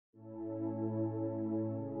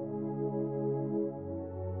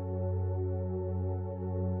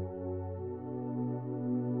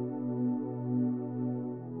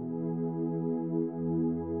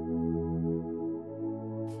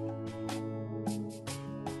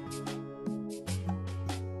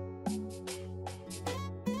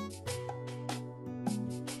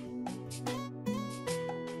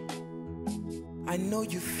I know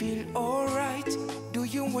you feel alright,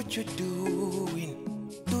 doing what you're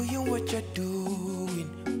doing, doing what you're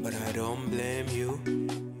doing, but I don't blame you.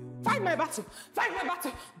 Fight my battle,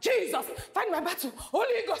 Jesus, fight my battle,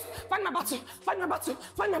 Holy Ghost, fight my battle,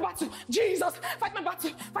 Jesus, fight my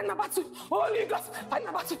battle, Holy Ghost, fight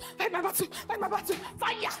my battle, fire,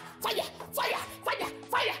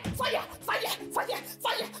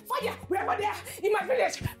 wherever they are, in my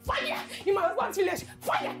village, fire, in my husband's village,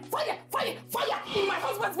 fire, in my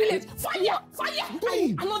husband's village, fire,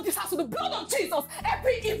 I anoint this house with the blood of Jesus,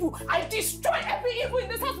 every evil, I destroy every evil in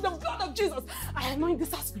this house with the blood of Jesus, I anoint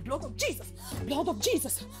this house with the blood of Jesus,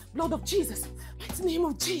 mighty name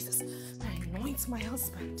of Jesus, I anoint my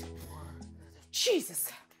husband,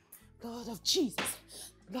 Jesus, blood of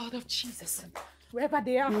Jesus, wherever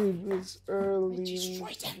they are, it's early. I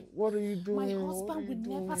destroy them. What are you doing? My husband would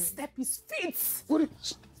never step his feet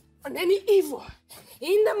on any evil.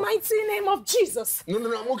 In the mighty name of Jesus. No,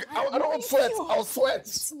 I'm okay. I don't sweat. I'll sweat.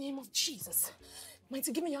 In the name of Jesus.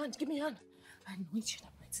 Mighty, give me your hand. I anoint you in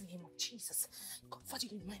the mighty name of Jesus. Comfort you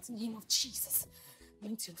in the mighty name of Jesus.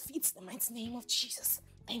 Anoint your feet in the mighty name of Jesus.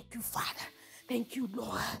 Thank you, Father. Thank you,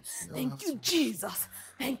 Lord. Thank you, Jesus.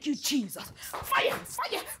 Fire.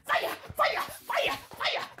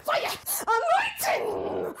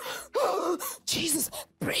 Anointing. Oh, Jesus.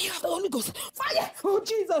 Prayer of the Holy Ghost. Fire. Oh,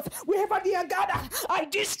 Jesus. Wherever they are gathered, I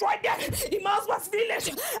destroy them. In my husband's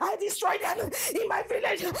village, I destroy them. In my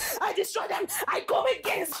village, I destroy them. I come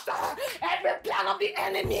against every plan of the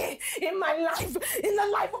enemy in my life, in the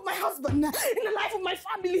life of my husband, in the life of my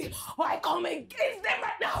family. Oh, I come against them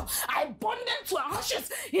right now. I burn them to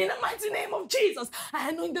ashes in the mighty name of Jesus. I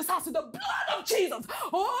anoint this house with the blood of Jesus.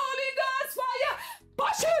 Holy Ghost fire,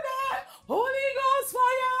 pursue them. Holy Ghost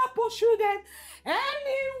fire, pursue them.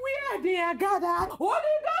 Anywhere they are gathered,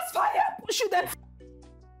 Holy Ghost fire, pursue them.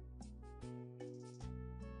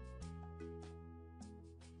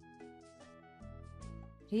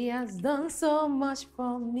 He has done so much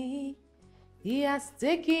for me. He has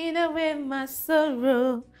taken away my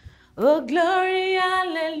sorrow. Oh, glory,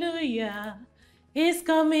 hallelujah. He's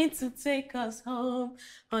coming to take us home.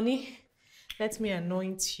 Honey, let me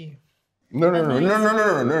anoint you.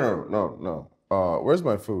 No. Where's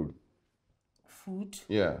my food? Food?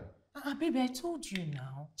 Yeah. Baby, I told you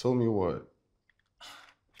now. Tell me what?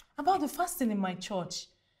 About the fasting in my church.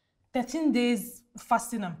 13 days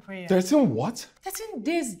fasting and prayer. 13 what? 13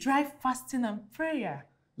 days dry fasting and prayer.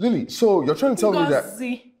 Lily, so you're trying to tell me that...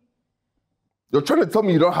 You're trying to tell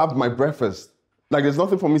me you don't have my breakfast? Like there's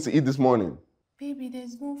nothing for me to eat this morning? Baby,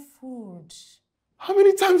 there's no food. How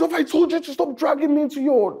many times have I told you to stop dragging me into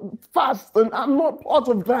your fast and I'm not part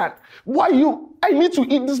of that? Why you? I need to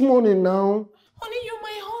eat this morning now. Honey, you're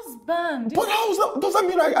my husband. But how is that? Does that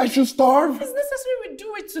mean I should starve? It's necessary we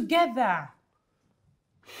do it together.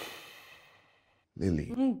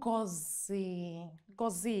 Lily. Ngozika.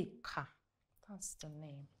 That's the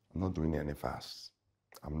name. I'm not doing any fasts.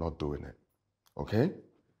 I'm not doing it. Okay?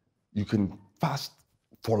 You can fast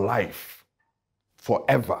for life,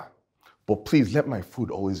 forever. But please let my food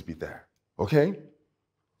always be there. Okay?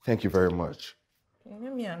 Thank you very much.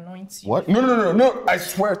 Let me anoint you. What? No. I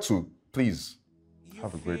swear to. Please.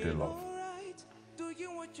 Have a great day, love.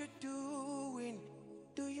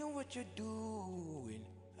 Doing what you're doing.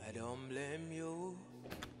 I don't blame you.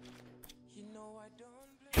 You know I don't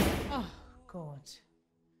blame you. Oh, God.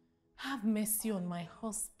 Have mercy on my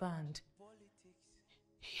husband.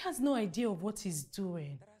 He has no idea of what he's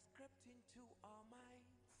doing.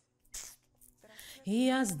 He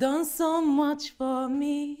has done so much for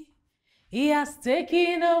me. He has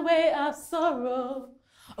taken away our sorrow.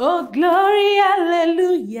 Oh, glory,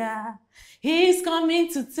 hallelujah. He's coming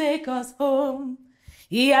to take us home.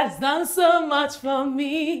 He has done so much for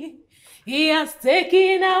me. He has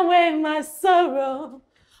taken away my sorrow.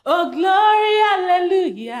 Oh, glory,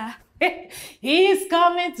 hallelujah. He's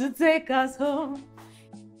coming to take us home.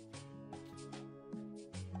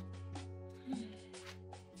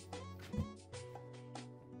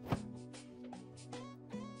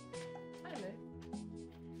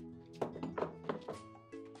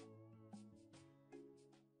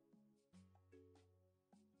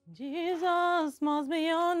 Jesus must be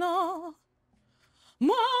honored,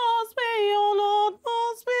 must be honored,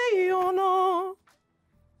 must be honored.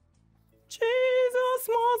 Jesus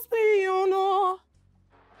must be honored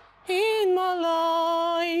in my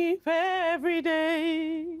life every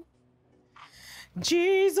day.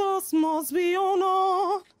 Jesus must be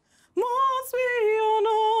honored, must be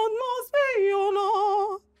honored, must be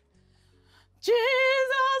honored.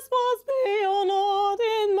 Jesus must be honored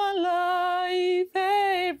in my life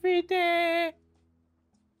every day.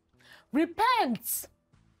 Repent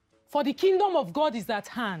for the kingdom of God is at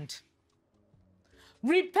hand.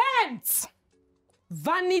 Repent.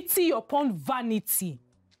 Vanity upon vanity.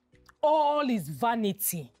 All is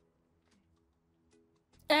vanity.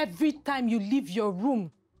 Every time you leave your room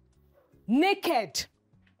naked,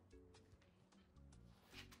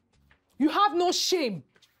 you have no shame.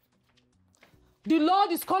 The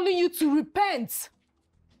Lord is calling you to repent.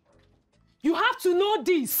 You have to know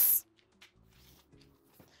this.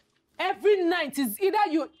 Every night is either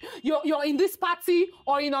you're in this party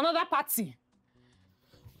or in another party.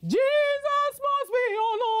 Jesus must be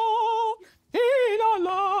honored in our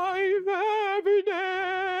life every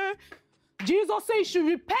day. Jesus said you should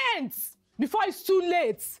repent before it's too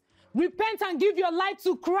late. Repent and give your life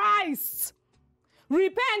to Christ.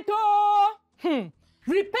 Repent, oh!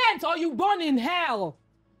 Repent or you burn in hell.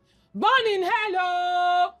 Burn in hell,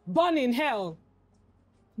 oh! Burn in hell.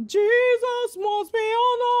 Jesus must be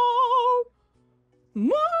honored.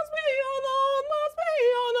 Must be honored, must be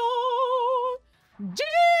honored.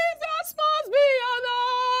 Jesus must be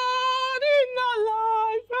honored in our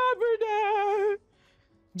life every day.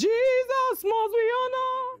 Jesus must be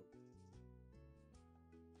honored.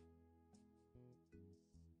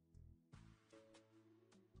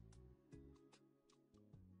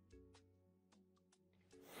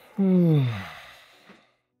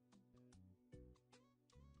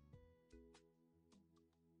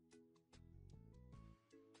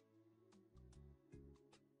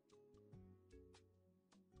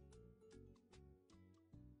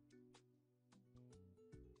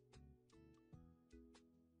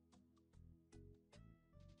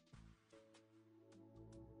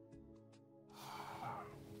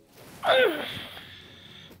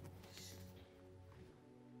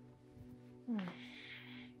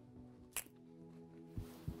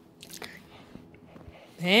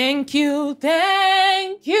 Thank you, Lord.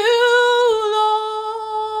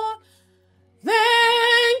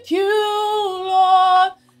 Thank you,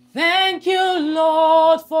 Lord. Thank you,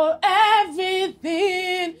 Lord, for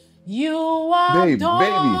everything you have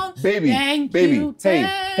done. Baby.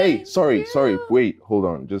 Hey, sorry, you. wait, hold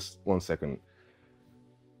on, just 1 second.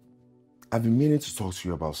 I've been meaning to talk to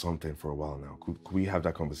you about something for a while now. Could we have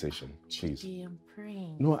that conversation, please? I'm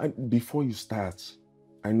praying. No, before you start,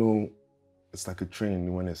 I know it's like a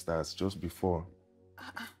train when it starts, just before.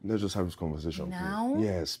 Let's just have this conversation. Now? Please.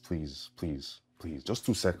 Yes, please. Just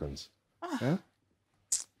 2 seconds. Yeah?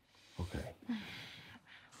 Okay.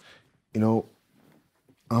 You know,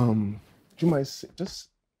 do you mind just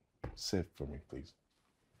sit for me, please?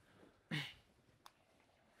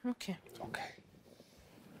 Okay.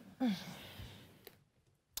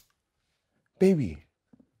 Baby,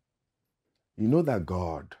 you know that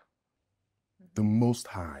God, the Most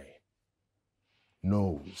High,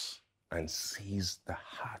 knows and sees the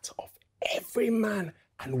heart of every man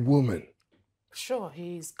and woman. Sure,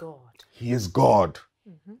 he is God. He is God.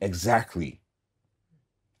 Exactly.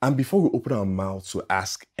 And before we open our mouths to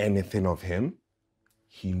ask anything of him,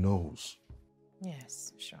 he knows.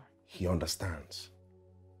 Yes, sure. He understands.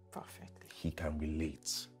 Perfectly. He can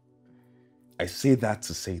relate. I say that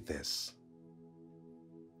to say this.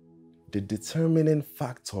 The determining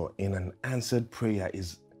factor in an answered prayer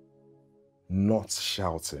is not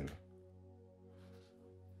shouting.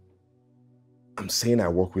 I'm saying I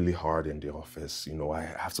work really hard in the office. You know, I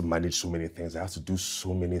have to manage so many things. I have to do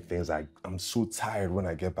so many things. I'm so tired when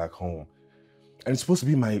I get back home. And it's supposed to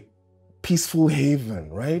be my peaceful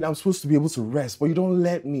haven, right? I'm supposed to be able to rest, but you don't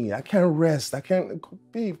let me. I can't rest. I can't.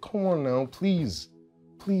 Babe, come on now, please.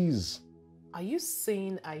 Are you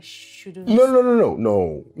saying I shouldn't?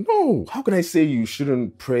 No. How can I say you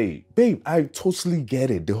shouldn't pray? Babe, I totally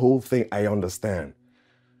get it. The whole thing, I understand.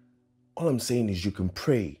 All I'm saying is you can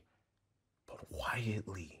pray, but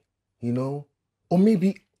quietly, you know? Or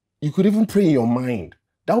maybe you could even pray in your mind.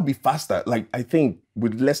 That would be faster. Like, I think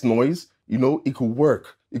with less noise, you know, it could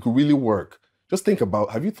work. It could really work. Just think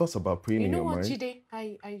about, have you thought about praying in your mind? You know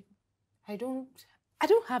what, Jide? I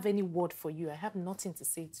don't have any word for you. I have nothing to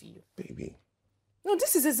say to you. Baby. No,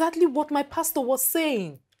 this is exactly what my pastor was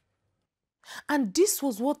saying. And this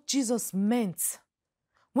was what Jesus meant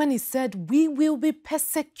when he said, we will be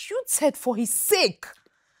persecuted for his sake.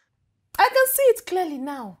 I can see it clearly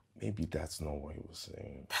now. Maybe that's not what he was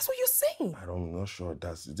saying. That's what you're saying. I'm not sure.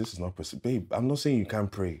 This is not babe, I'm not saying you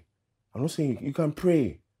can't pray. I'm not saying you can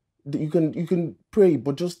pray. You can pray,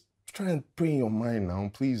 but just try and pray in your mind now,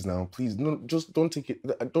 please. No, just don't take it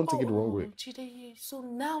the wrong way. Jide, so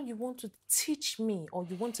now you want to teach me, or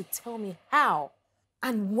you want to tell me how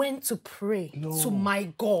and when to pray to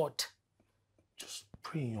my God? Just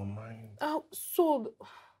pray in your mind. So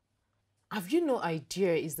Have you no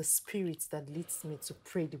idea it's the spirit that leads me to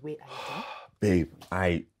pray the way I Babe,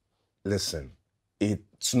 listen,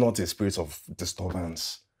 it's not a spirit of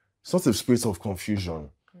disturbance. It's not a spirit of confusion.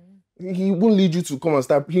 He won't lead you to come and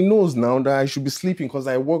start. He knows now that I should be sleeping because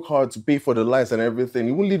I work hard to pay for the lights and everything.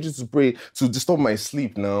 He won't lead you to pray to disturb my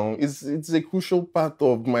sleep now. It's a crucial part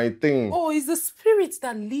of my thing. Oh, it's the spirit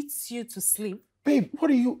that leads you to sleep? Babe, what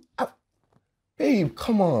are you... Babe,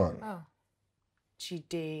 come on. Oh,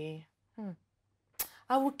 Jide.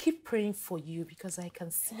 I will keep praying for you because I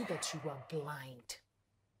can see that you are blind.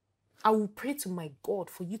 I will pray to my God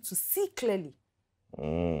for you to see clearly.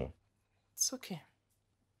 It's okay.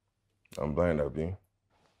 I'm blind, Abi.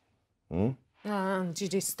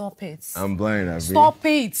 Jide, stop it. I'm blind, Abi. Stop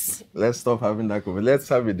it. Let's stop having that conversation. Let's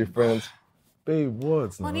have a different... Babe,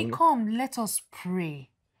 what? Honey, come, let us pray.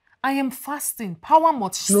 I am fasting. Power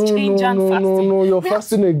must change and fasting. No, you're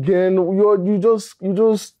fasting again. You just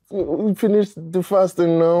finished the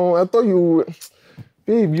fasting now. I thought you...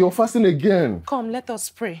 Babe, you're fasting again. Come, let us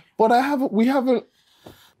pray. But we haven't...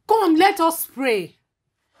 Come, let us pray.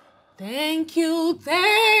 Thank you,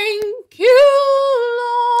 Lord.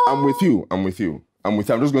 I'm with you. I'm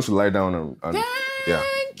just going to lie down and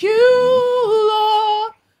Thank you,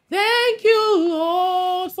 Lord. Thank you,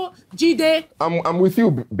 Lord, for Jide. I'm with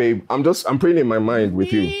you, babe. I'm praying in my mind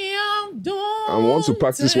with you. I want to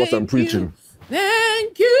practice what I'm preaching.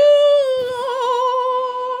 Thank you,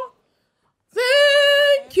 Lord.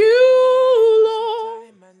 Thank you, Lord.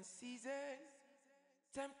 Time and season,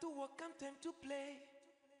 time to work and time to play,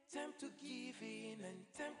 time to give in and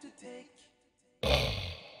time to take,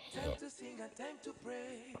 time to sing and time to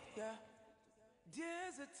pray. Yeah,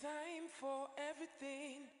 there's a time for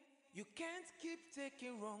everything. You can't keep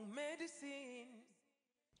taking wrong medicine.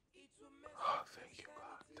 Oh, thank you,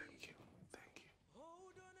 God. Thank you. Thank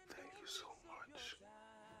you so much.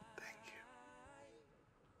 Thank you.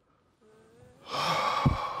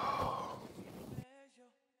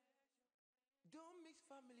 Don't mix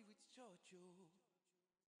family with church,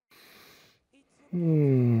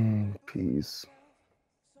 Peace.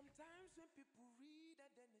 Sometimes when people read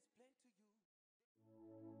and then explain to you.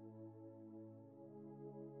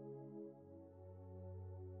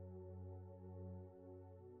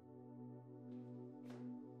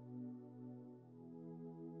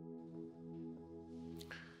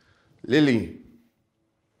 Lily.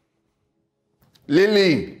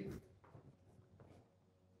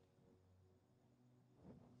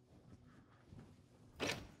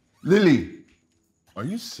 Lily, are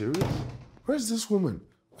you serious? Where's this woman?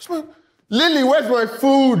 Lily, where's my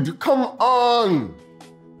food? Come on.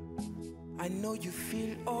 I know you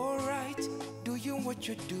feel alright, doing what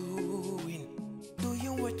you're doing,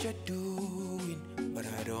 but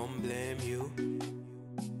I don't blame you.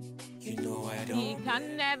 You know I don't. He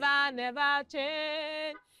can never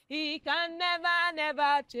change. He can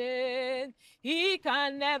never change. He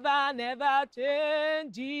can never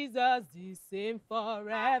change. Jesus the same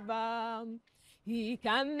forever. He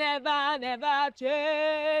can never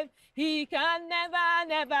change. He can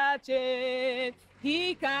never change.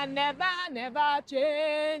 He can never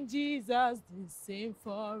change. Jesus the same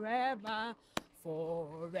forever.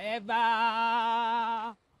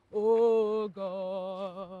 Oh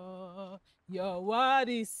God, your word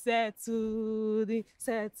is settled, it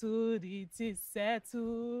is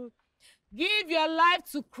settled. Give your life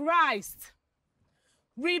to Christ.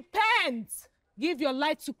 Repent. Give your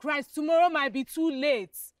life to Christ. Tomorrow might be too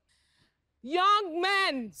late. Young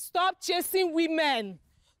men, stop chasing women.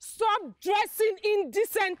 Stop dressing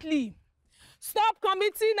indecently. Stop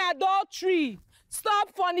committing adultery.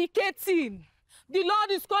 Stop fornicating. The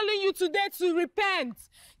Lord is calling you today to repent.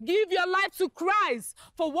 Give your life to Christ.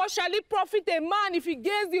 For what shall it profit a man if he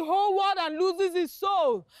gains the whole world and loses his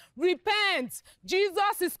soul? Repent.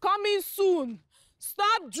 Jesus is coming soon.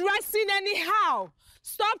 Stop dressing anyhow.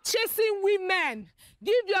 Stop chasing women.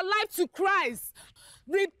 Give your life to Christ.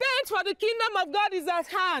 Repent, for the kingdom of God is at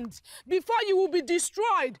hand. Before you will be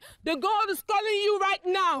destroyed, the God is calling you right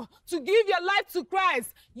now to give your life to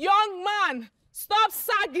Christ. Young man, stop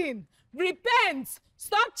sagging. Repent.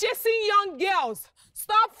 Stop chasing young girls.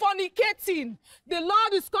 Stop fornicating. The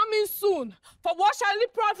Lord is coming soon. For what shall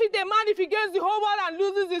it profit a man if he gains the whole world and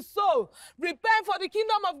loses his soul? Repent, for the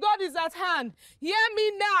kingdom of God is at hand. Hear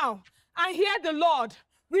me now and hear the Lord.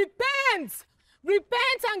 Repent.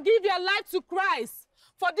 Repent and give your life to Christ.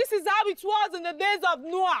 For this is how it was in the days of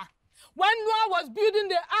Noah. When Noah was building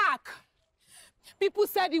the ark, people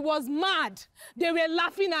said he was mad. They were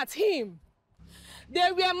laughing at him.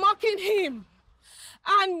 They were mocking him.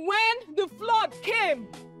 And when the flood came,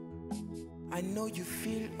 I know you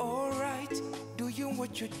feel alright, doing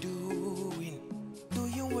what you're doing,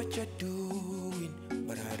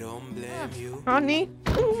 but I don't blame you. Honey.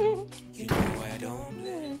 You know I don't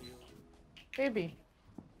blame you. Baby.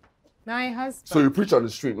 My husband. So you preach on the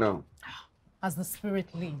street now? As the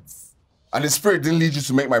Spirit leads. And the Spirit didn't lead you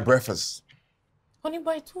to make my breakfast? Honey,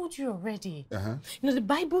 but I told you already. Uh-huh. You know, the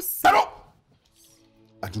Bible says...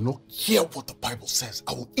 I do not care what the Bible says.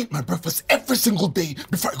 I will eat my breakfast every single day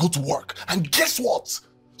before I go to work. And guess what?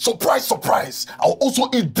 Surprise, surprise. I'll also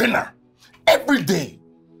eat dinner every day.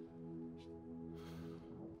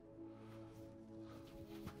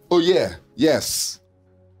 Oh yeah, yes.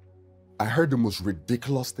 I heard the most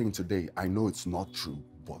ridiculous thing today. I know it's not true,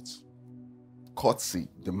 but courtesy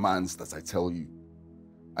demands that I tell you.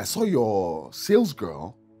 I saw your sales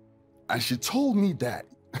girl and she told me that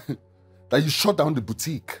that you shut down the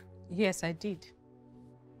boutique. Yes, I did.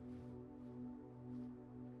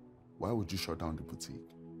 Why would you shut down the boutique?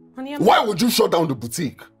 Honey, Why would you shut down the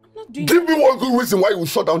boutique? I'm not doing Give me one good reason why you would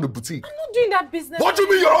shut down the boutique. I'm not doing that business. What do you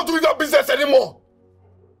mean you're not doing that business anymore?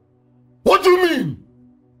 What do you mean?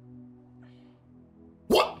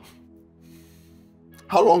 What?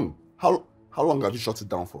 How long? How long have you shut it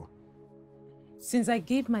down for? Since I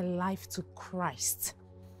gave my life to Christ.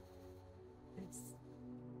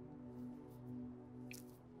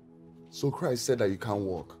 So Christ said that you can't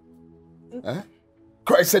walk. Eh?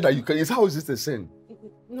 Christ said that you can. How is this a sin?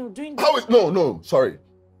 No, doing How is sorry.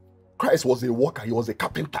 Christ was a worker, he was a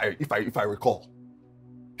carpenter, if I recall.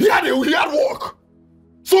 He had work.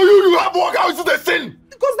 So you have work, how is it a sin?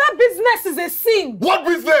 Because that business is a sin. What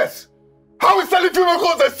business? How is selling female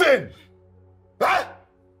clothes a sin? Huh?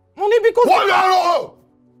 Only because No.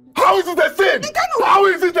 How is it a sin? How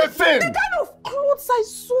is it a sin? The kind of clothes I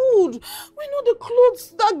sold. We know the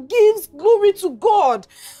clothes that gives glory to God.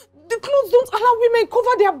 The clothes don't allow women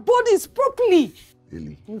cover their bodies properly.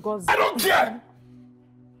 Really? Because I don't care.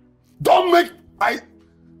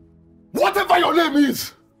 Whatever your name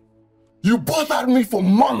is, you bothered me for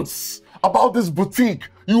months about this boutique.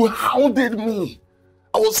 You hounded me.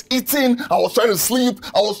 I was eating, I was trying to sleep,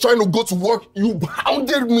 I was trying to go to work. You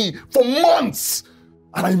hounded me for months.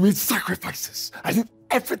 And I made sacrifices. I did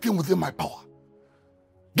everything within my power.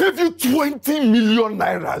 Gave you 20 million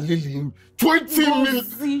naira, Lillian. 20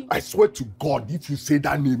 million. I swear to God, if you say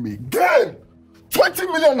that name again, 20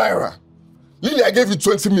 million naira. Lily, I gave you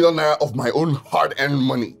 20 million naira of my own hard-earned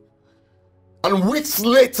money. And weeks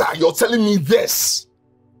later, you're telling me this.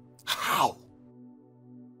 How?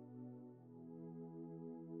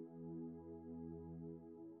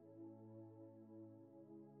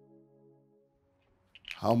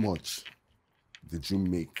 How much did you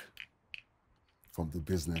make from the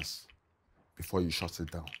business before you shut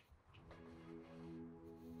it down?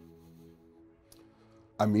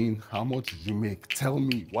 I mean, how much did you make? Tell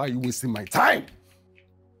me, why are you wasting my time?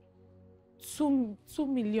 2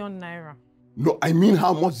 million naira. No, I mean,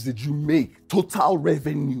 how much did you make? Total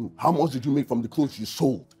revenue. How much did you make from the clothes you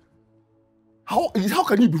sold? How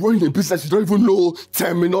can you be running a business you don't even know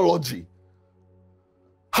terminology?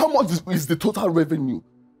 How much is the total revenue?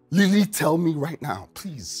 Lily, tell me right now,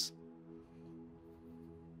 please.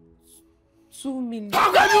 2 million.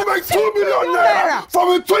 How can you make 2 million naira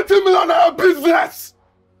from a 20 million naira business?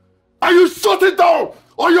 And you shut it down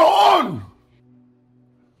on your own?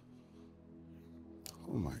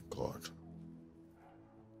 Oh my God.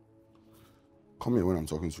 Come here when I'm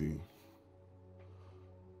talking to you.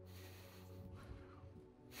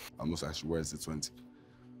 I must ask you, where is the 20?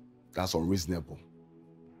 That's unreasonable.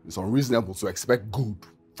 It's unreasonable to expect good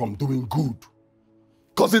from doing good.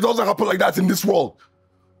 Because it doesn't happen like that in this world.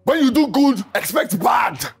 When you do good, expect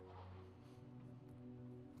bad.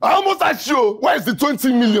 I almost asked you, where is the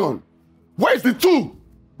 20 million? Where is the 2?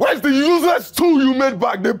 Where is the useless 2 you made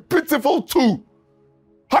back? The pitiful 2.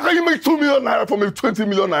 How can you make 2 million naira from a 20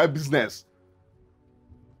 million naira business?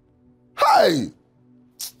 Hi!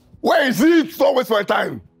 Where is it? Don't waste my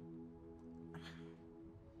time.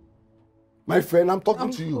 My friend, I'm talking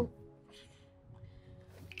to you.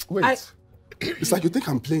 Wait. It's like you think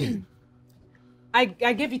I'm playing. I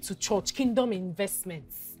gave it to church, Kingdom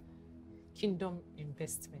Investments. Kingdom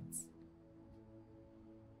Investments.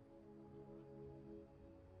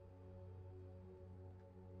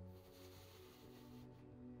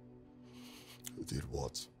 You did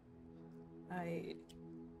what? I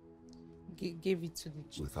gave it to the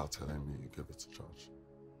church. Without telling me, you gave it to church.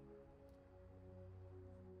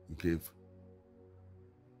 You gave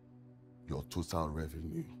your total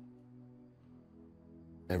revenue,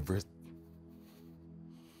 everything,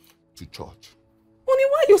 to church. Honey,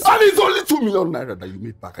 why are you And it's only 2 million naira that you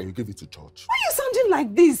made back and you gave it to church. Why are you sounding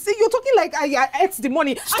like this? You're talking like I ate the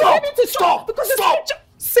money. Stop! I'm ready to Stop! because Stop! the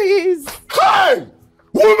says. Hey!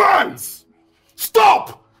 Woman!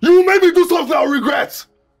 Stop! You will make me do something I'll regret.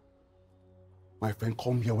 My friend,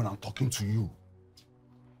 come here when I'm talking to you.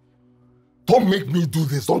 Don't make me do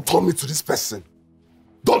this. Don't turn me to this person.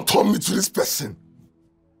 Don't turn me to this person.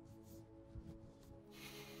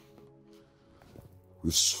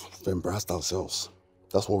 We've embarrassed ourselves.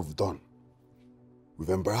 That's what we've done. We've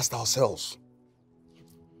embarrassed ourselves.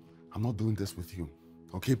 I'm not doing this with you,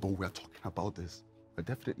 okay? But we're talking about this. We're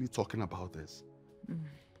definitely talking about this.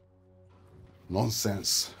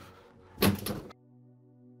 Nonsense.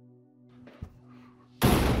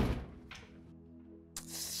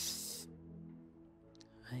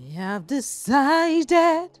 I have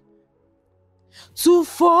decided to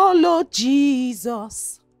follow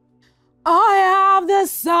Jesus. I have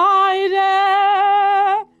decided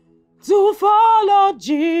to follow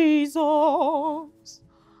Jesus.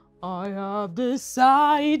 I have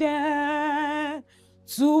decided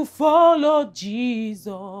to follow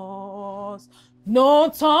Jesus.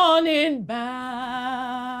 No turning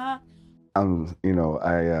back. I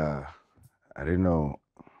didn't know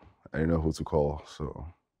who to call, so.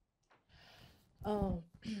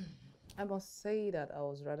 I must say that I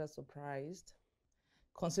was rather surprised,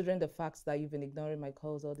 considering the fact that you've been ignoring my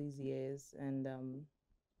calls all these years, and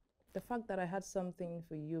the fact that I had something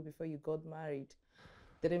for you before you got married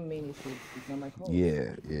didn't mean you should ignore my calls.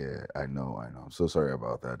 Yeah, I know. I'm so sorry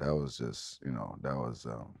about that. That was just,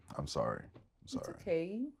 I'm sorry. It's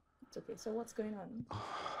okay. It's okay. So what's going on?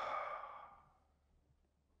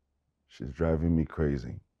 She's driving me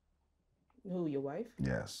crazy. Who, your wife?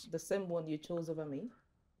 Yes. The same one you chose over me?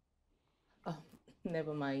 Oh,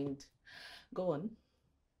 never mind. Go on.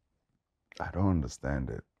 I don't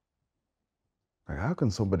understand it. Like, how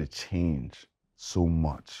can somebody change so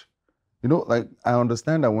much? I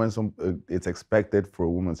understand that when it's expected for a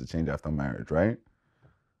woman to change after marriage, right?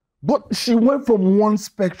 But she went from one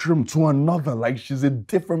spectrum to another, like she's a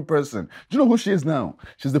different person. Do you know who she is now?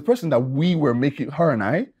 She's the person that her and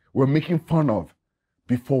I were making fun of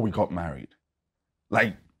before we got married.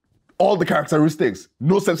 Like, all the characteristics,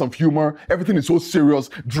 no sense of humor, everything is so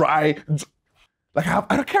serious, dry. Like,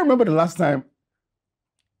 I can't remember the last time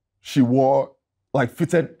she wore, like,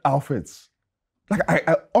 fitted outfits. Like,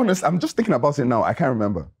 honestly, I'm just thinking about it now. I can't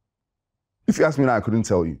remember. If you ask me now, I couldn't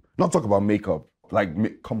tell you. Not talk about makeup.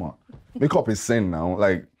 Like, come on. Makeup is sin now.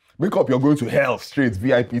 Like, makeup, you're going to hell straight,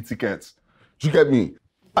 VIP tickets. Do you get me?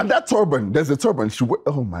 And that turban, there's a turban.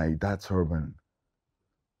 That turban.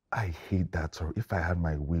 I hate that turban. If I had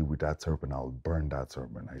my way with that turban, I would burn that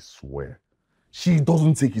turban, I swear. She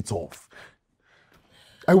doesn't take it off.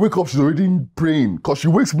 I wake up, she's already praying, because she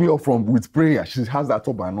wakes me up with prayer. She has that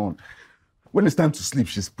turban on. When it's time to sleep,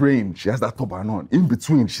 she's praying. She has that turban on. In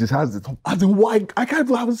between, she has the top. As in, why? I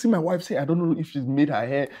haven't seen my wife say, I don't know if she's made her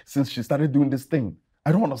hair since she started doing this thing.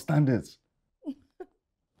 I don't understand it.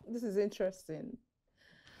 This is interesting.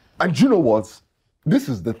 And you know what? This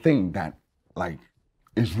is the thing that, like,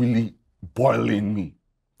 is really boiling me.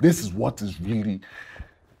 This is what is really...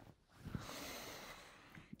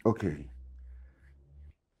 Okay.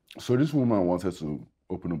 So this woman wanted to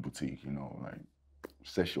open a boutique,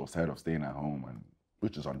 said she was tired of staying at home, and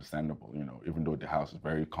which is understandable, even though the house is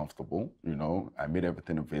very comfortable, I made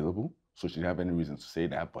everything available, so she didn't have any reason to say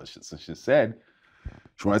that, but since she said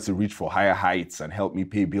she wanted to reach for higher heights and help me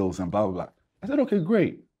pay bills and blah, blah, blah. I said, okay,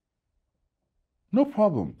 great. No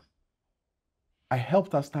problem. I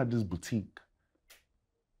helped her start this boutique,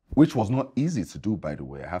 which was not easy to do, by the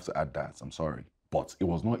way. I have to add that, I'm sorry, but it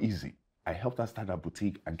was not easy. I helped her start that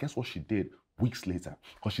boutique, and guess what she did weeks later?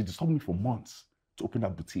 Because she disturbed me for months to open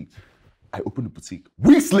that boutique. I opened the boutique.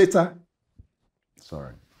 Weeks later,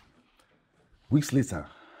 I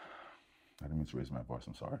didn't mean to raise my voice,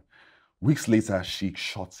 I'm sorry. Weeks later, she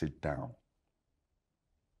shuts it down.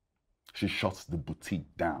 She shuts the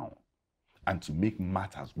boutique down. And to make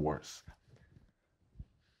matters worse,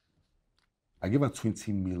 I gave her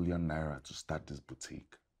 20 million naira to start this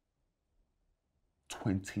boutique.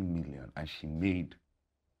 20 million, and she made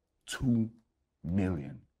 2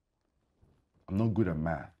 million. I'm not good at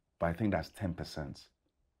math, but I think that's 10%.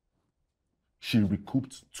 She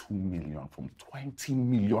recouped 2 million from 20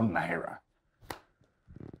 million naira.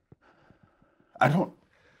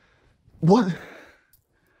 What?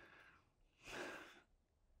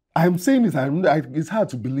 I'm saying this, it's hard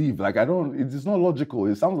to believe. Like, it's not logical.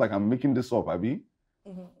 It sounds like I'm making this up, Abby.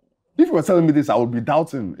 Mm-hmm. If you were telling me this, I would be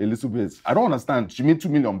doubting a little bit. I don't understand. She made 2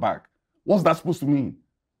 million back. What's that supposed to mean?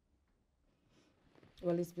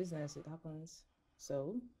 Well, it's business. It happens.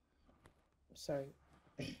 So, sorry.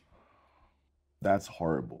 That's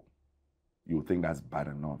horrible. You would think that's bad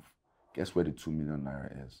enough. Guess where the 2 million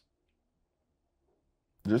naira is?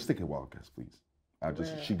 Just take a wild guess, please.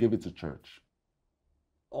 She gave it to church.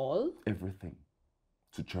 All? Everything.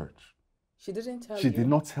 To church. She didn't tell you? She did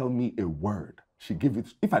not tell me a word. She gave it.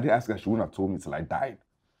 If I didn't ask her, she wouldn't have told me till I died.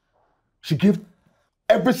 She gave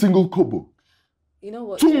every single kobo. You know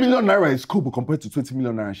what? 2 million naira is kobo compared to 20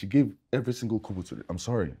 million naira. She gave every single kobo to it. I'm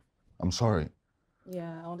sorry.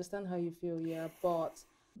 Yeah, I understand how you feel, yeah. But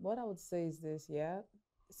what I would say is this, yeah.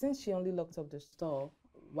 Since she only locked up the store,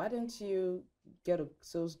 why don't you get a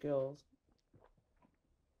sales girl,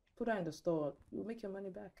 put her in the store, you'll make your money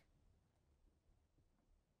back.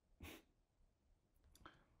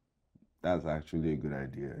 That's actually a good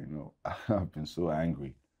idea, you know. I've been so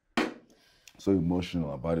angry, so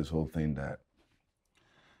emotional about this whole thing that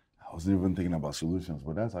I wasn't even thinking about solutions,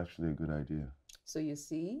 but that's actually a good idea. So you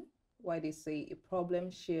see why they say a problem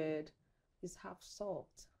shared is half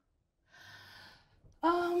solved.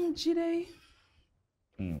 Jide,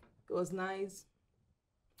 it was nice,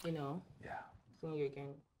 you know, seeing you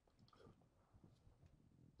again.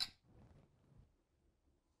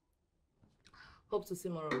 Hope to see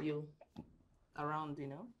more of you around, you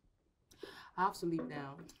know. I have to leave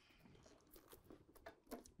now.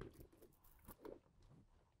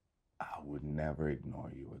 I would never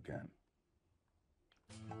ignore you again.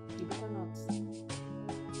 You better not.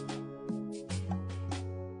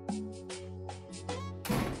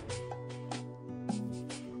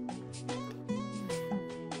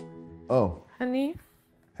 Oh. Honey,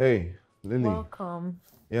 Hey, Lily. welcome.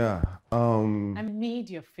 Yeah. I made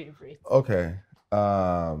your favorite. Okay.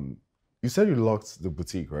 You said you locked the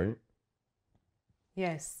boutique, right?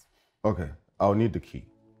 Yes. Okay. I'll need the key.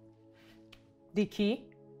 The key?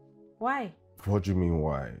 Why? What do you mean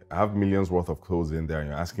why? I have millions worth of clothes in there and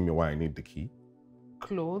you're asking me why I need the key?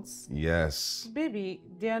 Clothes? Yes. Baby,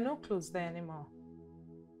 there are no clothes there anymore.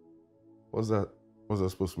 What's that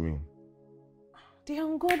supposed to mean? The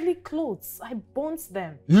ungodly clothes. I burnt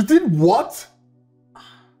them. You did what?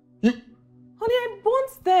 You Honey, I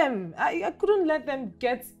burnt them. I couldn't let them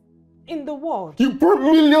get in the world. You burnt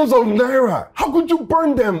millions of naira. How could you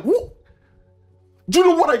burn them? Do you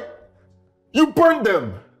know what You burned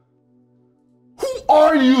them. Who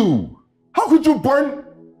are you? How could you burn?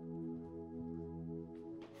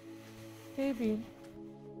 Baby.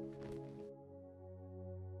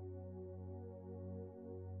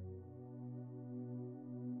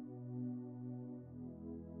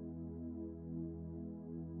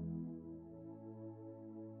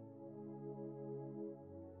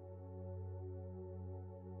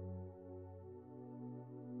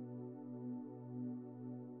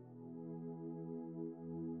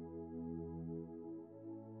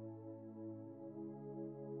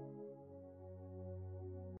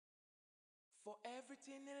 For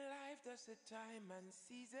everything in life, there's a time and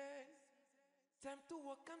season. Time to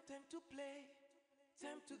work and time to play.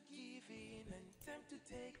 Time to give in and time to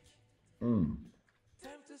take.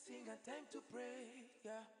 Time to sing and time to pray.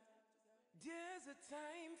 Yeah. There's a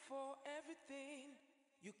time for everything.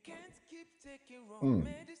 You can't keep taking wrong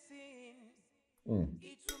medicine.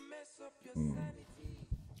 It will mess up your sanity.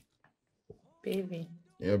 Baby.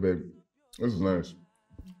 Yeah, babe. This is nice.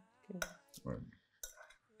 Okay. Right.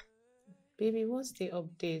 Baby, what's the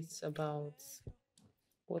updates about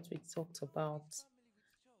what we talked about?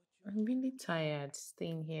 I'm really tired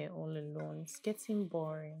staying here all alone. It's getting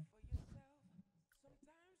boring.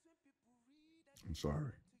 I'm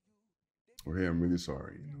sorry. Well, hey, I'm really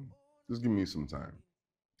sorry, you know. Just give me some time.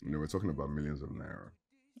 You know, we're talking about millions of naira.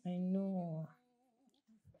 I know.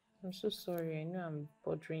 I'm so sorry. I know I'm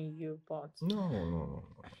bothering you, but No.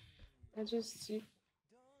 I just,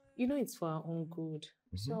 you know, it's for our own good.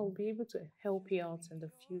 So I'll be able to help you out in the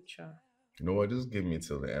future. You know what? Just give me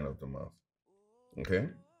till the end of the month. Okay?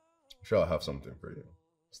 I'm sure I'll have something for you.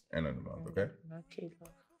 It's the end of the month, okay? Okay,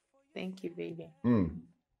 love. Thank you, baby.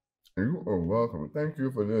 You are welcome. Thank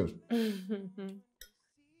you for this.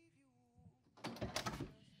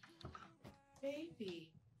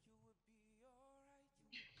 Baby.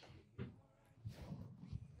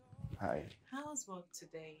 Hi. How's work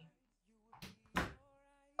today?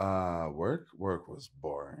 Work was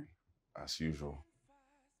boring, as usual.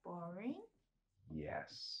 Boring?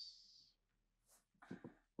 Yes.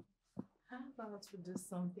 How about we do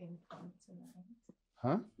something fun tonight?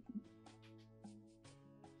 Huh?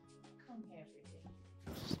 Come here,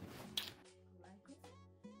 baby.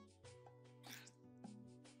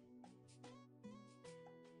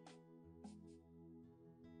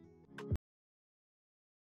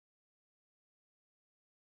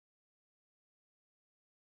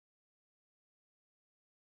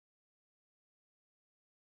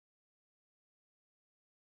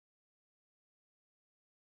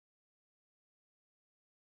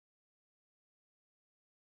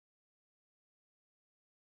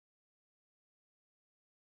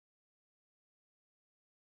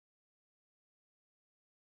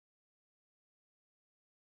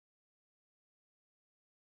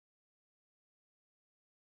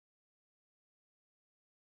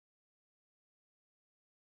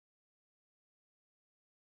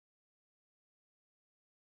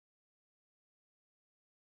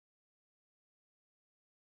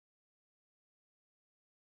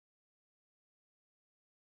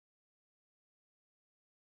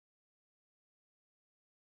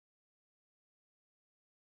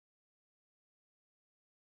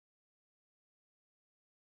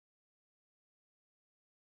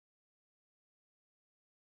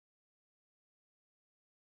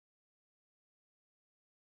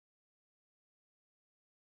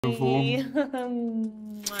 Oh,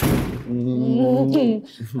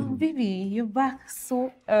 baby, you're back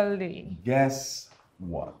so early. Guess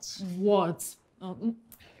what? What?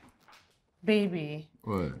 Baby,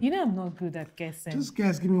 What? you know I'm not good at guessing. Just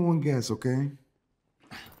guess. Give me one guess, okay?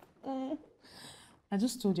 I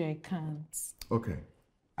just told you I can't. Okay.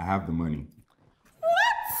 I have the money.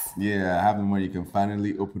 What? Yeah, I have the money. You can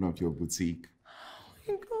finally open up your boutique. Oh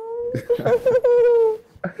my God.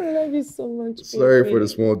 I love you so much, baby. Sorry for the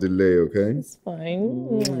small delay, okay? It's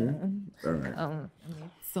fine. All right. I made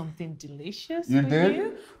something delicious You for did?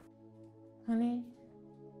 you. Honey,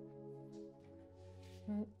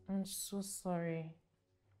 I'm so sorry.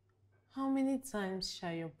 How many times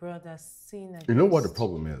shall your brother sin against You know what the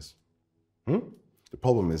problem is? The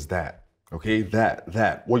problem is that, okay?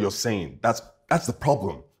 That, what you're saying, that's the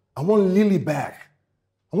problem. I want Lily back.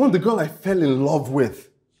 I want the girl I fell in love with.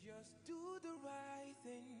 Just do the right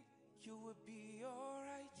thing. You will be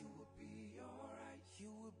alright. You will be alright. You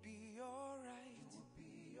will be alright. You will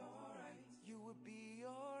be alright. You will be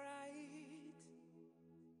alright.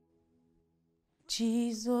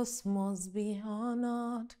 Jesus must be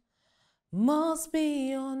honored, must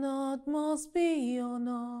be honored, must be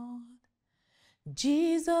honored.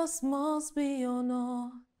 Jesus must be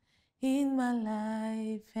honored in my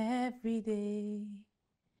life every day.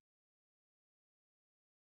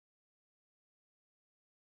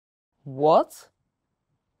 What?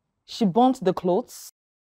 She burnt the clothes?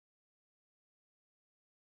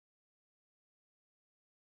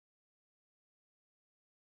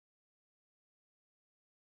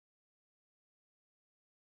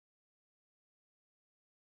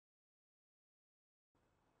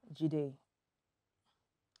 Jide,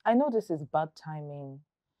 I know this is bad timing,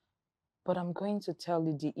 but I'm going to tell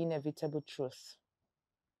you the inevitable truth.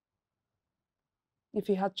 If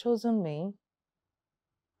you had chosen me,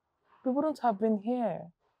 we wouldn't have been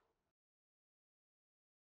here.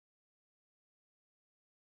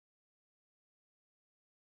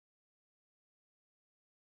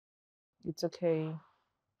 It's okay.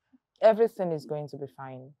 Everything is going to be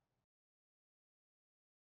fine.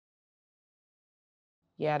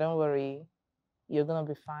 Yeah, don't worry. You're gonna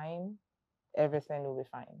be fine. Everything will be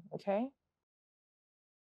fine, okay?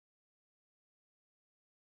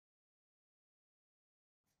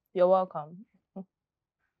 You're welcome.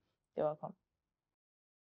 You're welcome.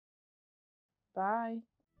 Bye.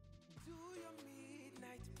 Do your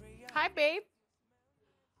midnight prayer. Hi, babe.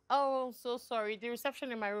 Oh, so sorry. The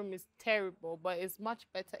reception in my room is terrible, but it's much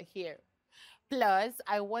better here. Plus,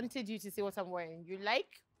 I wanted you to see what I'm wearing. You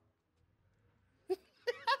like?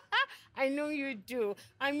 I know you do.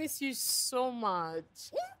 I miss you so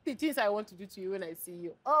much. The things I want to do to you when I see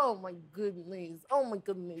you. Oh my goodness. Oh my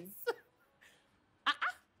goodness.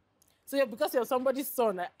 So yeah, because you're somebody's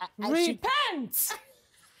son, I should... Repent!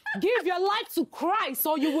 Give your life to Christ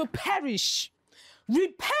or you will perish.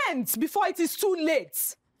 Repent before it is too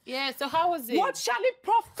late. Yeah, so how was it? What shall it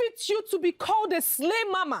profit you to be called a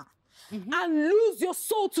slave mama and lose your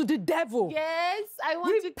soul to the devil? Yes, I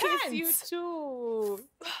want to kiss Repent. you too.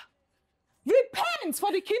 Repent,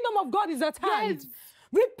 for the kingdom of God is at hand.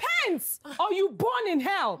 Yes. Repent, or you born in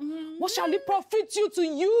hell. What shall it profit you to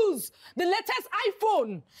use the latest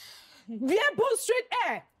iPhone, wear bone straight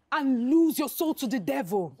hair, and lose your soul to the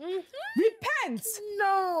devil? Repent.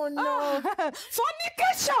 No.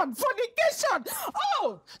 Fornication.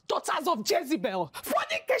 Oh, daughters of Jezebel.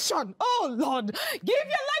 Fornication. Oh, Lord. Give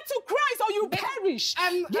your life to Christ or you perish.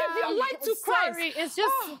 Give your life to Christ. Sorry, it's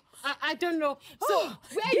just... I don't know. So,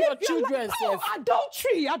 where are Give your children, life. Oh,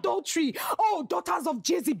 adultery. Oh, daughters of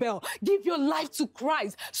Jezebel, give your life to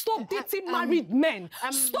Christ. Stop dating married men.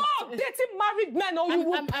 Stop dating married men or you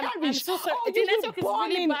will perish. I'm so sorry. Oh, The you will network is burn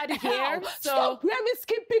really in bad hell. here, so... Stop wearing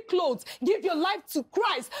skimpy clothes. Give your life to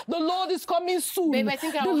Christ. The Lord is coming soon. Babe, I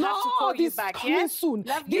think I the will Lord have to call you is back, coming yeah? soon.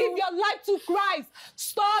 Love Give you. your life to Christ.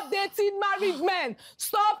 Stop dating married men.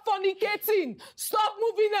 Stop fornicating. Stop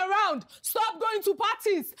moving around. Stop going to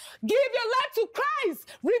parties. Give your life to Christ.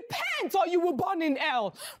 Repent or you will burn in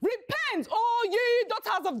hell. Repent, oh ye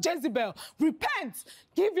daughters of Jezebel. Repent.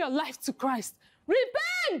 Give your life to Christ.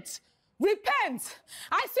 Repent. Repent.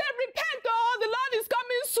 I say repent, oh, the Lord is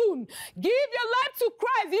coming soon. Give your life to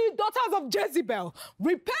Christ, ye daughters of Jezebel.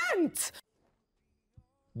 Repent.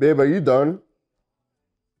 Babe, are you done?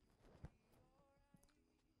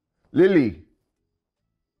 Lily,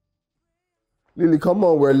 come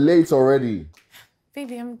on, we're late already.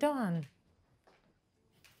 Baby, I'm done.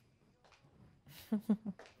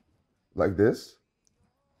 Like this?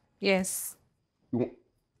 Yes.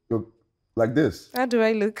 You're like this? How do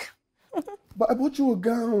I look? But I bought you a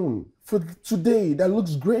gown for today that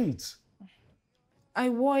looks great. I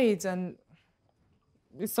wore it and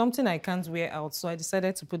it's something I can't wear out, so I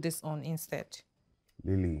decided to put this on instead.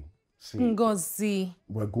 Lily, see, Ngozi,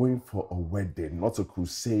 we're going for a wedding, not a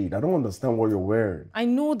crusade. I don't understand what you're wearing. I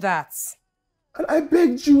know that. And I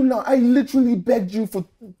begged you now. I literally begged you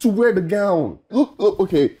to wear the gown. Look,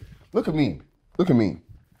 okay. Look at me. Look at me.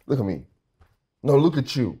 Look at me. No, look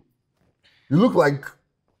at you. You look like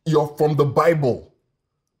you're from the Bible.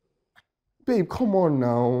 Babe, come on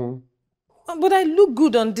now. But I look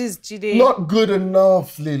good on this, Jide. Not good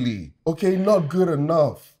enough, Lily. Okay, not good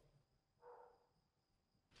enough.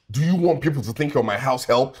 Do you want people to think you're my house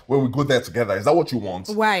help when we go there together? Is that what you want?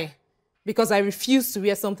 Why? Because I refuse to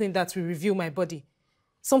wear something that will reveal my body.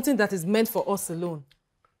 Something that is meant for us alone.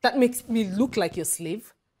 That makes me look like your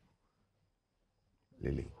slave.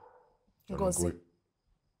 Lily, Ngozi.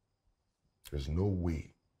 there's no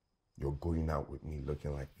way you're going out with me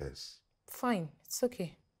looking like this. Fine, it's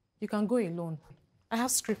okay. You can go alone. I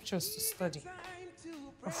have scriptures to study. Time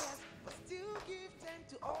to prayers, but still give time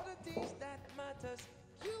to all the things that matters.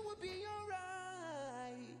 You will be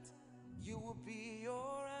alright. You will be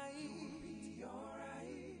alright. You will be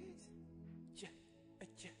alright. Acha,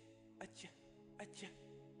 acha, acha, acha,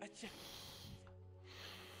 acha.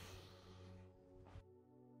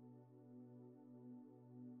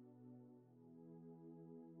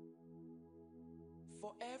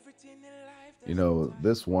 For everything in life. You know,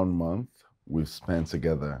 this 1 month we've spent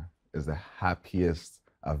together is the happiest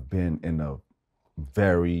I've been in a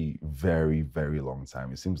very, very, very long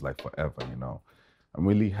time. It seems like forever, you know. I'm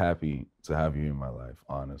really happy to have you in my life,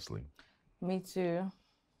 honestly. Me too.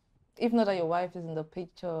 If not that your wife is in the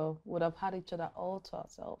picture, would have had each other all to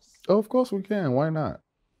ourselves. Oh, of course we can. Why not?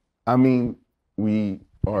 I mean, we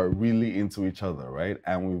are really into each other, right?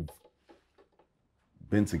 And we've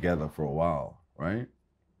been together for a while, right?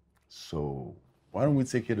 So why don't we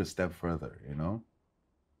take it a step further, you know?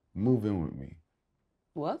 Move in with me.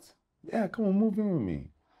 What? Yeah, come on, move in with me.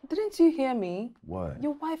 Didn't you hear me? What?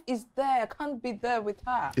 Your wife is there. I can't be there with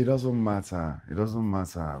her. It doesn't matter. It doesn't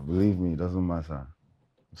matter. Believe me, it doesn't matter.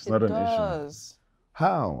 It's not an issue. It does.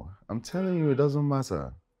 How? I'm telling you, it doesn't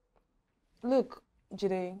matter. Look,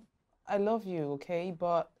 Jide, I love you, okay?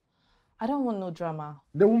 But I don't want no drama.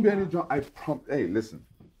 There won't be any drama. Hey, listen.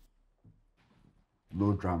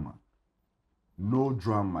 No drama. No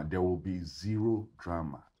drama. There will be zero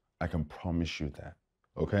drama. I can promise you that.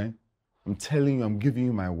 Okay? I'm telling you, I'm giving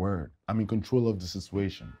you my word. I'm in control of the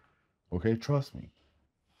situation. Okay? Trust me.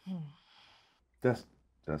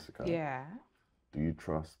 Jessica. Yeah, Do you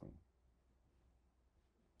trust me?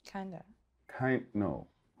 kinda. No.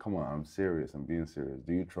 Come on, I'm serious. I'm being serious.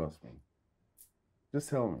 Do you trust me? Just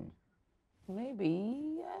tell me.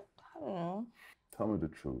 Maybe. I don't know. Tell me the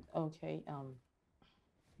truth. Okay,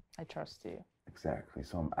 I trust you. Exactly.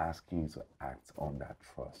 So I'm asking you to act on that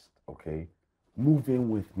trust, okay? Move in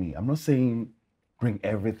with me. I'm not saying bring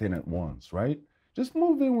everything at once, right? Just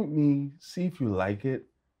move in with me, see if you like it,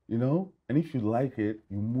 you know? And if you like it,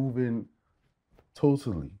 you move in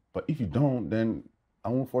totally. But if you don't, then I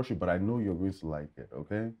won't force you, but I know you're going to like it,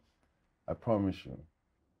 okay? I promise you.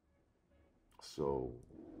 So,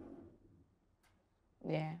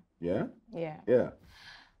 Yeah, yeah? yeah. Yeah.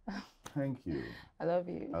 Thank you. I love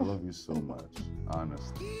you. I love you so much,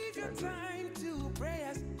 honestly. Give your I do. time to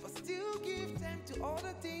prayers, but still give time to all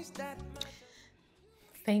the things that matter.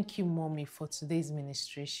 Thank you, Mommy, for today's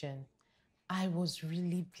ministration. I was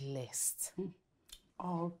really blessed.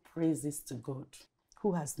 All praises to God,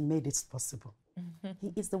 who has made it possible.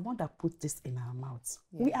 He is the one that put this in our mouths.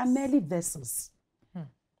 We are Yes. merely vessels.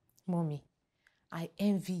 Mommy, I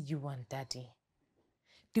envy you and Daddy.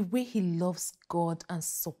 The way he loves God and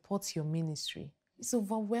supports your ministry is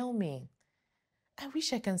overwhelming. I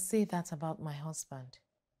wish I can say that about my husband.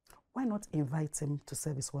 Why not invite him to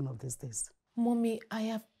service one of these days? Mommy, I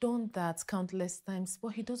have done that countless times, but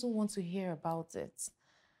he doesn't want to hear about it.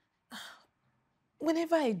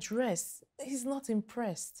 Whenever I dress, he's not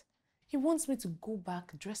impressed. He wants me to go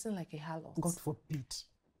back dressing like a harlot. God forbid.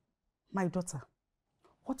 My daughter,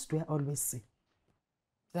 what do I always say?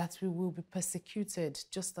 That we will be persecuted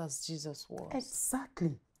just as Jesus was.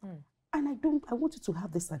 Exactly. And I want you to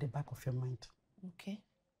have this at the back of your mind. Okay.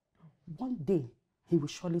 One day, he will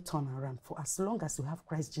surely turn around for as long as you have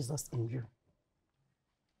Christ Jesus in you.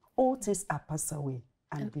 All things are passed away,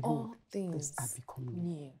 and behold, all things are become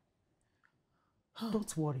new. new.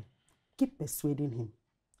 Don't worry. Keep persuading him.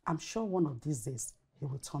 I'm sure one of these days, he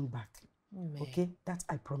will turn back. Amen. Okay? That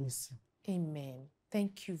I promise you. Amen.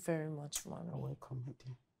 Thank you very much, Mommy. You're welcome, my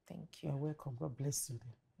dear. Thank You're you. welcome. God bless you.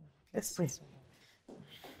 Dear. Let's pray.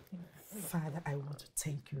 Father, I want to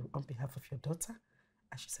thank you on behalf of your daughter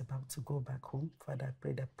as she's about to go back home, Father, I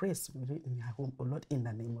pray that praise will be in her home, oh Lord, in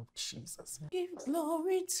the name of Jesus. Give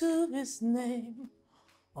glory to his name.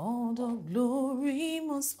 All the glory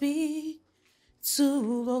must be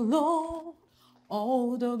to the Lord.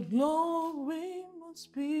 All the glory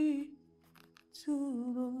must be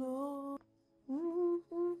to the Lord.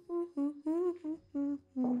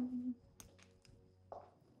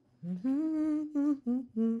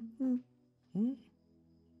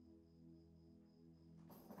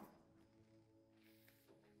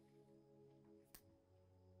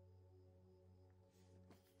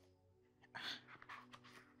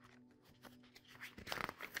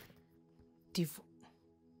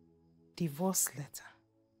 Divorce letter.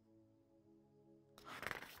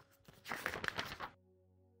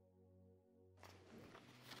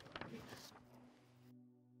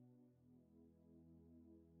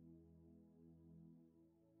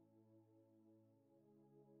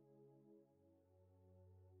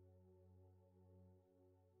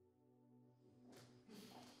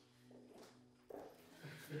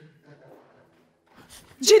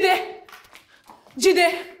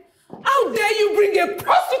 Jide, how dare you bring a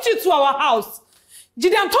prostitute to our house?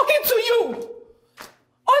 Jide, I'm talking to you.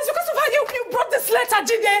 Oh, it's because of how you brought this letter,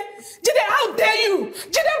 Jide. Jide, how dare you?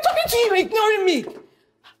 Jide, I'm talking to you, you're ignoring me.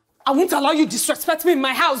 I won't allow you disrespect me in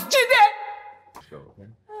my house, Jide. Sure, okay.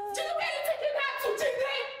 Jide, where are you taking that to, Jide?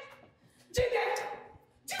 Jide, where are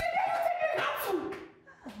you taking that to?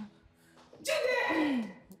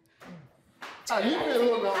 Jide. Leave me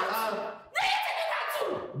alone now. Where are you taking that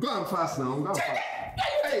to? Go and fast now. Go and fast.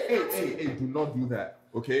 Hey, do not do that,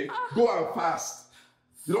 okay? Go and fast.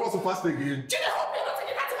 You don't want to fast again. Jide, hope you're not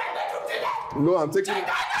taking that to my bedroom, Jide. No, I'm taking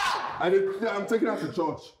Jide, no! I'm taking her to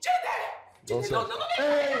church. Jide, no.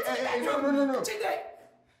 Hey, no. Jide.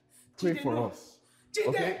 Pray Jide, for no. us. Jide.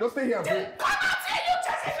 Okay? Don't stay here and pray. Come out here, you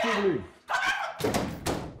Jezebel! Excuse me.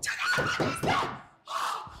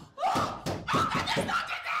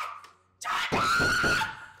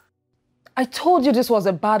 I told you this was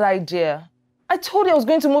a bad idea. I told you I was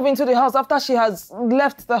going to move into the house after she has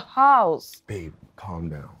left the house. Babe, calm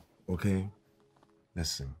down, okay?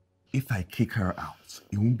 Listen, if I kick her out,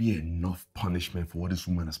 it won't be enough punishment for what this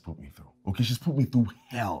woman has put me through. Okay, she's put me through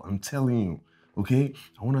hell, I'm telling you. Okay?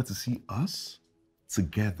 I want her to see us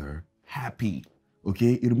together, happy.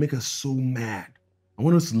 Okay? It'll make us so mad. I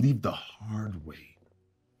want us to leave the hard way.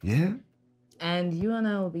 Yeah? And you and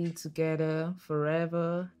I will be together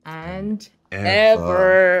forever and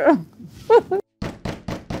Ever. ever.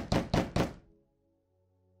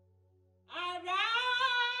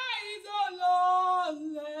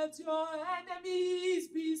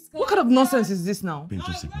 What kind of nonsense is this now? Babe,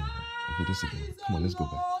 just ignore her. Okay, just ignore her. Come on, let's go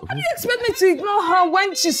back. How Okay? do you expect me to ignore her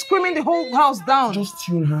when she's screaming the whole house down? Just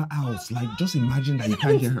tune her out. Like, just imagine that you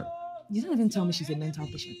can't get her. You didn't even tell me she's a mental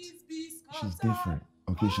patient. She's different.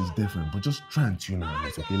 Okay, she's different. But just try and tune her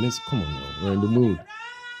out, okay? Let's, come on now. We're in the mood.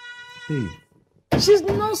 Babe. She's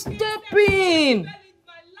not stopping.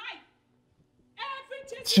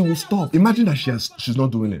 She will stop. Imagine that she's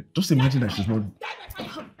not doing it. Just imagine that she's not.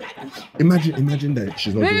 Imagine that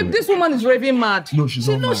she's not doing Babe, it. this woman is raving mad. No, she's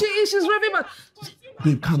not No, mad. she is. She's raving mad.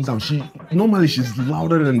 Babe, calm down. Normally she's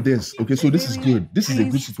louder than this. Okay, so this is good. This is a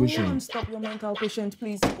good Go situation. and stop your mental patient,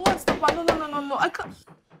 please. Go and stop her. No. I can't.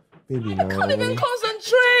 Baby, I can't even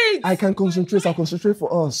concentrate. I can concentrate. I'll concentrate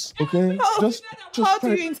for us. Okay? Just How do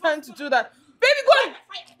try. you intend to do that? Baby, go and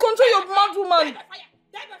control your mad woman.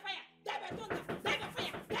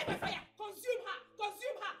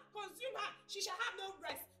 She shall have no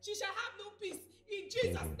rest. She shall have no peace. In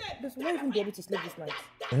Jesus' name. But will not even be able to sleep this night.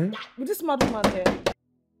 Eh? With this mad woman here.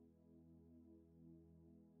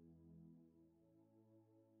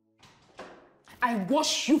 I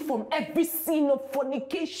wash you from every sin of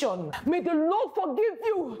fornication. May the Lord forgive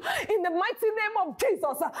you. In the mighty name of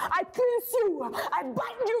Jesus, I cleanse you. I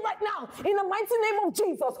bind you right now. In the mighty name of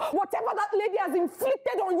Jesus, whatever that lady has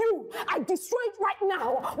inflicted on you, I destroy it right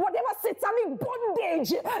now. Whatever satanic bondage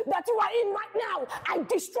that you are in right now, I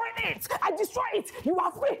destroy it. I destroy it. You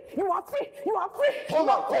are free. You are free. You are free. Hold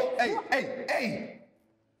on. Hey.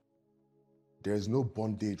 There's no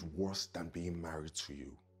bondage worse than being married to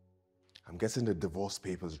you. I'm getting the divorce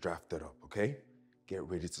papers drafted up, okay? Get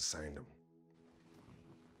ready to sign them.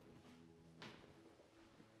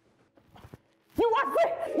 You are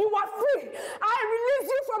free. You are free. I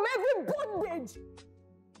release you from every bondage.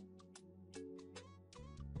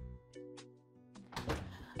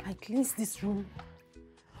 I cleanse this room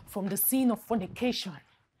from the sin of fornication.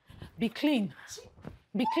 Be clean.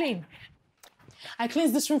 Be clean. I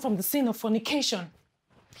cleanse this room from the sin of fornication.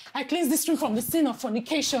 I cleanse this room from the sin of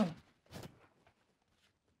fornication.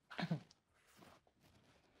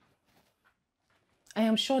 I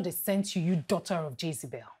am sure they sent you, you daughter of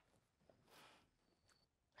Jezebel.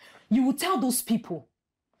 You will tell those people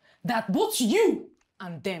that both you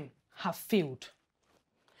and them have failed.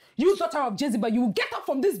 You daughter of Jezebel, you will get up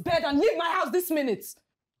from this bed and leave my house this minute.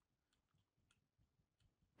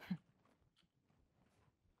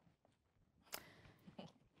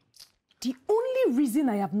 The only reason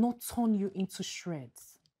I have not torn you into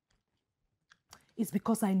shreds is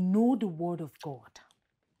because I know the word of God.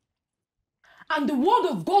 And the word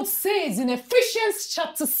of God says in Ephesians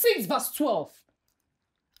chapter 6 verse 12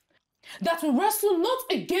 that we wrestle not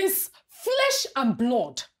against flesh and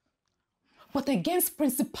blood, but against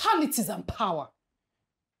principalities and power.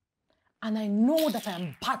 And I know that I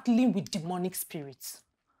am battling with demonic spirits.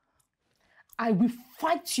 I will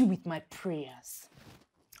fight you with my prayers.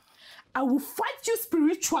 I will fight you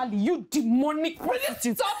spiritually, you demonic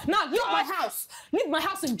prostitute. Now leave my house. Leave my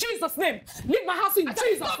house in Jesus' name. Leave my house in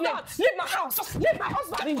Jesus' name. Leave my house. Leave my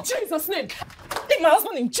husband in Jesus' name. Leave my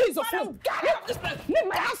husband in Jesus' name. Leave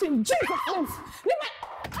my house in Jesus' name.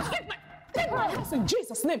 Leave my house in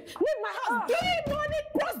Jesus' name. Leave my house.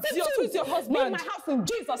 Demonic prostitute. Who's your husband? Leave my house in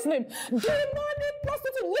Jesus' name. Demonic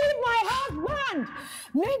prostitute. Leave my husband.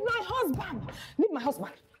 Leave my husband. Leave my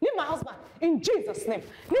husband. Leave my husband in Jesus' name.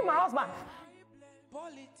 Leave my husband.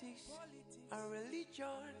 Politics and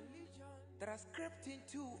religion that has crept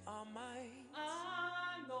into our minds.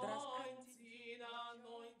 Anointing,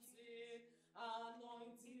 anointing,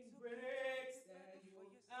 anointing breaks the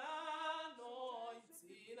yoke.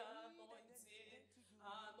 Anointing, anointing,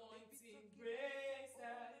 anointing breaks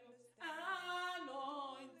the yoke.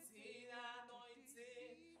 Anointing,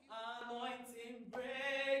 anointing, anointing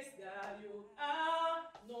breaks the yoke.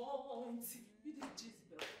 Anointing. You did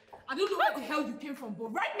Jezebel. I don't know where the hell you came from,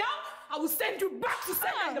 but right now I will send you back to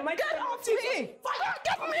Satan in the mighty name of Jesus. Fire!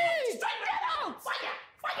 Get me! Get out! Fire!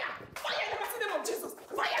 Fire! Fire in the mighty name of Jesus!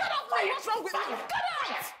 Fire! Get out! Fire! What's wrong with you? Get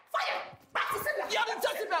out! Fire! Back to Satan! You're the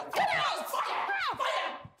Jezebel! Get out! Fire! Fire!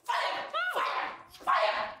 Fire! Fire!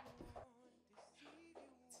 Fire!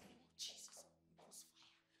 Jesus! Cause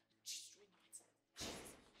fire! Destroy the mighty name of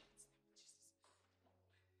Jesus!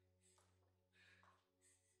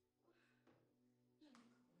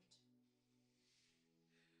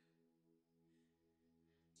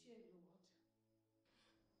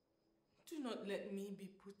 Dear Lord, do not let me be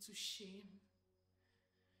put to shame.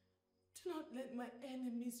 Do not let my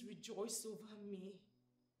enemies rejoice over me.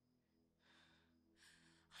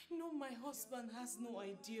 I know my husband has no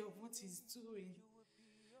idea of what he's doing.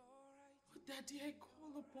 But Daddy, I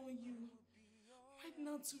call upon you right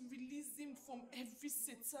now to release him from every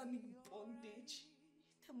satanic bondage.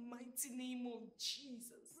 In the mighty name of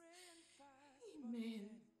Jesus. Amen.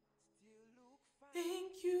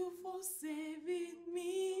 Thank you for saving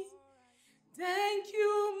me. Thank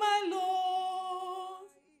you, my Lord.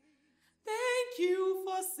 Thank you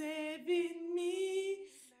for saving me.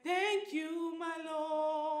 Thank you, my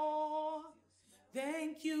Lord.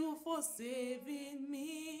 Thank you for saving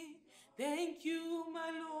me. Thank you,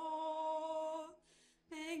 my Lord.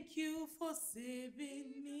 Thank you for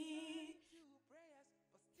saving me.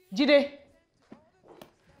 Jide.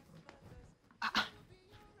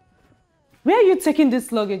 Where are you taking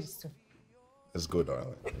this luggage to? Let's go,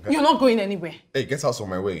 darling. Okay? You're not going anywhere. Hey, get out of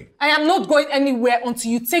my way. I am not going anywhere until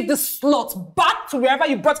you take this slut back to wherever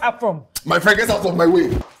you brought her from. My friend, get out of my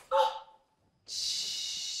way.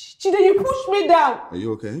 Jide, you pushed me down. Are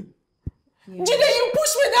you okay? Yeah. Jide, you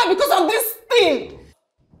pushed me down because of this thing.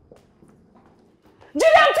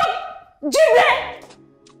 Jide, I'm talking. Jide!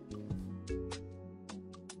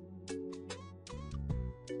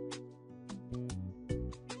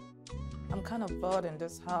 I'm kind of bored in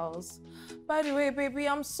this house. By the way, baby,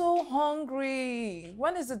 I'm so hungry.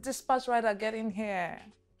 When is the dispatch rider getting here?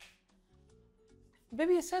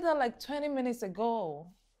 Baby, you said that like 20 minutes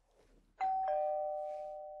ago.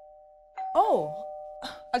 Oh,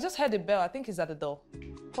 I just heard the bell. I think he's at the door.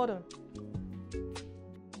 Hold on.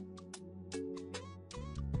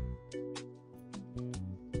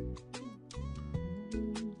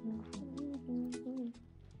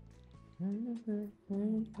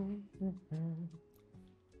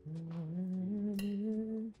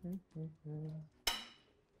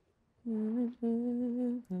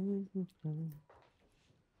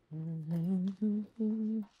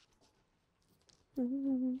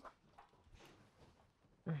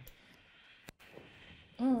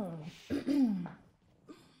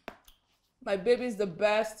 My baby's the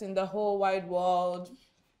best in the whole wide world.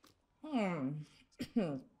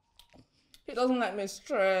 He doesn't let me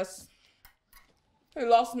stress. He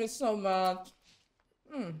loves me so much.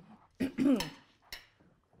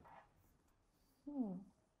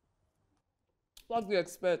 What do you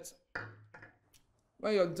expect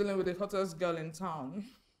when you're dealing with the hottest girl in town?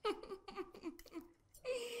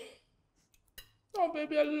 Oh,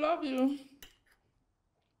 baby, I love you.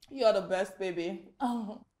 You're the best, baby.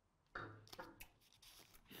 Oh.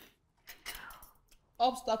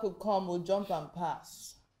 Obstacle come, we'll jump and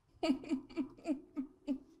pass.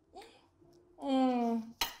 Mm.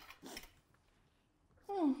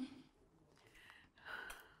 Mm.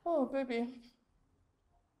 Oh, baby.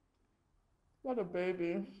 What a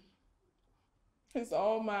baby. It's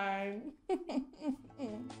all mine.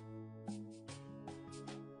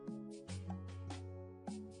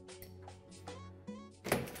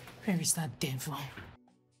 Where is that devil?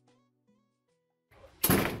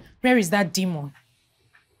 Where is that demon?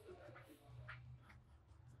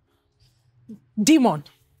 Demon,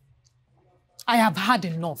 I have had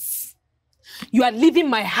enough. You are leaving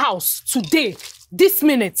my house today, this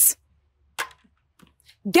minute.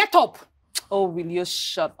 Get up. Oh, will you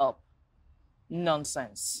shut up?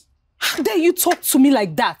 Nonsense. How dare you talk to me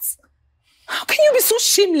like that? How can you be so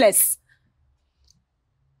shameless?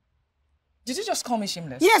 Did you just call me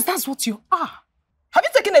shameless? Yes, that's what you are. Have you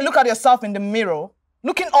taken a look at yourself in the mirror?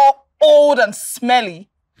 Looking all old and smelly?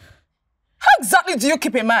 How exactly do you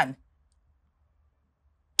keep a man?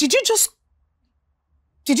 Did you just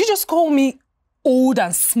call me old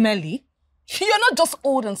and smelly? You're not just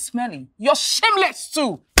old and smelly. You're shameless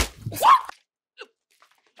too. What?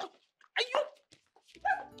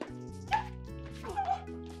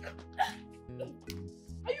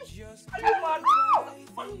 Are you mad?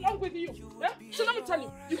 What's wrong with you? Eh? So let me tell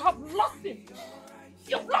you, you have lost him.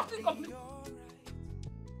 You've lost him completely.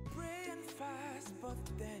 Pray and fast, but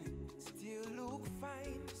then still look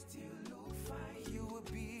fine. You will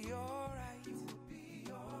be alright.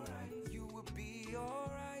 You will be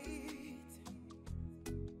alright.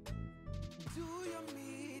 Do your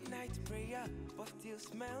midnight prayer, but still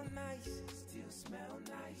smell nice.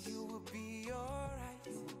 You will be alright.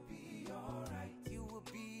 You will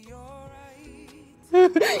be alright.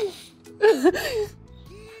 Give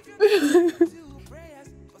your time to prayers,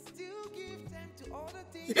 but still give time to all the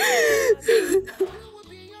things. You will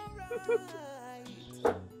be alright.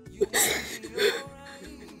 You will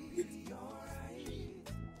be alright.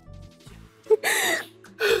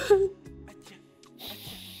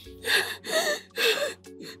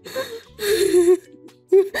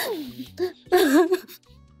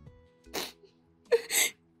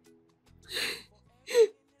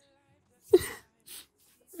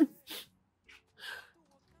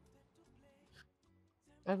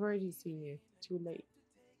 I've already seen you. Too late.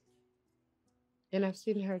 And I've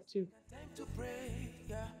seen her too. Time to pray,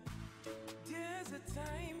 yeah. There's a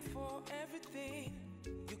time for everything.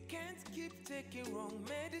 You can't keep taking wrong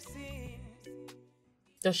medicine.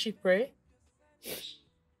 Does she pray?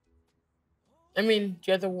 I mean,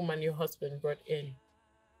 the other woman your husband brought in.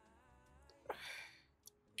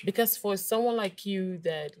 Because for someone like you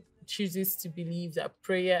that chooses to believe that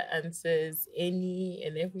prayer answers any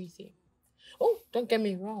and everything. Oh, don't get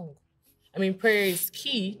me wrong. I mean, prayer is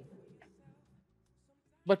key.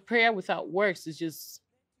 But prayer without works is just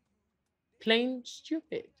plain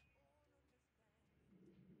stupid.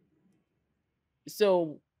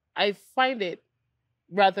 So I find it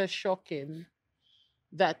rather shocking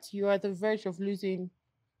that you are at the verge of losing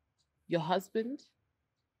your husband,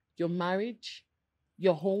 your marriage,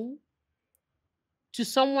 your home, to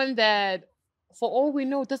someone that, for all we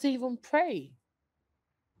know, doesn't even pray.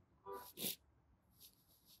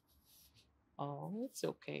 Oh, it's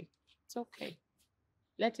okay. It's okay.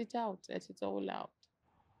 Let it out. Let it all out.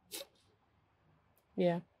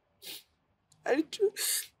 Yeah. I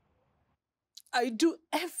do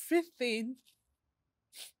everything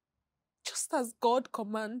just as God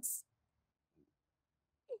commands.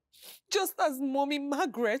 Just as Mommy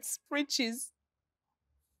Margaret preaches.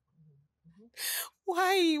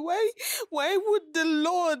 Why will the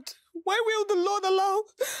Lord allow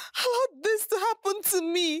this to happen to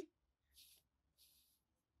me?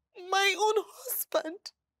 My own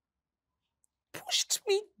husband pushed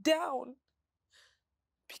me down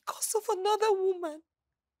because of another woman.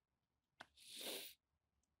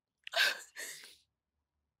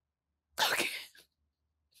 Okay.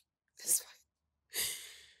 It's fine.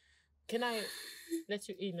 Can I let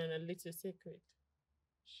you in on a little secret?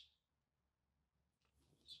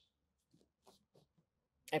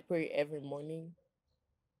 I pray every morning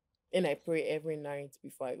and I pray every night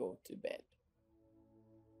before I go to bed.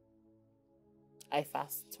 I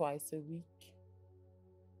fast twice a week.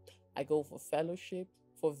 I go for fellowship,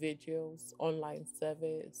 for vigils, online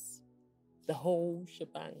service, the whole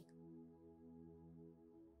shebang.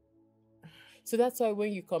 So that's why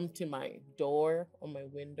when you come to my door or my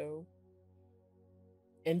window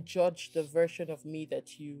and judge the version of me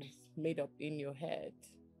that you've made up in your head,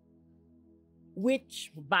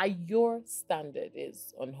 which by your standard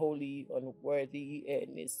is unholy, unworthy,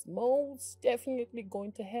 and is most definitely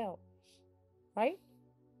going to hell, right?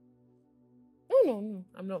 No,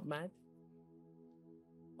 I'm not mad.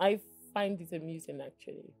 I find it amusing,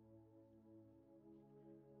 actually.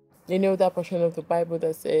 You know that portion of the Bible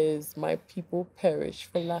that says, "My people perish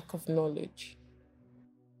for lack of knowledge."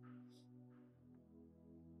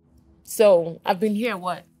 So I've been here,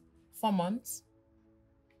 what, 4 months?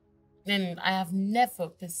 And I have never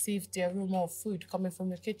perceived the aroma of food coming from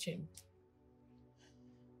the kitchen.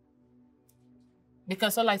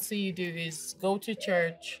 Because all I see you do is go to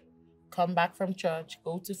church, come back from church,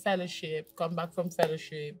 go to fellowship, come back from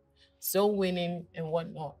fellowship, soul winning and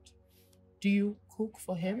whatnot. Do you cook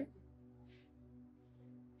for him?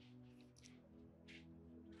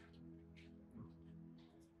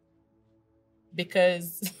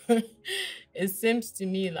 Because it seems to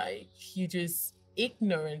me like you just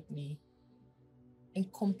ignorantly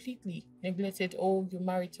and completely neglected all your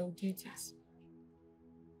marital duties.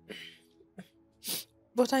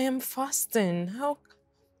 But I am fasting. How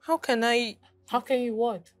can I? How can you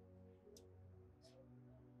what?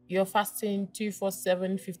 You're fasting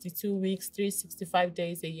 247, 52 weeks, 365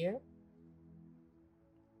 days a year?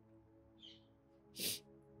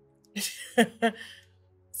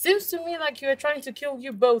 Seems to me like you're trying to kill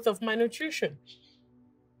you both of malnutrition.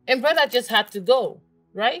 And brother just had to go,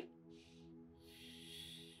 right?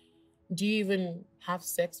 Do you even have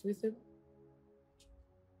sex with him?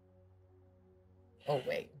 Oh,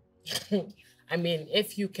 wait. I mean,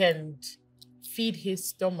 if you can feed his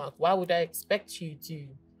stomach, why would I expect you to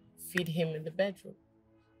feed him in the bedroom?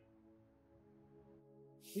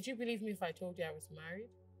 Would you believe me if I told you I was married?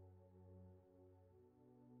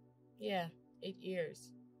 Yeah, 8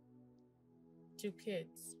 years. 2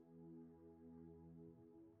 kids.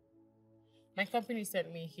 My company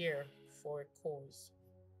sent me here for a cause.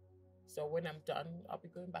 So when I'm done, I'll be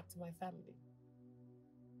going back to my family.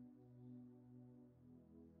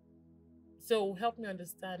 So help me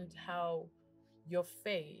understand how your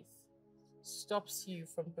faith stops you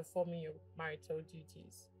from performing your marital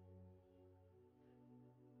duties.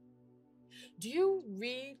 Do you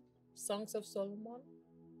read Songs of Solomon?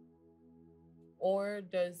 Or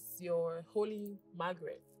does your Holy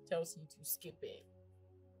Margaret tells you to skip it?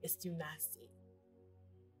 It's too nasty.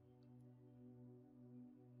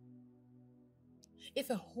 If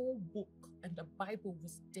a whole book and the Bible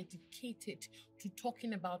was dedicated to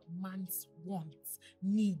talking about man's wants,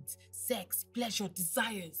 needs, sex, pleasure,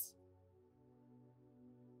 desires,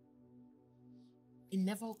 it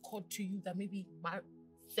never occurred to you that maybe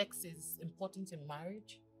sex is important in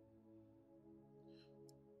marriage?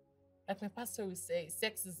 Like my pastor would say,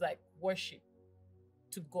 sex is like worship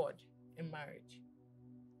to God in marriage.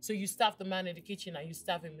 So you starve the man in the kitchen and you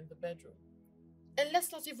starve him in the bedroom. And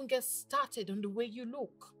let's not even get started on the way you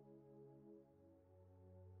look.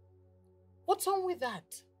 What's wrong with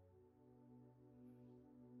that?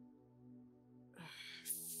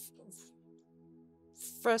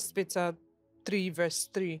 1 Peter 3 verse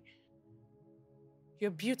 3.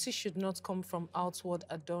 Your beauty should not come from outward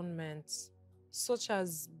adornments, such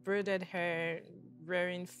as braided hair,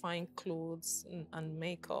 wearing fine clothes and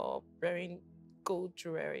makeup, wearing gold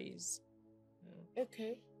jewelries.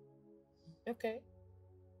 Okay.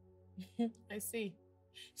 I see.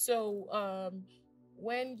 So,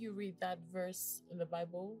 when you read that verse in the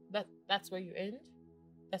Bible, that's where you end?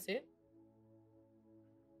 That's it?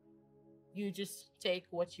 You just take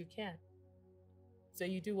what you can. So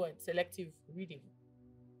you do what? Selective reading.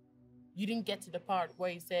 You didn't get to the part where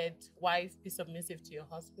he said, wife, be submissive to your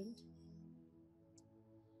husband.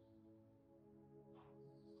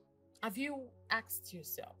 Have you asked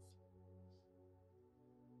yourself,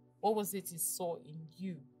 what was it he saw in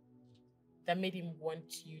you that made him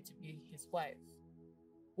want you to be his wife?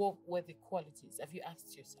 What were the qualities? Have you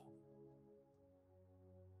asked yourself?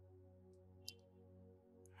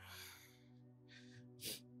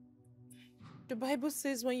 The Bible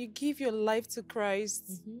says when you give your life to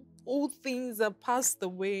Christ, all things are passed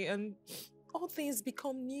away and all things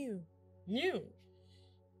become new. New?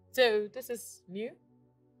 So this is new?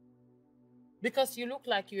 Because you look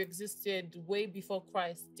like you existed way before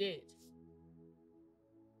Christ did.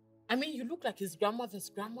 I mean, you look like his grandmother's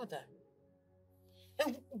grandmother.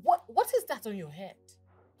 And what is that on your head?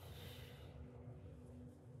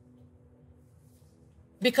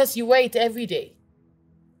 Because you wear it every day.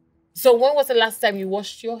 So when was the last time you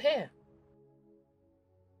washed your hair?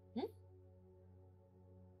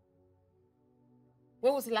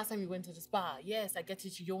 When was the last time you went to the spa? Yes, I get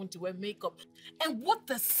it. You don't want to wear makeup. And what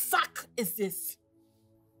the sack is this?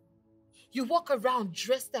 You walk around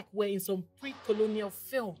dressed like we're in some pre-colonial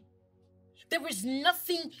film. There is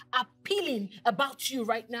nothing appealing about you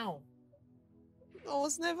right now. I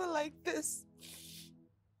was never like this.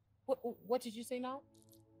 What did you say now?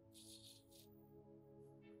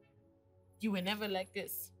 You were never like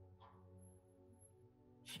this.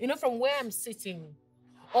 You know, from where I'm sitting,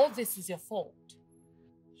 all this is your fault.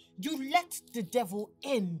 You let the devil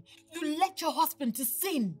in. You let your husband to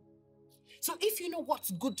sin. So if you know what's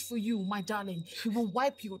good for you, my darling, he will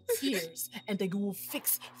wipe your tears and then he will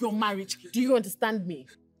fix your marriage. Do you understand me?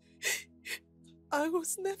 I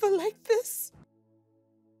was never like this.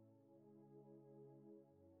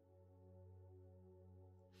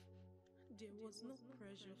 There was no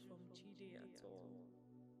pressure from Jide at all.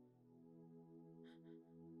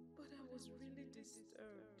 But I was really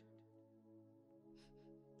disturbed.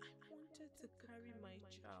 I wanted to carry my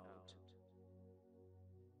child.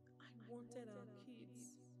 I wanted our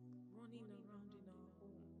kids running around in our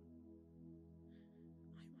home.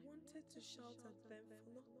 I wanted to shout at them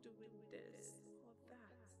for not doing this or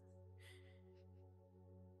that.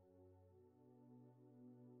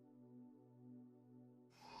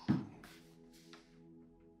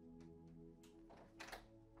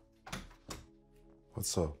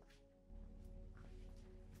 What's up?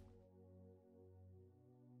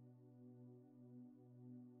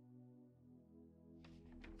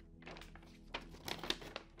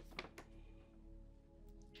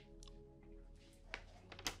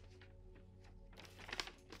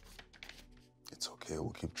 It's okay, we'll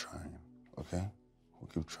keep trying, okay? We'll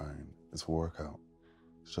keep trying. It's a workout.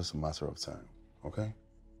 It's just a matter of time, okay?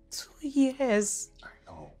 2 years. I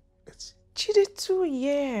know, it's... Jide, 2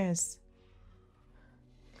 years.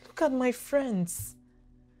 Look at my friends.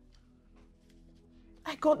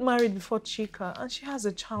 I got married before Chika and she has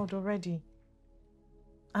a child already.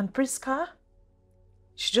 And Priska,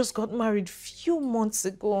 she just got married few months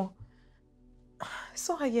ago. I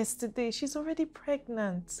saw her yesterday. She's already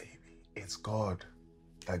pregnant. Baby, it's God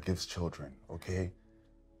that gives children, okay?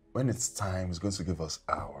 When it's time, He's going to give us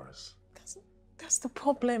ours. That's the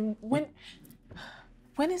problem. When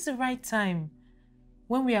is the right time?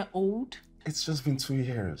 When we are old? It's just been 2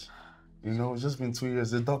 years. You know, it's just been 2 years.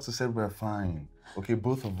 The doctor said we're fine. Okay,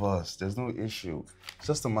 both of us. There's no issue. It's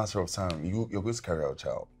just a matter of time. You're going to carry out a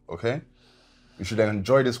child, okay? You should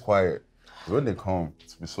enjoy this quiet. When they come,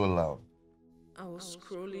 it's be so loud. I was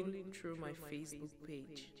scrolling through my Facebook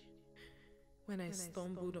page when I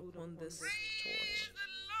stumbled upon this church.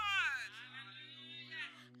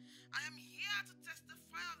 I am here to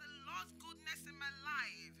testify of the Lord's goodness in my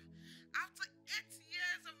life. After 8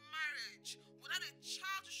 years of marriage, without a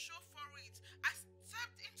child to show for it, I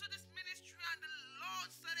stepped into this ministry and the Lord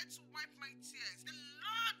started to wipe my tears. The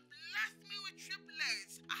Lord blessed me with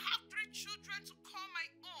triplets. I have 3 children to call my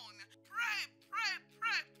own. Pray, pray,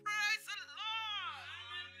 pray, praise the Lord.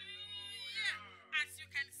 Hallelujah. As you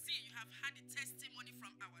can see, you have had a testimony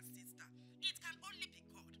from our sister. It can only be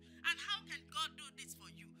God. And how can God do this for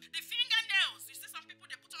you? The fingernails, you see some people,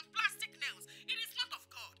 they put on plastic nails. It is not of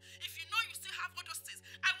God. If you know you still have all those things,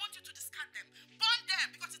 I want you to discard them. Burn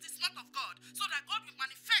them because it is not of God. So that God will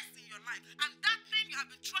manifest in your life. And that thing you have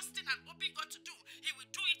been trusting and hoping God to do, He will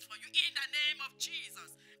do it for you in the name of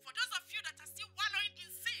Jesus. For those of you that are still wallowing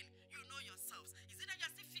in sin, you know yourselves. Is it that you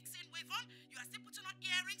are still fixing wave on? You are still putting on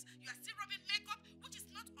earrings? You are still rubbing makeup? Which is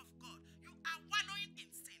not of God. You are wallowing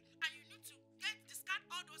in sin. And you need to discard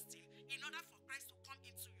all those things in order for Christ to come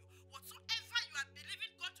into you. Whatsoever you are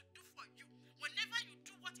believing God to do for you, whenever you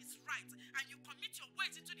do what is right and you commit your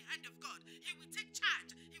ways into the hand of God, He will take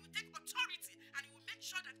charge, He will take authority, and He will make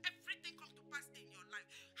sure that everything comes to pass in your life.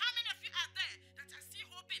 How many of you are there that are still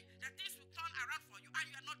hoping that things will turn around for you and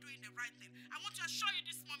you are not doing the right thing? I want to assure you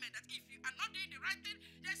this moment that if you are not doing the right thing,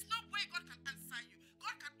 there's no way God can answer you.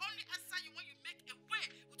 God can only answer you when you make a way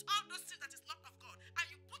with all those things that is not of God and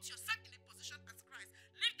you put yourself in a position as Christ.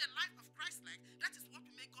 Live the life of Christ like that is what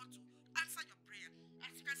will make God to answer your prayer.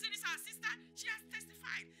 As you can see, this our sister, she has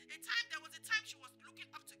testified. There was a time she was looking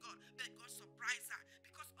up to God, but God surprised her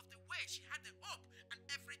because of the way she had the hope and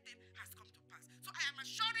everything has come to pass. So I am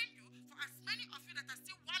assuring you, for as many of you that are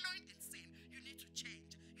still wallowing in sin, you need to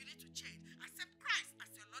change. You need to change. Accept Christ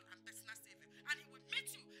as your Lord and personal Savior, and He will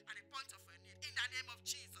meet you at a point of your need in the name of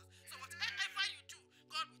Jesus. So whatever you do,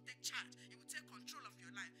 God will take charge. He will take control of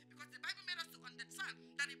your life because the Bible made us to understand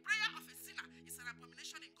that the prayer of a sinner is an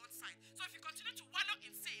abomination in God's sight. So if you continue to wallow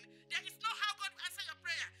in sin, there is no how God will answer your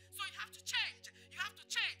prayer. So you have to change. You have to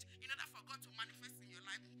change in order for God to manifest in your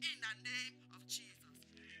life in the name of Jesus.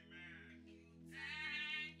 Amen.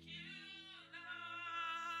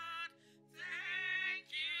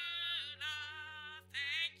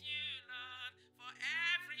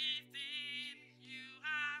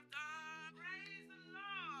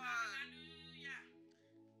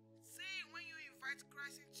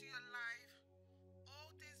 Christ into your life,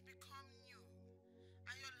 all things become new,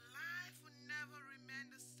 and your life will never remain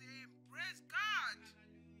the same. Praise God.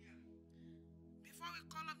 Before we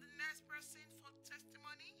call up the next person for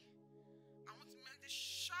testimony, I want to make this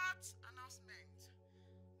short announcement.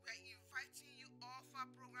 We're inviting you all for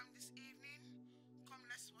our program this evening. Come,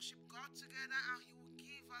 let's worship God together, and He will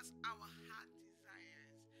give us our heart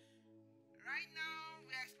desires. Right now,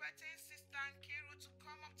 we're expecting Sister Nkiru to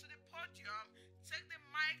come up to the podium, take the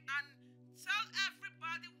mic, and tell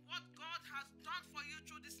everybody what God has done for you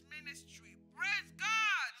through this ministry. Praise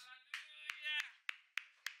God!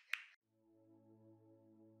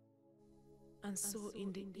 And so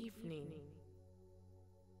in the evening,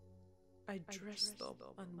 I dressed up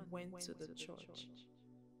and went to the church.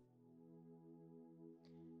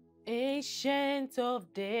 Ancient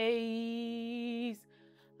of days,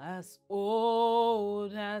 as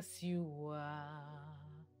old as you are,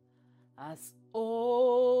 as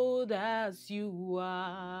old as you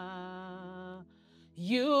are,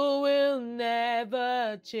 you will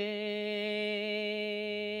never change.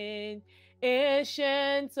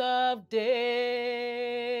 Ancient of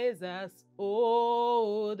days, as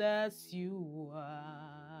old as you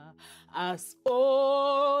are, as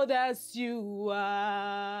old as you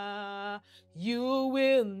are, you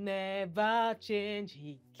will never change.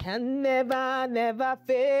 He can never, never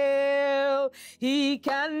fail. He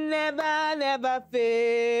can never, never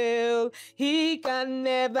fail. He can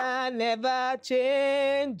never, never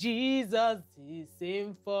change. Jesus is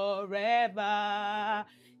same forever.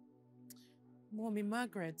 Mommy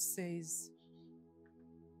Margaret says,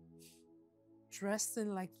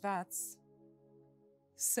 dressing like that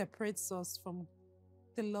separates us from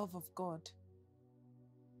the love of God.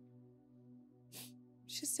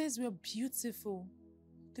 She says we're beautiful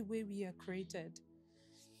the way we are created.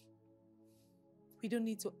 We don't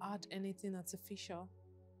need to add anything artificial.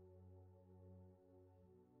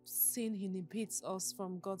 Sin inhibits us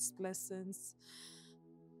from God's blessings.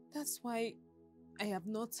 That's why I have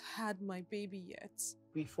not had my baby yet.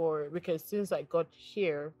 Before, because since I got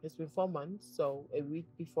here, it's been 4 months, so a week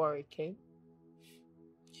before it came.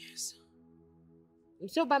 Yes.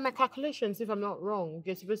 So by my calculations, if I'm not wrong,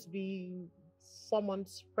 you're supposed to be 4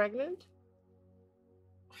 months pregnant?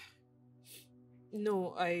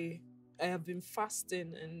 No, I have been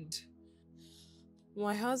fasting, and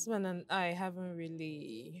my husband and I haven't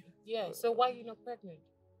really... Yeah, so why are you not pregnant?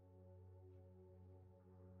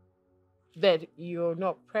 That you're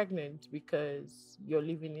not pregnant because you're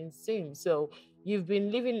living in sin. So you've been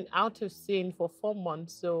living out of sin for 4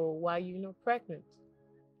 months, so why are you not pregnant?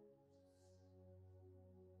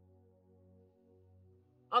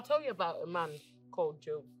 I'll tell you about a man called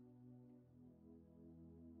Job.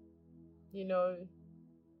 You know,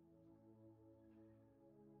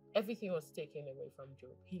 everything was taken away from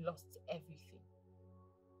Job. He lost everything.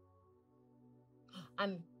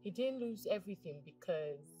 And he didn't lose everything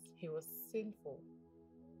because he was sinful.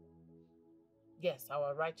 Yes,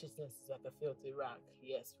 our righteousness is like a filthy rag.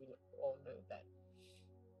 Yes, we all know that.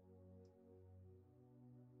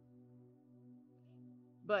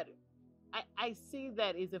 But I see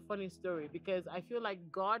that is a funny story because I feel like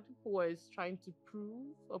God was trying to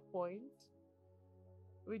prove a point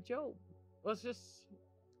with Job. Was just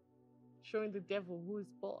showing the devil who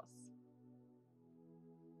is boss.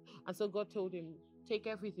 And so God told him, take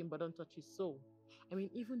everything but don't touch his soul. I mean,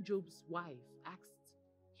 even Job's wife asked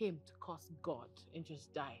him to curse God and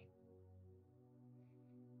just die.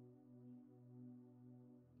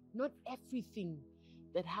 Not everything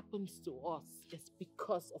that happens to us is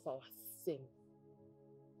because of our sin.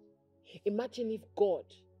 Imagine if God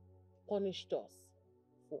punished us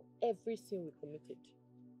for every sin we committed.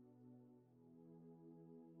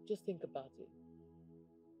 Just think about it.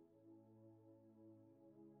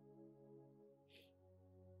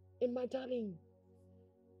 And my darling,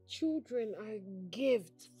 children are a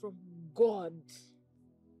gift from God.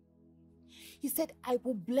 He said, I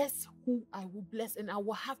will bless who I will bless, and I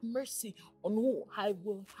will have mercy on who I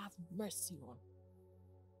will have mercy on.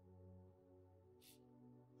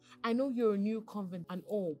 I know you're a new convert and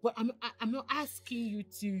all, but I'm not asking you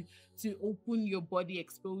to open your body,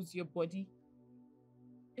 expose your body.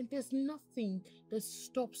 And there's nothing that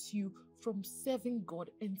stops you from serving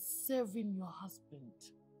God and serving your husband.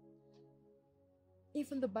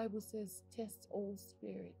 Even the Bible says, test all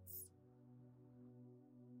spirits.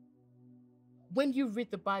 When you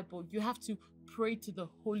read the Bible, you have to pray to the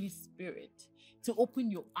Holy Spirit to open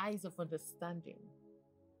your eyes of understanding.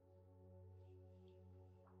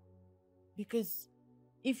 Because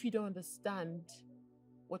if you don't understand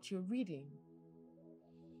what you're reading,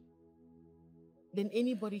 then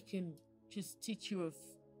anybody can just teach you of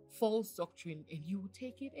false doctrine and you will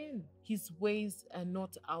take it in. His ways are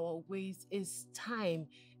not our ways. His time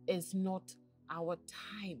is not our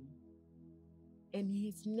time. And he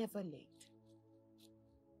is never late.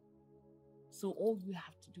 So all you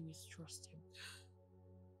have to do is trust him.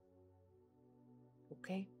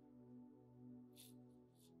 Okay?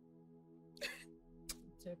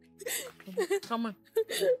 It's okay. Come on.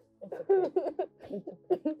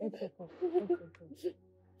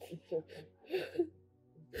 It's okay.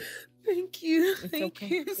 Thank you. It's Thank okay.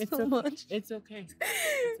 you It's so okay. much. It's okay. It's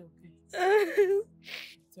okay.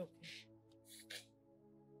 It's okay.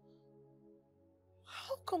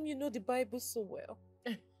 How come you know the Bible so well?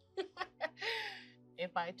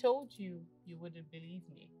 If I told you, you wouldn't believe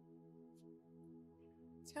me.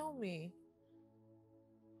 Tell me.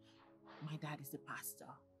 My dad is a pastor.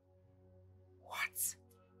 What?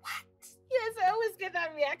 Yes, I always get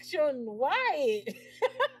that reaction. Why?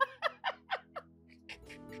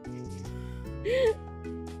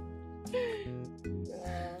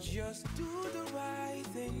 Just do the right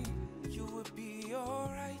thing. You will be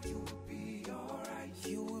alright. You will be alright.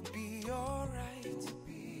 You will be alright. You will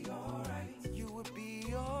be alright. You will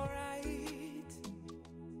be alright.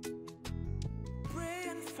 Pray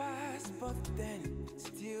and fast, but then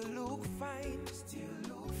still look fine. Still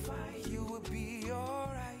look fine. You will be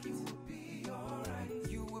alright. You will be alright.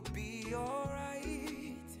 You will be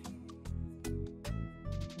alright.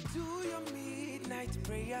 Do your midnight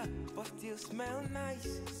prayer, but still smell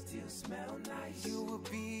nice. Still smell nice. You will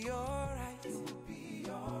be alright. You will be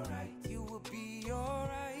alright. You will be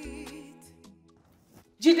alright.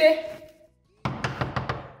 Jide.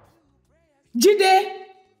 Jide.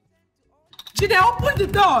 Jide, open the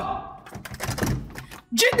door.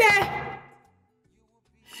 Jide.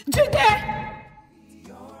 Jide.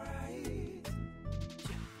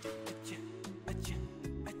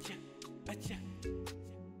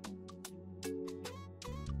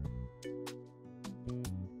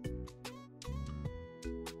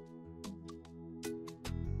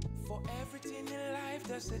 For everything in life,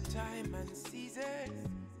 there's a time and season.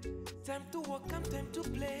 Time to work and time to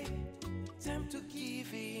play. Time to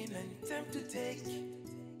give in and time to take.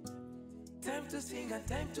 Time to sing and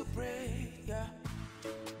time to pray. Yeah.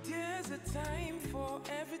 There's a time for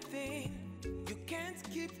everything. You can't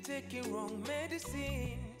keep taking wrong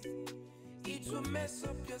medicine. It will mess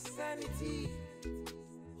up your sanity.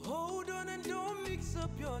 Hold on and don't mix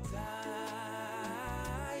up your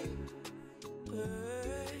time.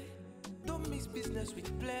 Hey, don't mix business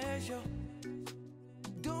with pleasure.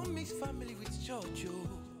 Don't mix family with church, yo.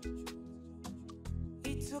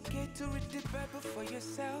 It's okay to read the Bible for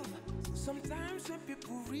yourself. Sometimes when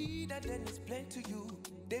people read and then explain to you,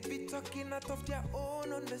 they be talking out of their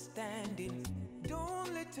own understanding.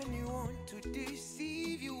 Don't let anyone to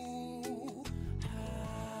deceive you.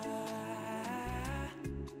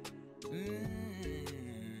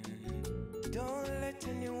 Don't let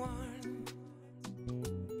anyone,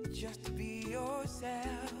 just be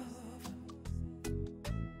yourself.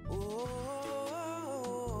 Oh,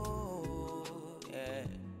 yeah.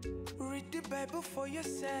 Read the Bible for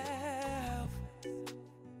yourself.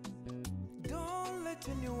 Don't let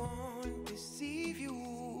anyone deceive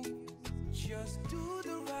you. Just do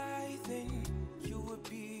the right thing. You will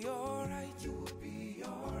be alright. You will be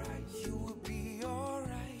alright. You will be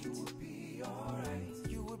alright. You will be alright.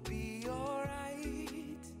 You will be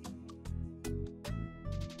alright.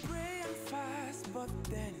 Pray and fast, but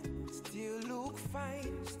then still look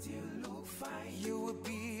fine. Still look fine. You will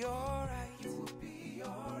be alright. You will be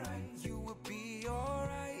alright. You will be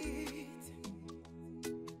alright.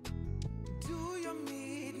 Do your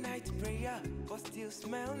midnight prayer, but still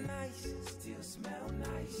smell nice. Still smell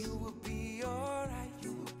nice. You will be alright.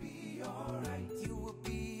 You will be alright. You will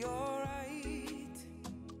be alright.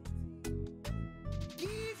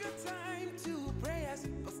 Give your time to prayers,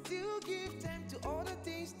 but still give time to all the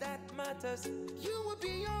things that matters. You will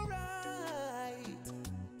be alright.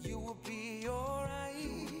 You will be alright.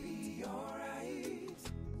 You will be alright.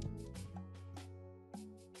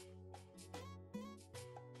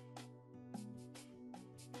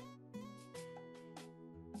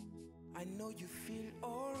 I know you feel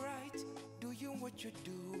alright, doing what you're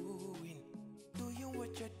doing, doing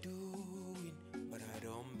what you're doing, but I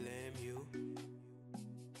don't blame you.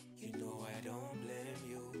 You know I don't blame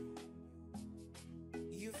you.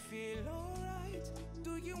 You feel alright,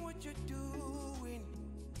 doing what you're doing,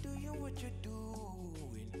 doing what you're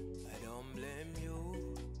doing, I don't blame you.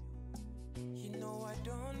 You know I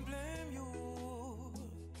don't blame you.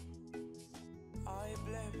 I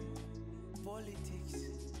blame politics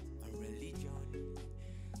and religion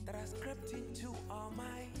that has crept into our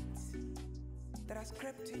minds. that has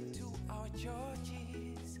crept into our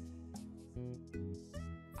churches.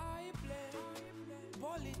 I blame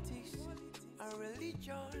politics and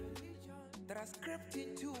religion that has crept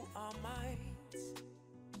into our minds,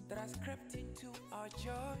 that has crept into our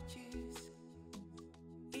churches.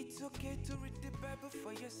 It's okay to read the Bible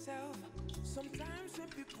for yourself. Sometimes when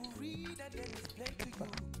people read and then explain to you,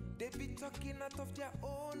 they be talking out of their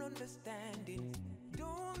own understanding.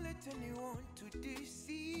 Don't let anyone to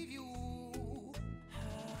deceive you.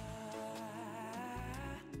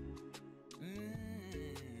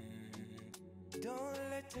 Don't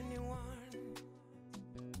let anyone,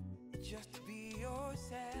 just be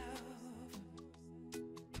yourself.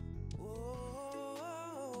 Oh,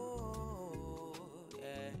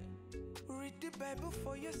 yeah. Read the Bible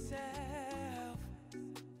for yourself.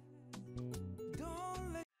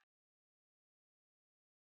 Don't let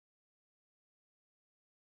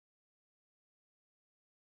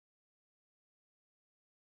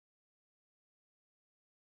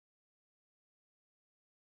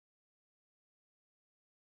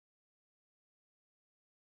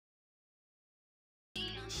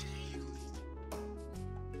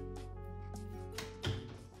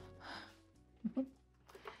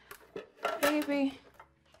Baby.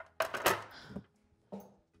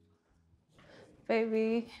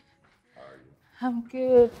 Baby. How are you? I'm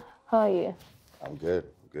good. How are you? I'm good.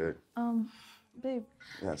 I'm good. Babe,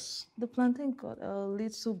 Yes. the plantain got a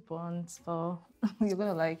little burnt, but you're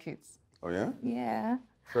gonna like it. Oh, yeah? Yeah.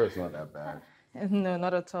 Sure, it's not that bad. No,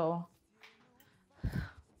 not at all.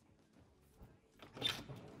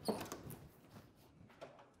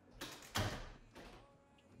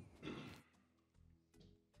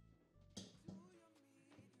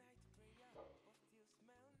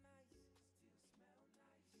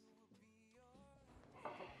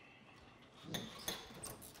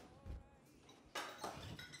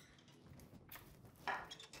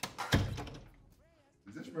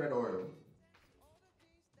 Is this red oil?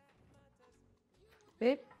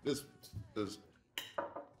 Babe? This.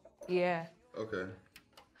 Yeah. Okay.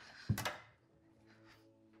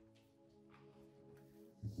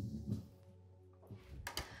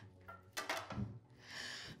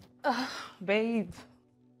 Babe.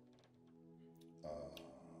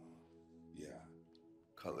 Yeah.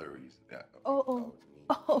 Calories. Yeah. Oh,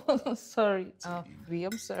 sorry. V,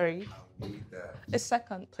 I'm sorry. I'll need that. A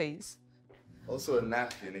second, please. Also a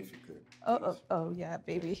napkin, if you could. Oh, yeah,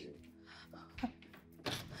 baby.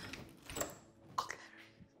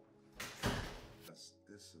 This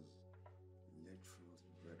is literally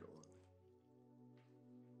red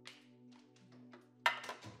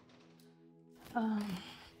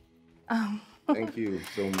oil. Thank you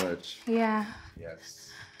so much. Yeah.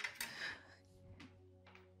 Yes.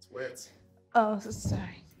 It's wet. Oh,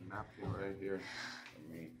 sorry. Napkin right here.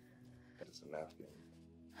 I mean, it's a napkin.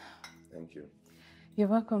 Thank you. You're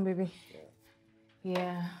welcome, baby.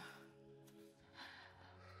 Yeah.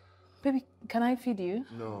 Baby, can I feed you?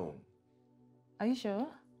 No, Are you sure? I'm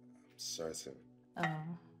certain.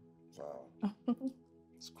 Oh. Wow.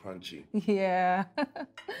 It's crunchy. Yeah.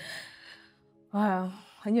 Wow.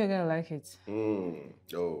 I knew you were gonna like it. Oh.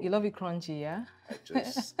 You love it crunchy, yeah?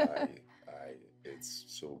 It's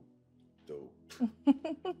so dope.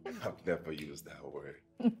 I've never used that word.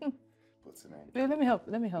 What's the name? Babe, let me help.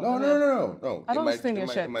 No. I don't stain your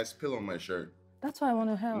It shirt. might spill on my shirt. That's why I want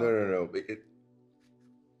to help. No.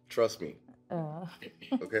 Trust me. Oh.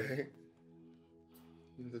 Okay?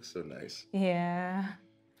 You look so nice. Yeah.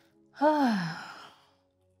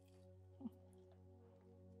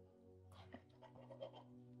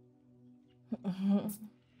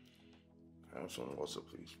 Have some water,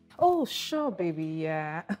 please. Oh, sure, baby.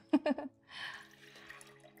 Yeah.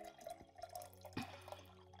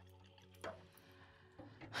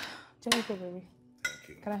 Jennifer, baby. Thank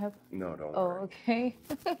you. Can I help? No, don't Oh, worry. okay.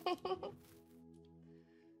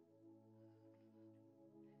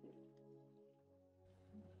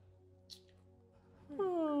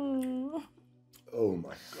 Oh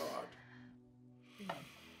my God.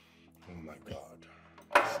 Oh my God.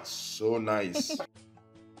 This is so nice.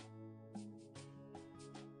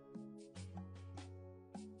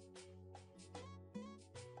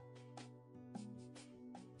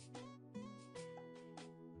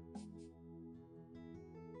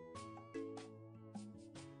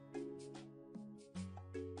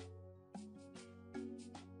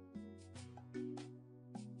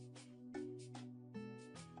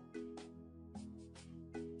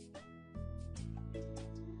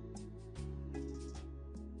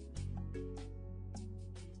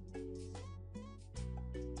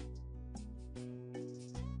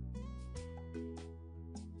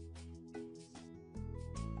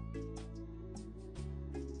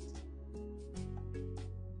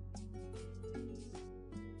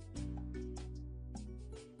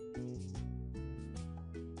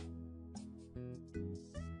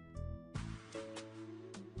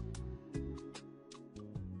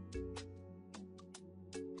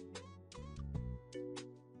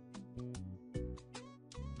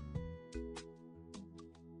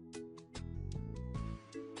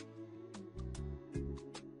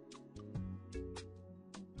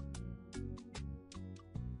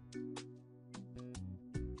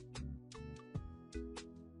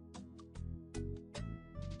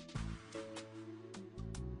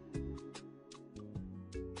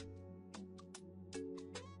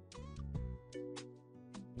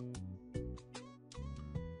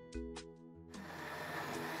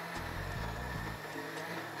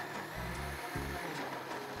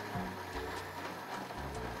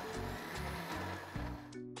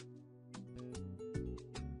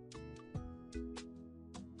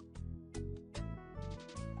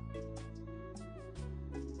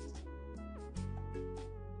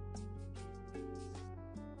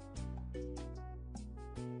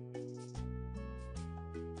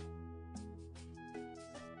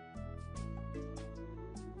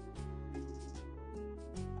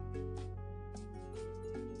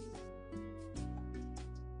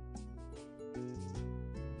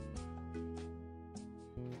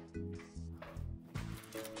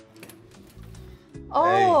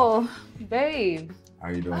 Oh, babe. How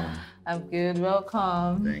you doing? I'm good.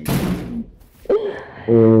 Welcome. Thank you.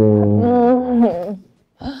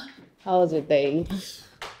 How was your day?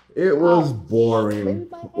 It was boring.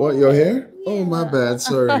 What, your hair? Oh, my bad.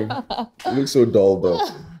 Sorry. You look so dull, though.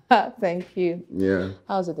 Thank you. Yeah.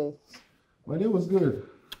 How's your day? My day was good.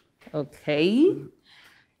 Okay.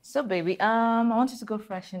 So, baby, I want you to go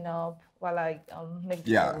freshen up while I make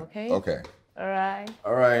the table, okay? Okay. All right.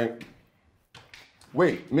 All right.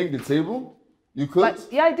 Wait, make the table? You cooked?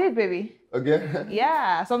 But, yeah, I did, baby. Again?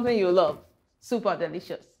 Yeah, something you love. Super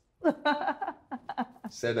delicious.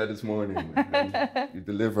 Said that this morning. Man. You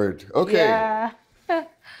delivered. Okay. Yeah. All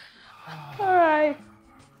right.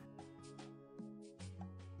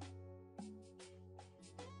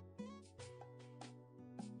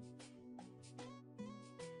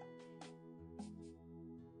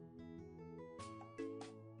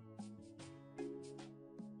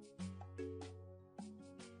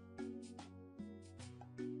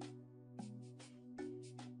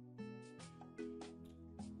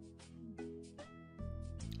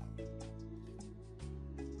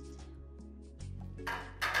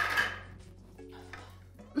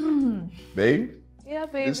 Babe, Yeah,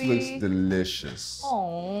 baby. this looks delicious.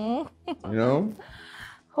 Oh. You know?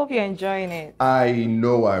 Hope you're enjoying it. I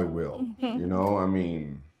know I will. You know, I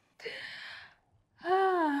mean,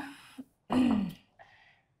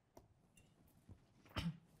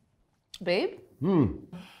 Babe?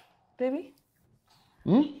 Baby?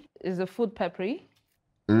 Is the food peppery?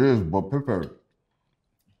 it is, but pepper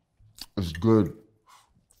is good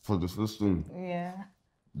for the system. Yeah.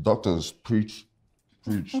 Doctors preach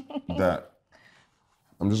that.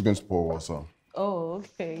 I'm just going to pour water. Oh,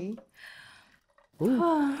 okay.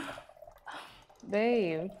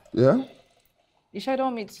 Babe, Yeah? you sure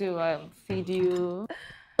don't want me to feed you?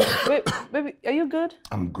 Wait, baby, are you good?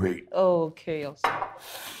 I'm great. Oh, okay, awesome.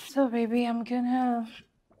 So, baby, I'm gonna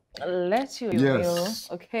let you Yes.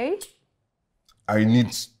 meal, okay? I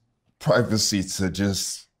need privacy to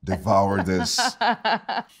just devour this.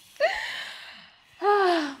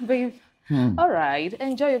 Babe, all right,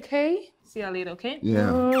 enjoy, okay? See you later, okay? Yeah.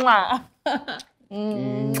 Mwah.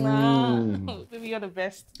 Mwah. Baby, you're the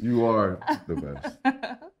best. You are the best.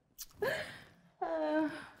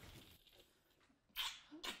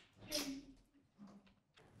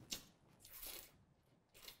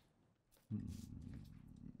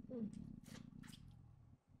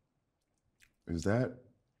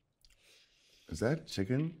 Is that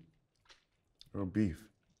chicken or beef?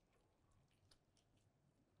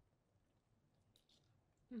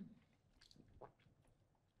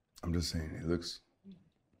 I'm just saying, it looks.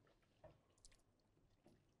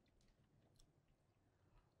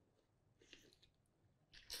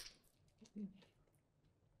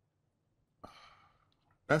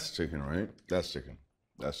 That's chicken, right? That's chicken.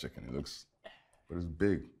 That's chicken. It looks, but it's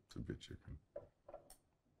big. It's a big chicken.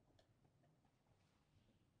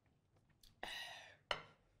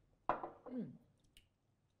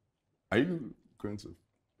 Are you going to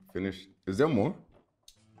finish? Is there more?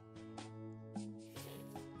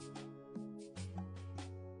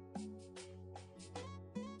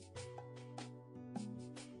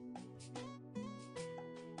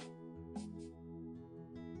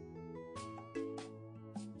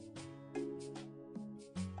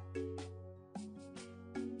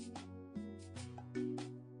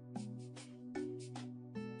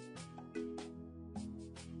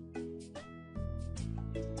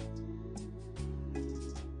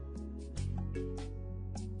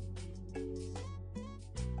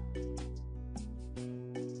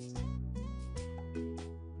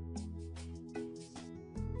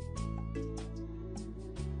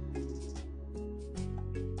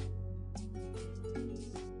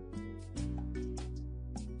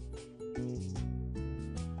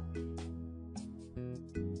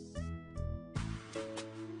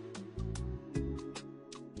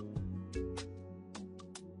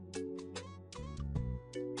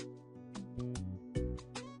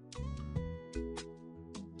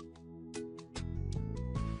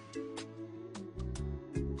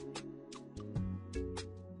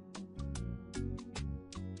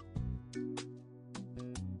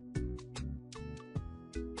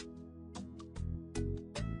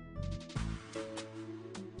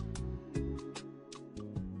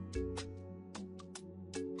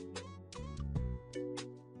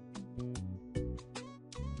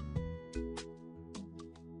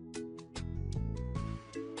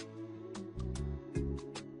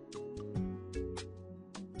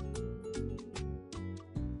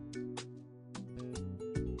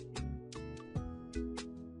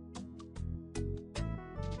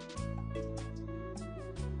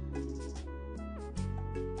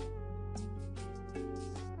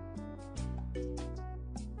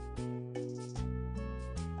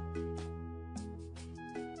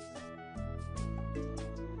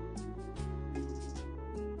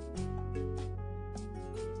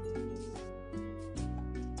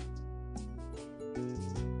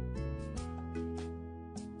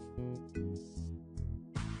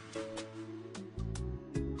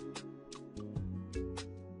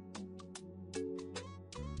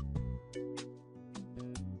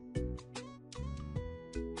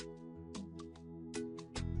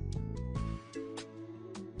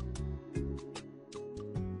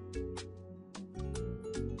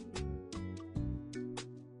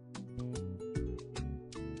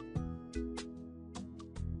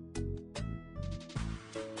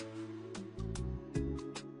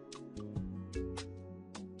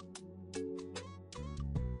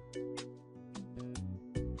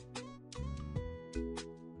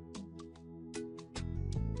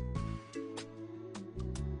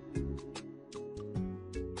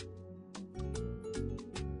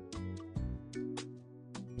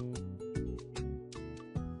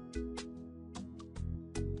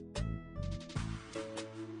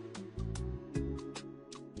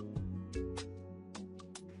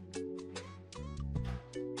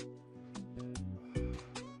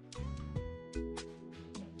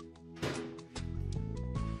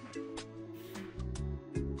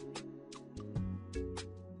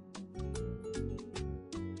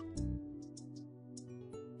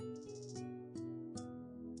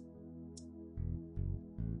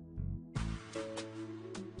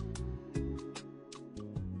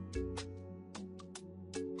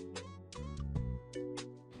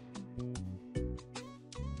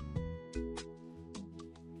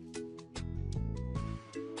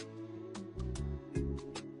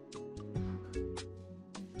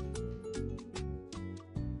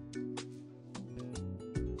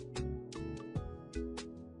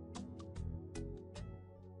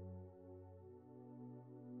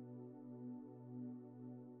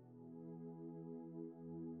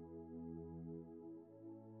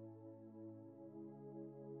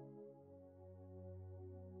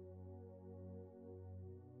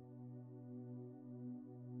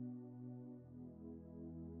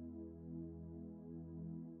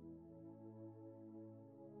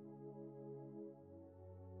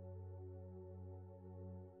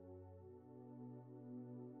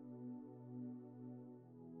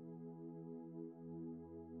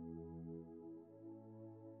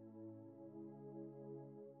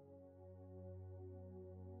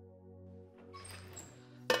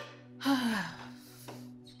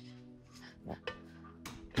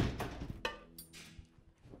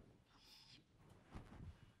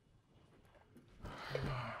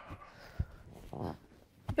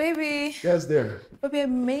 Baby, Yes, there. baby, I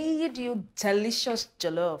made you delicious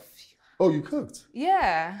jollof. Oh, you cooked?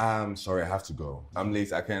 Yeah. I'm sorry, I have to go. I'm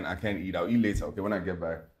late. I can't eat. I'll eat later, okay, when I get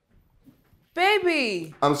back.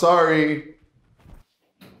 Baby. I'm sorry.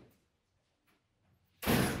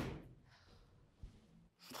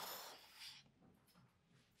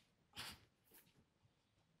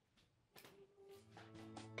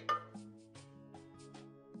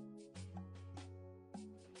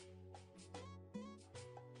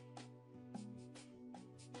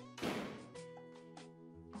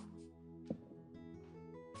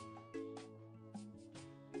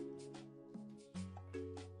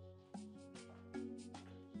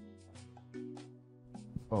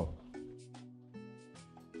 Oh.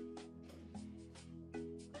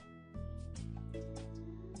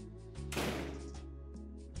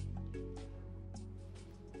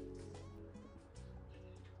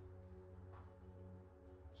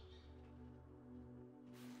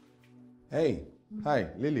 Hey, hi,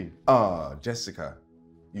 Lily. Jessica,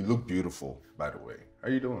 you look beautiful, by the way. How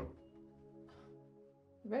are you doing?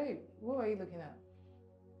 Babe, what are you looking at?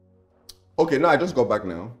 Okay, no, I just got back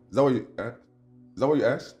now. Is that what you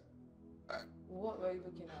asked? What were you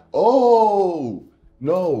looking at? Oh,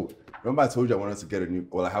 no. Remember I told you I wanted to get a new,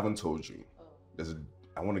 well, I haven't told you.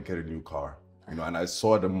 I want to get a new car, and I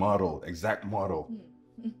saw the model, exact model.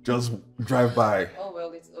 Just drive by. Oh,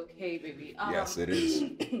 well, it's okay, baby. Yes, it is.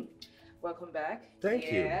 Welcome back.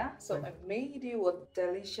 Thank you. Yeah, so I made you a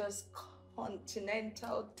delicious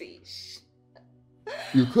continental dish.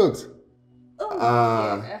 You cooked? Oh,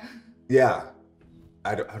 yeah. Yeah.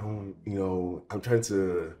 I don't, I'm trying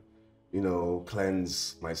to,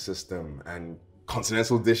 cleanse my system, and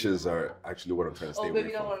continental dishes are actually what I'm trying to stay Oh, away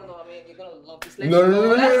baby, from. don't worry, no, I mean, you're gonna love this.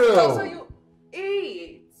 No. So you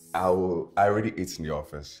eat. I already ate in the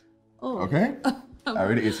office. Oh. Okay? I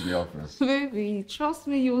already ate in the office. Baby, trust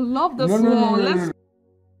me, you love this No. one. Let's.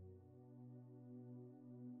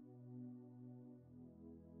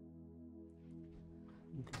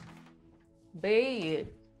 Babe.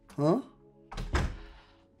 Huh?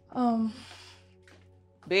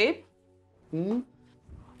 Babe?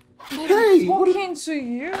 Hey, Talking to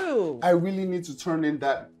you. I really need to turn in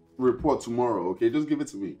that report tomorrow, okay? Just give it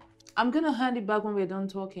to me. I'm gonna hand it back when we're done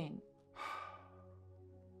talking.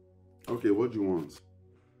 Okay, what do you want?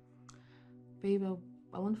 Babe,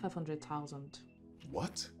 I want 500,000.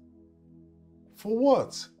 What? For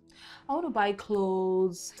what? I want to buy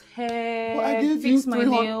clothes, hair, Well, I gave fix you my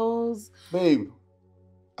 300 nails. Babe,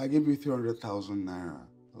 I gave you 300,000 naira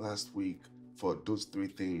last week for those 3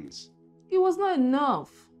 things. It was not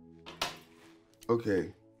enough.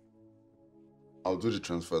 Okay. I'll do the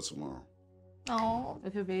transfer tomorrow. Oh,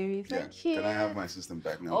 okay, baby. Thank you. Can I have my system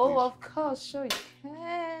back now, Oh, please? of course, sure you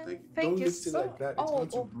can. Thank you. Thank Don't you lift it so like that. It's going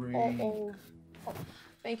to break.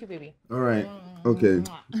 Thank you, baby. All right. Okay.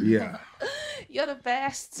 Yeah. You're the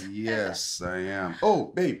best. Yes, I am. Oh,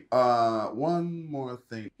 babe. One more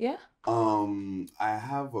thing. Yeah? I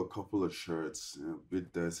have a couple of shirts a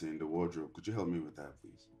bit dirty in the wardrobe. Could you help me with that,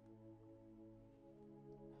 please?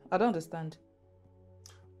 I don't understand.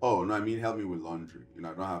 Oh, no, I mean help me with laundry. I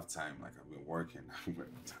don't have time. Like, I've been working. I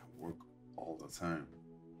work all the time.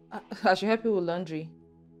 I should help you with laundry.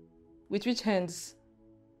 With which hands?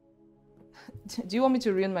 Do you want me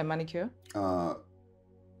to ruin my manicure?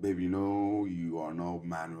 Babe, you are not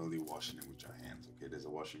manually washing it with your hands, okay? There's a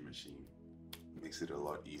washing machine. It makes it a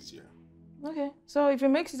lot easier. Okay, so if it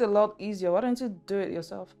makes it a lot easier, why don't you do it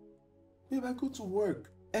yourself? Babe, I go to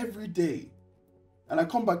work every day. And I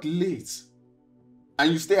come back late.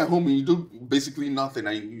 And you stay at home and you do basically nothing.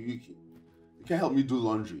 And you can't help me do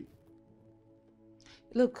laundry.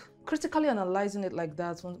 Look, critically analyzing it like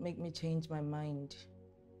that won't make me change my mind.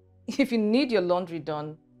 If you need your laundry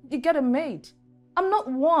done, you get a maid. I'm not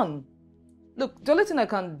one. Look, the only thing I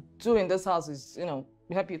can do in this house is,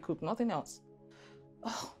 help you cook, nothing else.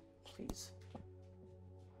 Oh, please.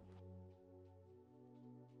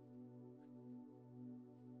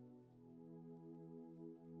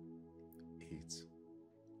 $800,000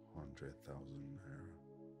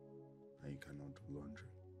 and you cannot do laundry.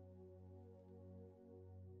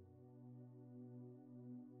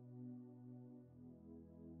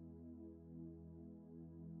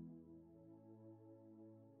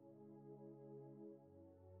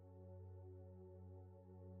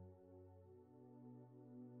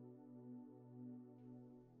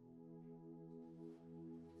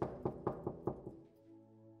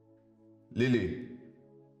 Lily.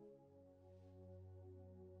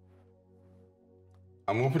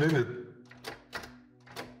 I'm opening it.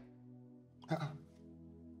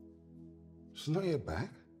 She's not yet back?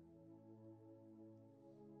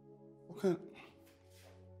 Okay.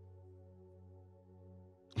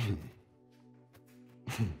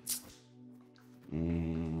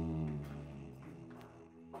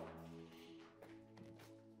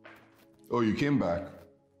 Oh, you came back?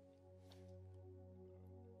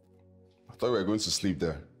 I thought we were going to sleep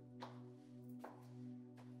there.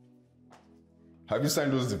 Have you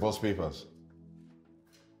signed those divorce papers?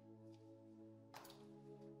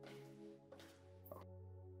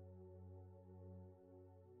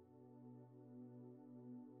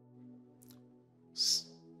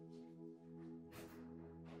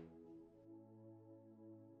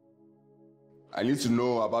 I need to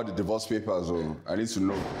know about the divorce papers, or I need to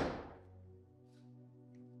know.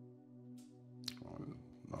 Oh,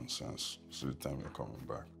 nonsense. It's the time you're coming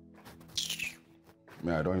back.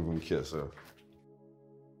 Man, I don't even care, sir.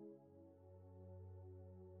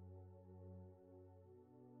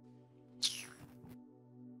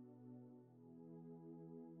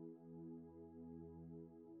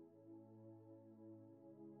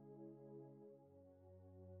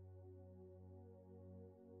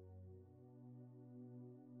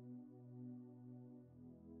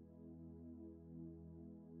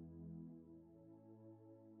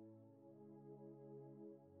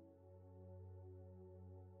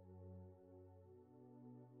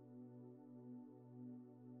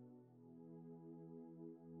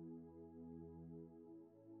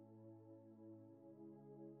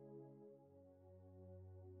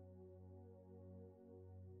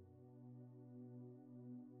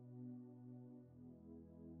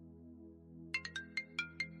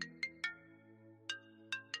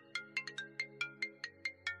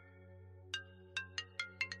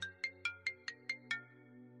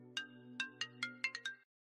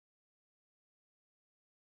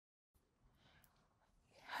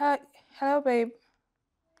 Hi, hello, babe.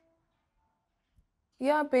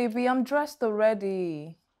 Yeah, baby, I'm dressed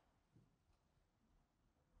already.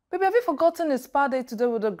 Baby, have you forgotten the spa day today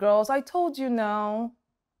with the girls? I told you now.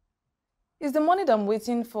 It's the money that I'm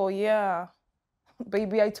waiting for, yeah.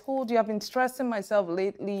 Baby, I told you I've been stressing myself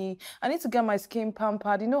lately. I need to get my skin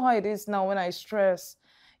pampered. You know how it is now when I stress.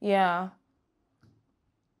 Yeah.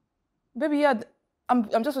 Baby, yeah,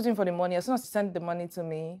 I'm just waiting for the money. As soon as you send the money to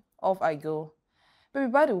me, off I go. Baby,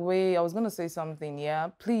 by the way, I was gonna say something,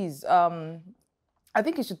 yeah? Please, I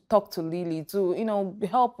think you should talk to Lily to,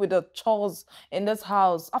 help with the chores in this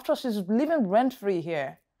house. After all, she's living rent-free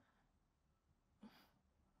here.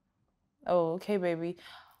 Oh, okay, baby.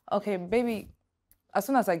 Okay, baby, as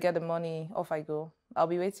soon as I get the money, off I go. I'll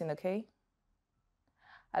be waiting, okay?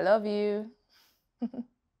 I love you.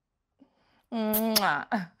 Mwah.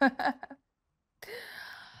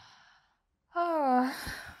 Ah.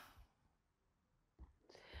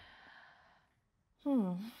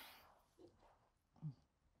 Oh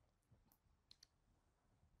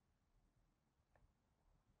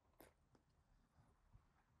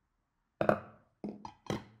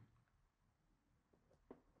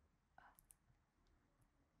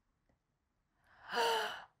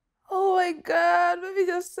my God, baby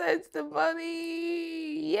just sent the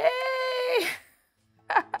money. Yay!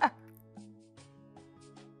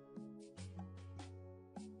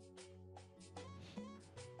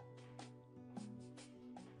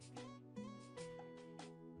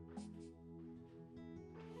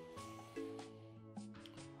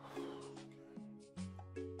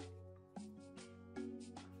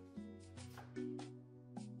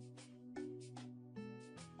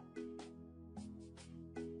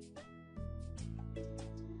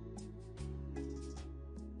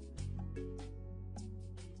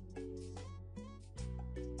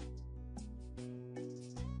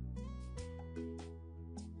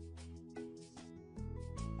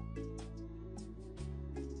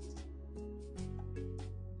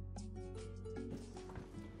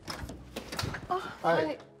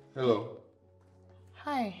 Hi. Hello.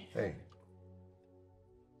 Hi. Hey.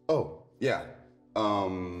 Oh, yeah. I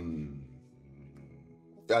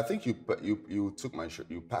think you took my shirt.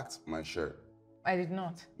 You packed my shirt. I did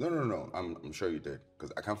not. No. I'm sure you did,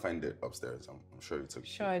 because I can't find it upstairs. I'm sure you took it.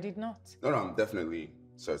 Sure, I did not. No, I'm definitely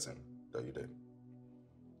certain that you did.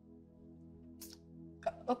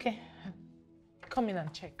 Okay. Come in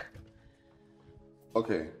and check.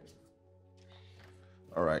 Okay.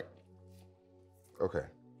 All right. Okay.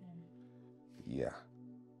 Yeah.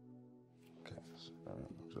 Okay. So,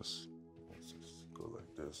 let's just go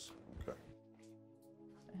like this. Okay.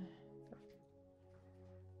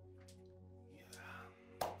 Yeah.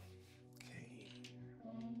 Okay.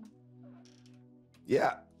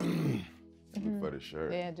 Yeah. Look for the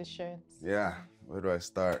shirt. Yeah, the shirts. Yeah. Where do I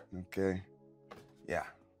start? Okay. Yeah.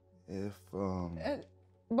 If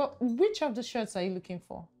But which of the shirts are you looking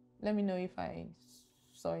for? Let me know if I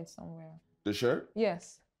saw it somewhere. the shirt?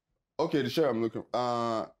 Yes. Okay, the shirt I'm looking.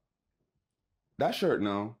 That shirt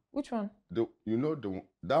now. Which one?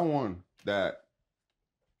 That one that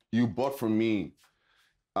you bought for me.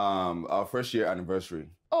 Our first year anniversary.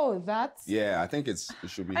 Oh, that? Yeah, I think it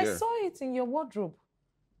should be I here. saw it in your wardrobe.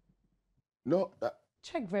 No,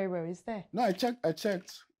 Check very well. It's there. no, I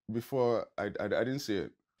checked before. I didn't see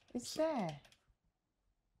it. It's there.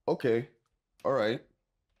 Okay, all right.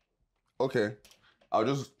 Okay, I'll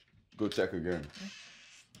just go check again.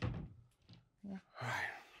 Yeah. All right.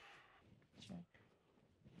 Sure.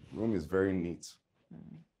 Room is very neat.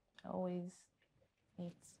 Always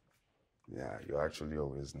neat. Yeah, you're actually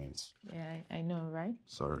always neat. Yeah, I know, right?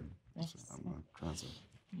 Sorry. Yes. I'm not trying to.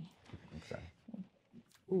 Okay.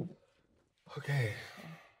 Ooh. Okay.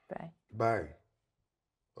 Bye. Bye.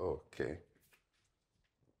 Okay.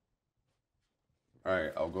 All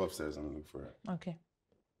right, I'll go upstairs and look for it. Okay.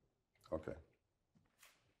 Okay.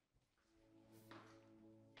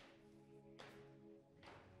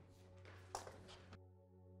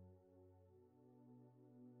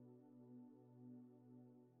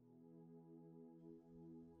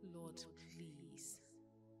 Lord, please.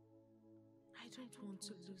 I don't want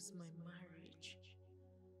to lose my marriage.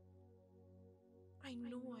 I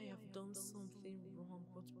know I have done something wrong,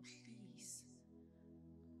 but please.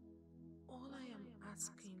 All I am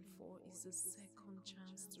asking for is a second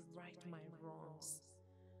chance to right my wrongs.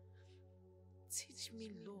 Teach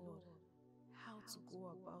me, Lord, how to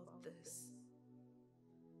go about this.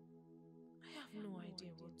 I have no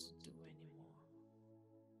idea what to do anymore.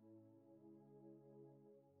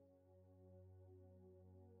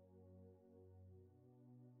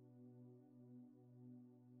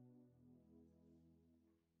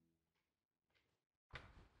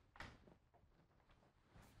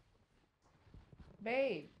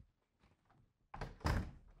 Babe.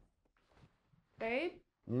 Babe?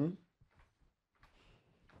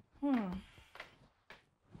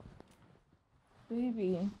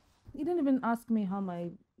 Baby, you didn't even ask me how my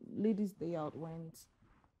ladies' day out went.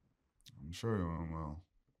 I'm sure it went well.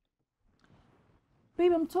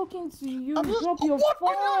 Babe, I'm talking to you. Drop your what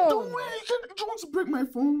phone. are you doing? You want to break my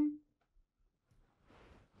phone?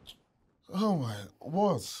 Oh my,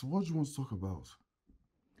 what? What do you want to talk about?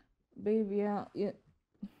 Baby, yeah.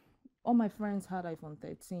 All my friends had iPhone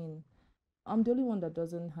 13. I'm the only one that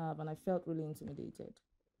doesn't have, and I felt really intimidated.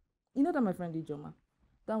 You know that my friend Ijoma?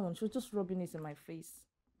 That one, she was just rubbing it in my face.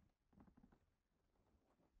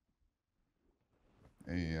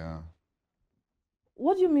 Hey,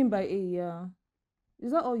 What do you mean by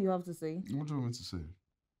is that all you have to say? what do you want me to say?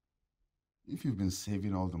 If you've been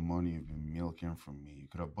saving all the money you've been milking from me, you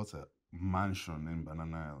could have bought a mansion in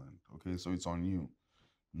Banana Island. Okay, so it's on you,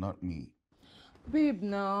 not me. Babe,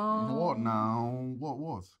 no. What now?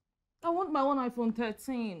 What? I want my own iPhone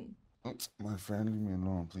 13. My friend, leave me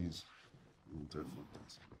alone, please.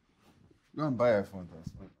 Go and buy iPhone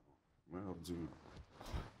 13. What help do?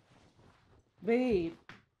 Babe.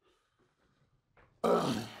 Babe,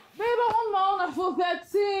 I want my own iPhone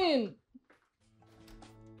 13.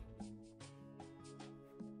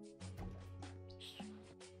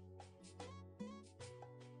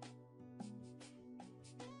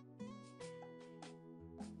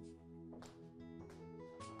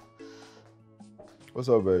 What's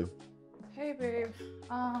up, babe? Hey, babe.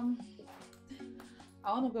 I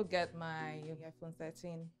want to go get my iPhone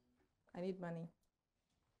 13. I need money.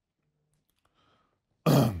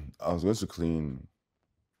 I was going to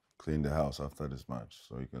clean the house after this match,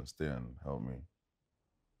 so you can stay and help me.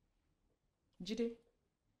 Jide,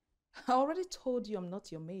 I already told you I'm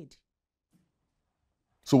not your maid.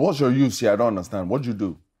 So what's your use here? I don't understand. What'd you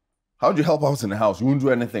do? How'd you help out in the house? You wouldn't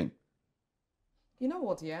do anything. You know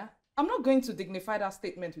what, yeah? I'm not going to dignify that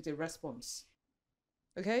statement with a response.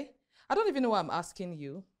 Okay? I don't even know why I'm asking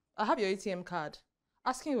you. I have your ATM card.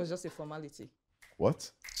 Asking you was just a formality.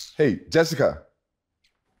 What? Hey, Jessica.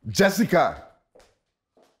 Jessica!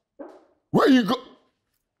 Where you go?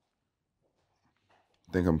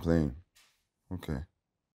 Think I'm playing. Okay.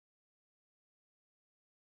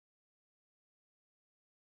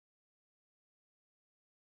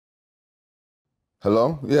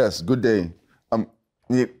 Hello? Yes, good day.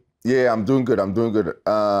 Yeah, I'm doing good.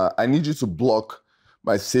 I need you to block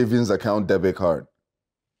my savings account debit card.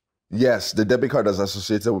 Yes, the debit card that's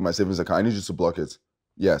associated with my savings account. I need you to block it.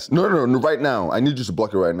 Yes. No, right now. I need you to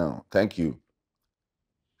block it right now. Thank you.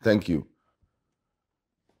 Thank you.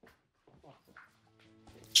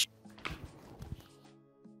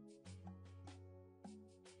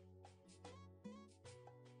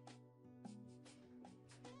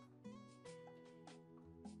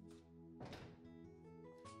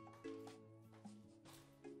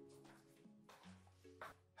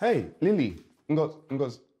 Hey, Lily.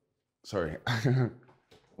 Ngos. Sorry.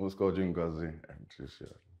 What's called you Ngozi?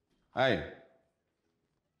 Hi.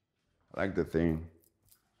 I like the thing.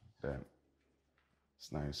 Damn.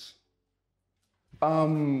 It's nice.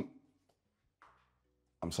 I'm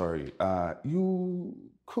sorry. You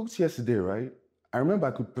cooked yesterday, right? I remember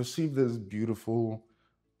I could perceive this beautiful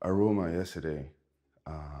aroma yesterday.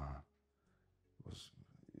 It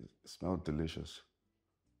smelled delicious.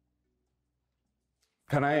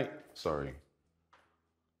 Sorry.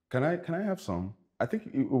 Can I have some? I think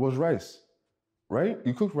it was rice, right?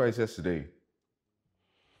 You cooked rice yesterday.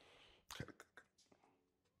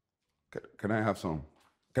 Can I have some?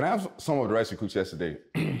 Can I have some of the rice you cooked yesterday?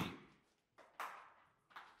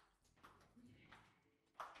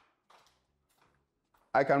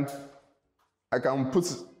 I can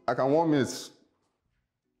warm it.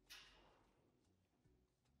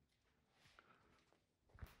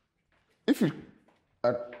 If you,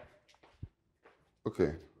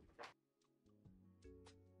 okay.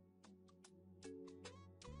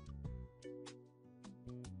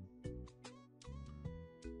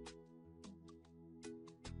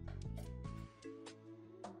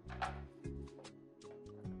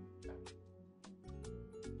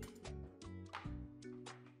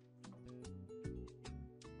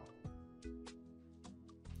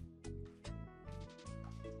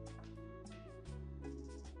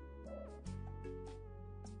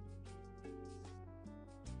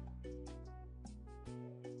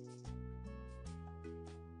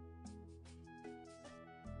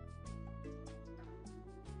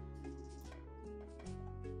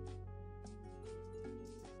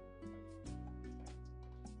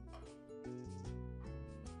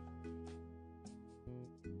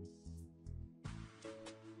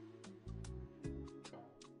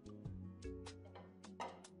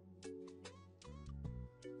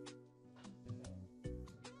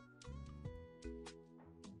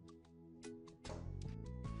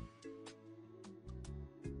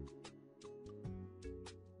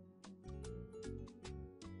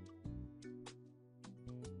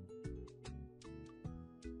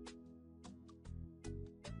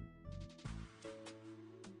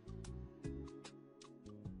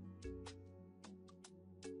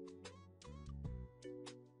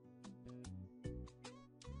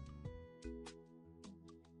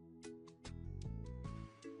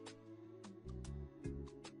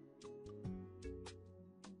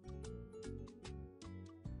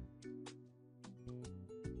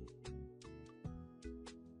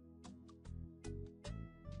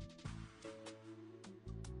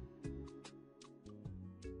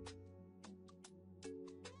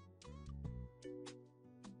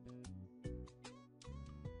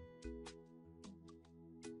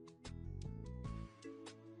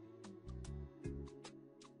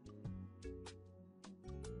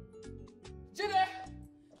 Jide!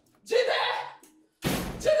 Jide!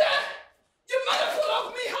 Jide! You motherfucker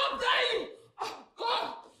of me! How dare you! Oh, God!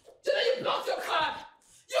 Jide, you blocked your card!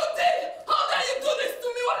 You did! How dare you do this to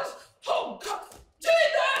me? What is... Oh, God!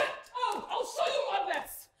 Jide! Oh, I'll show you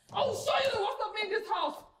madness! I'll show you the worst of me in this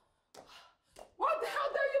house! What the hell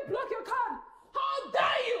dare you block your card? How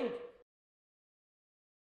dare you!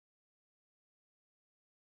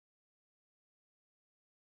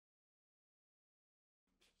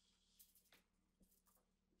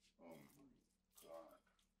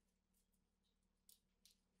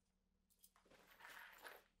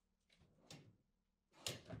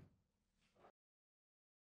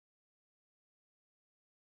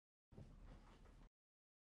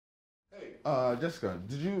 Jessica,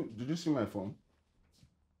 did you see my phone?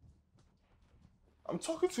 I'm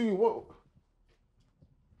talking to you. What?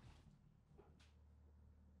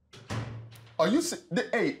 Are you?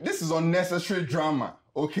 Hey, this is unnecessary drama.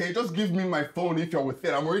 Okay, just give me my phone if you're with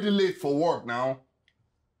it. I'm already late for work now.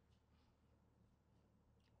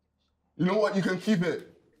 You know what? You can keep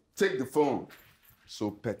it. Take the phone. So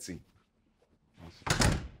petty.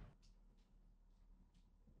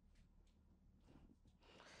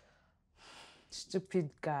 Stupid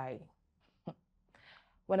guy.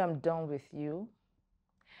 When I'm done with you,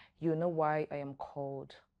 you know why I am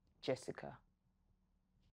called Jessica.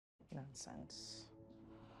 Nonsense.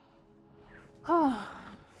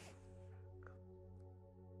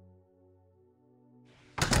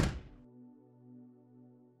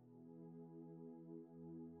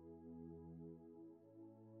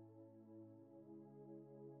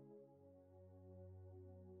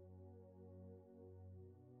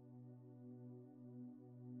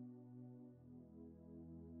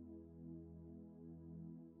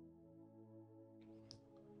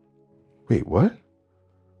 Wait, what?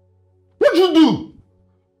 What'd you do?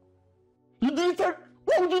 You deleted?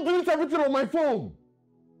 What would you on my phone?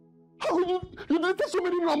 How could you deleted so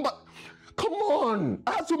many numbers? Come on!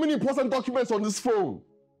 I have so many important documents on this phone.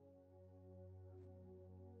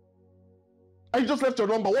 And you just left your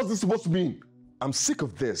number. What's this supposed to mean? I'm sick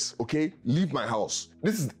of this, okay? Leave my house.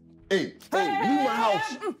 This is... Hey, leave my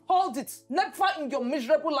house. Hold it. Never in your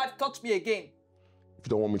miserable life touch me again. If you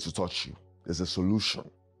don't want me to touch you, there's a solution.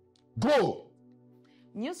 Go!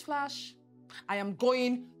 Newsflash, I am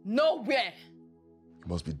going nowhere. You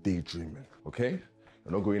must be daydreaming, okay?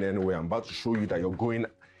 You're not going anywhere. I'm about to show you that you're going...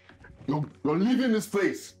 You're leaving this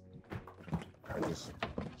place.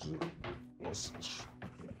 Nonsense.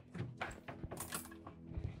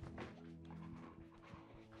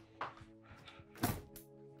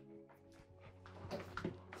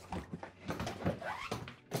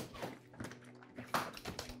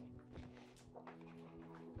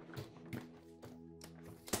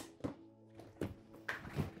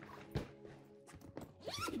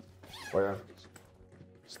 Oh yeah.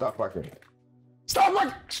 Stop packing. Stop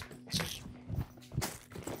packing!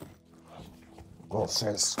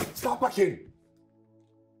 Nonsense. Stop packing!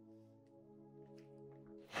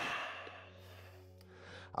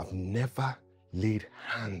 I've never laid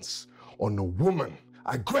hands on a woman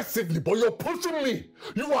aggressively, but you're pushing me.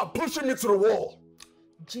 You are pushing me to the wall.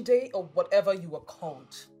 Jide, or whatever you were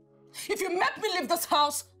called. If you make me leave this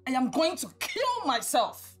house, I am going to kill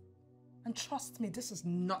myself. And trust me, this is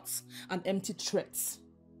not an empty threat.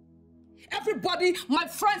 Everybody, my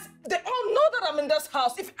friends, they all know that I'm in this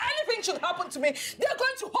house. If anything should happen to me, they're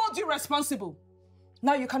going to hold you responsible.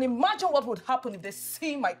 Now you can imagine what would happen if they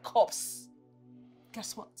see my corpse.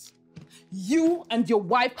 Guess what? You and your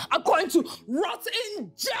wife are going to rot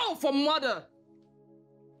in jail for murder.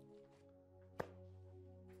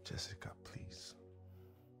 Jessica, please.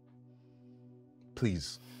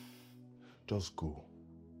 Please. Just go.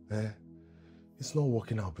 Eh? It's not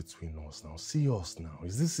working out between us now. See us now.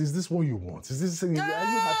 Is this what you want? Are you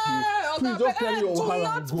happy? Please just carry your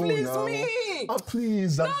Ohala and go please now. Me.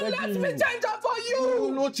 Please, I'm begging let you. me change up for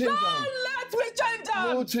you. No change up. Let me change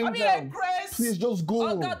up. No change I up. Grace. Please just go.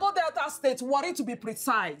 Okay, go Delta State. Worry to be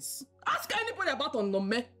precise. Ask anybody about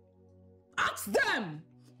Onome. Ask them.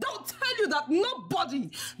 They'll tell you that nobody,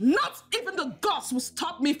 not even the gods, will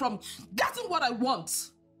stop me from getting what I want.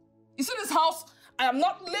 You see this house? I am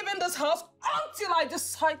not leaving this house until I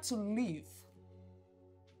decide to leave.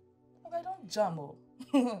 Okay, don't jam.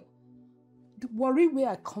 The worry where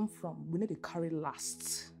I come from, we need to carry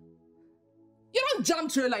last. You don't jam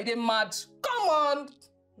to it like they're mad. Come on.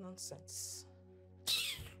 Nonsense.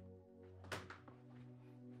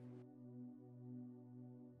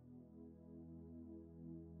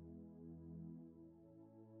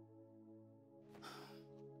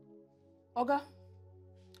 Oga,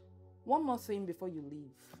 one more thing before you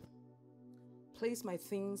leave. Place my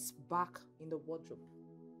things back in the wardrobe.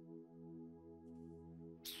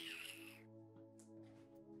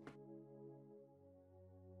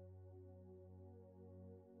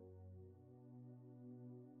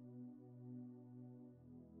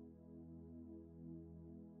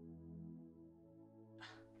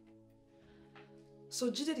 So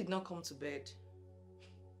Jide did not come to bed.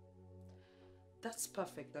 That's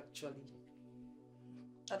perfect, actually.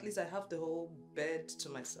 At least I have the whole bed to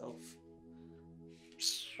myself.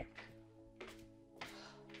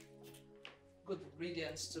 Good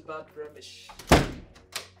riddance to bad rubbish.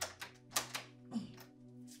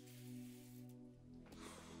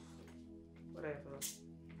 Whatever.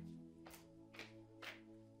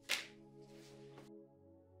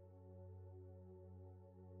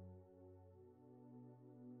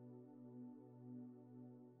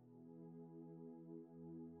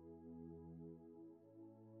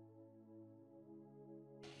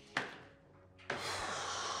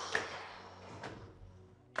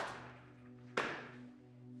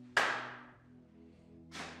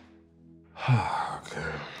 Okay.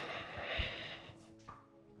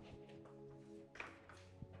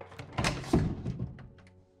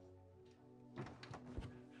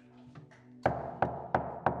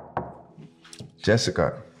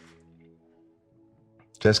 Jessica.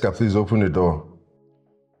 Jessica, please open the door.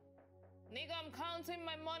 Nigga, I'm counting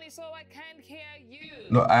my money so I can't hear you.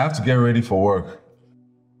 No, I have to get ready for work.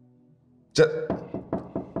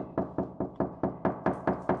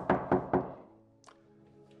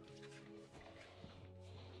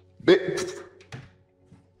 Babe,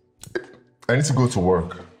 I need to go to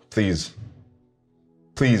work, please.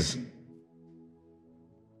 Please.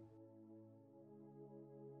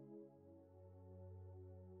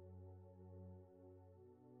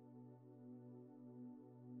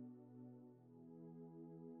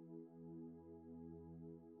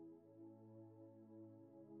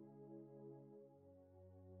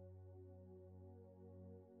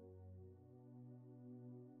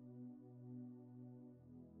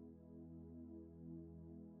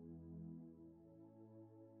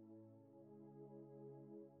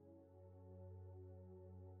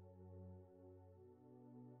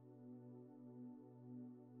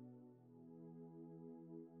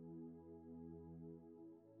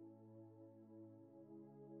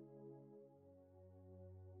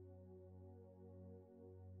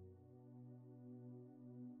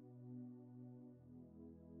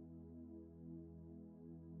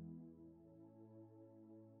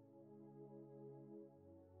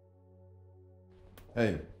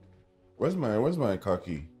 Hey, where's my car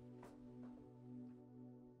key?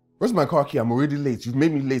 Where's my car key? I'm already late. You've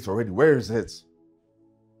made me late already. Where is it?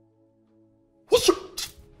 What's your...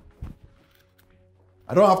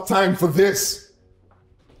 I don't have time for this.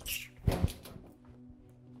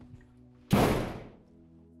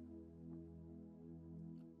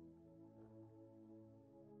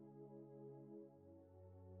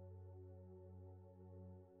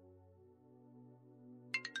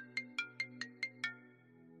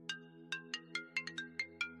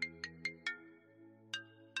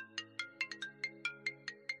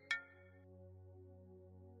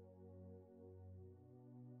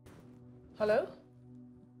 Hello?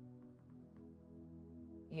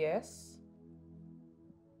 Yes?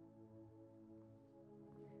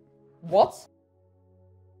 What?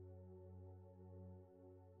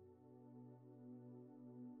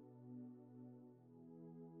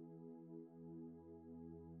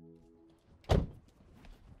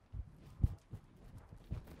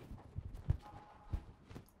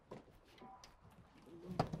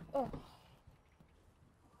 Oh.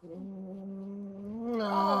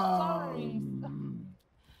 Oh,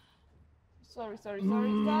 sorry. Sorry.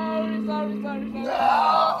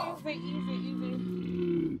 Oh,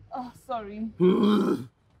 easy. Oh, sorry. Oh,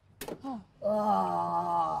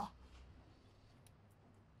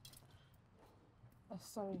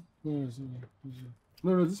 sorry.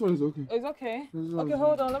 No, this one is okay. It's okay. Okay,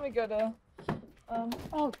 hold on. Let me get a.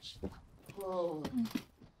 Ouch. Oh.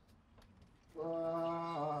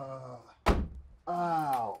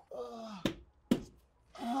 Ow.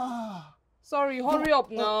 Sorry, hurry up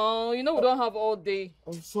now. You know we don't have all day.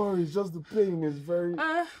 I'm sorry, it's just the pain is very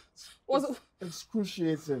Was it?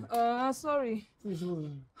 excruciating. Sorry. Please hold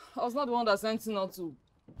on. I was not the one that sent you not to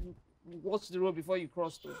watch the road before you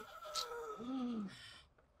crossed.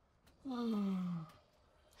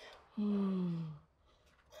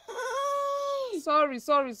 Sorry.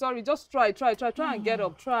 Just try and get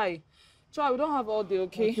up. Try. We don't have all day,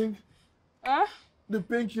 okay? I think the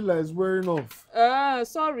painkiller is wearing off.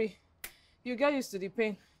 Sorry. You get used to the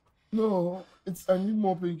pain. No, I need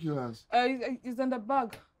more painkillers. It's in the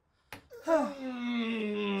bag. Can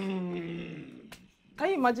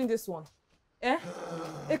you imagine this one? A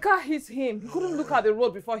car hit him. He couldn't look at the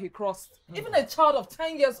road before he crossed. Even a child of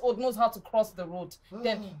 10 years old knows how to cross the road.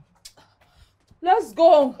 Then, let's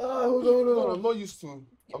go. Hold on. I'm not used to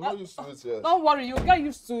it. Yes. Don't worry, you'll get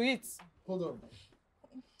used to it. Hold on.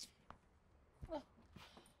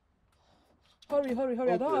 Hurry. I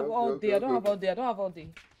don't have all day. I don't have all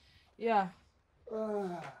day. Yeah.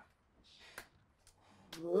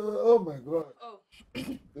 Oh my God. Oh.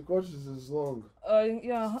 The crutches is long.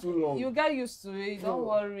 Yeah. It's too long. You get used to it. Don't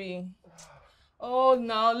worry. Oh,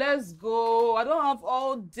 now let's go. I don't have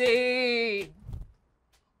all day. I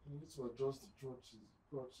need to adjust the crutches.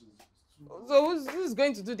 So who's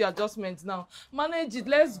going to do the adjustments now? Manage it.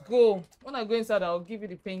 Let's go. When I go inside, I'll give you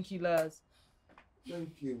the painkillers.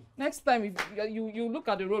 Thank you. Next time, if you look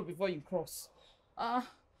at the road before you cross. Okay,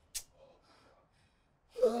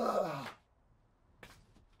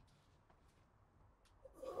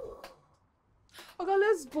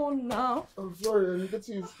 let's go now. I'm sorry, I'm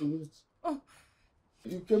getting used to it.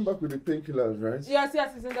 You came back with the painkillers, right? Yes,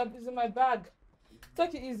 it's in my bag.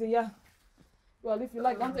 Take it easy, yeah. Well, if you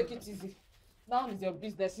like, don't take it easy. Now is your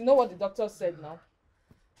business. You know what the doctor said now?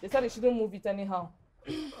 They said they shouldn't move it anyhow.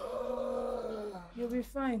 You'll be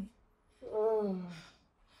fine.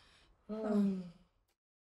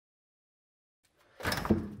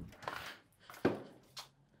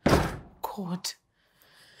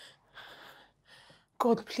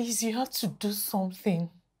 God, please, you have to do something.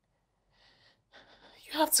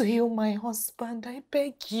 You have to heal my husband. I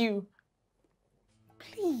beg you.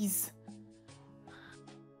 Please.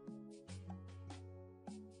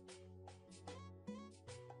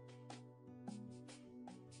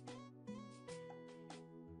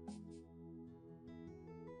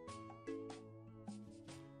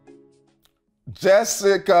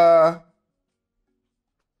 Jessica.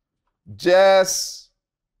 Jess.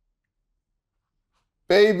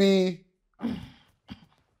 Baby.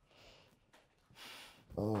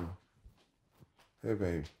 Oh. Hey,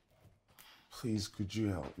 babe. Please, could you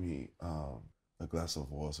help me? A glass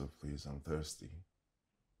of water, please. I'm thirsty.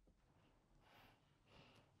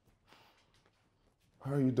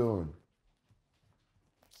 How are you doing?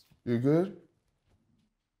 You good?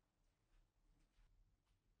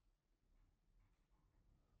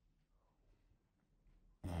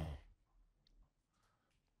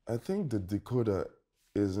 I think the decoder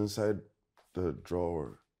is inside the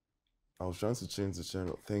drawer. I was trying to change the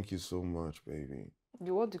channel. Thank you so much, baby.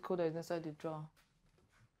 The what decoder is inside the drawer?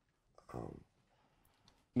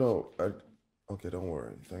 No, okay, don't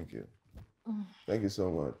worry. Thank you. Thank you so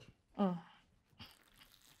much.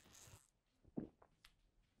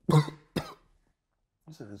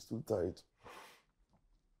 You said it's too tight.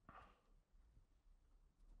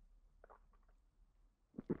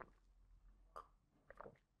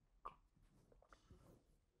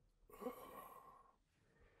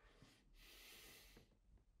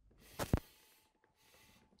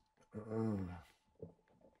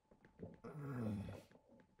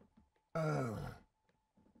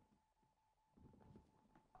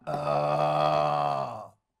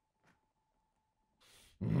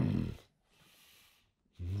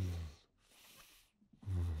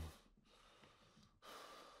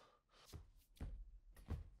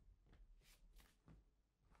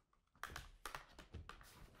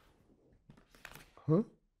 Huh?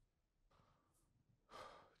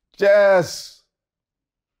 Jess!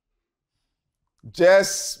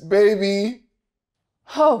 Jess, baby!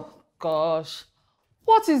 Oh, gosh.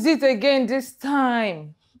 What is it again this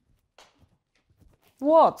time?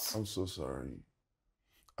 What? I'm so sorry.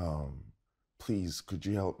 Please, could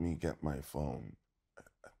you help me get my phone?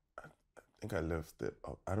 I think I left it.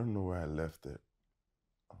 I don't know where I left it.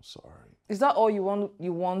 I'm sorry. Is that all you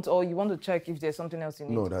want, or you want to check if there's something else you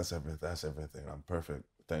need? No, that's everything. That's everything. I'm perfect.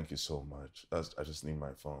 Thank you so much. I just need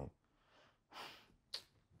my phone.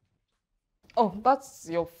 Oh, that's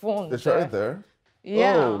your phone. It's right there?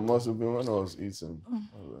 Yeah. Oh, must have been when I was eating.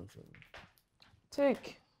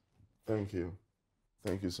 Take. Thank you.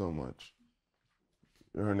 Thank you so much.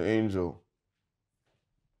 You're an angel.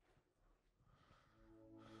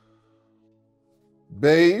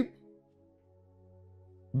 Babe?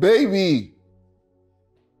 Baby!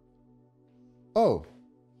 Oh.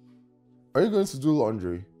 Are you going to do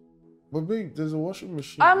laundry? But babe, there's a washing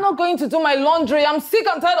machine. I'm not going to do my laundry. I'm sick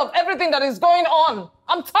and tired of everything that is going on.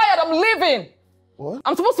 I'm tired. I'm leaving. What?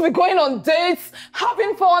 I'm supposed to be going on dates,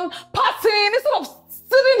 having fun, partying, instead of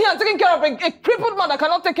sitting here and taking care of a crippled man that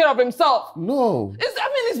cannot take care of himself. No. It's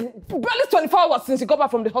barely 24 hours since you got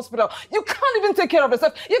back from the hospital. You can't even take care of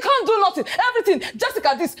yourself. You can't do nothing. Everything.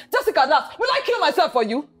 Jessica this, Jessica that. Will I kill myself for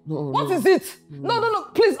you? No, What is it? No.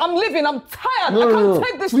 Please, I'm leaving. I'm tired. I can't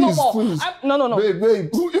take this please, no more. Please. No. Babe,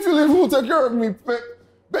 if you leave, who will take care of me?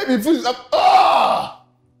 Baby, please.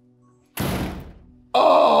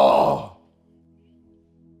 Oh!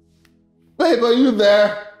 Babe, are you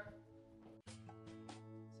there?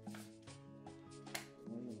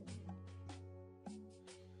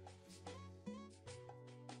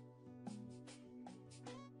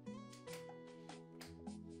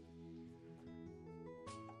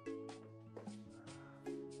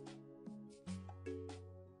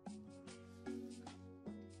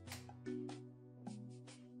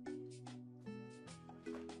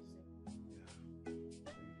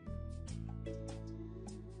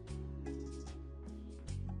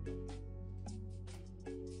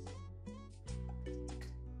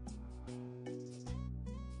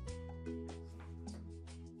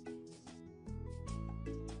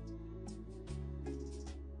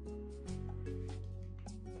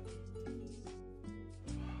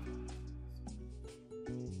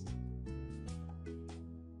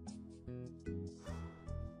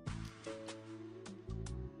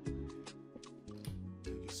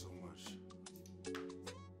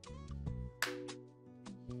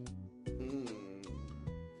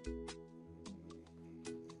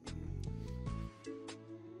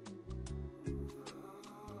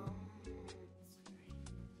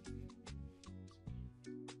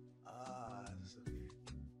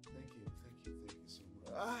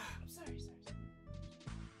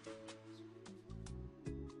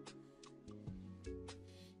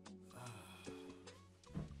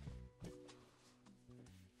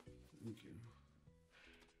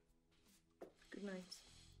 Good night.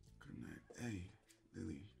 Good night. Hey,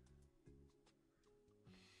 Lily.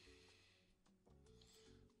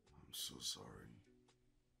 I'm so sorry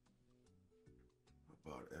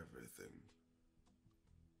about everything.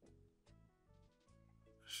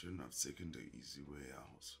 I shouldn't have taken the easy way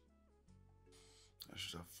out. I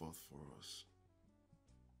should have fought for us.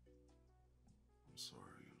 I'm sorry.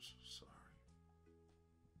 I'm so sorry.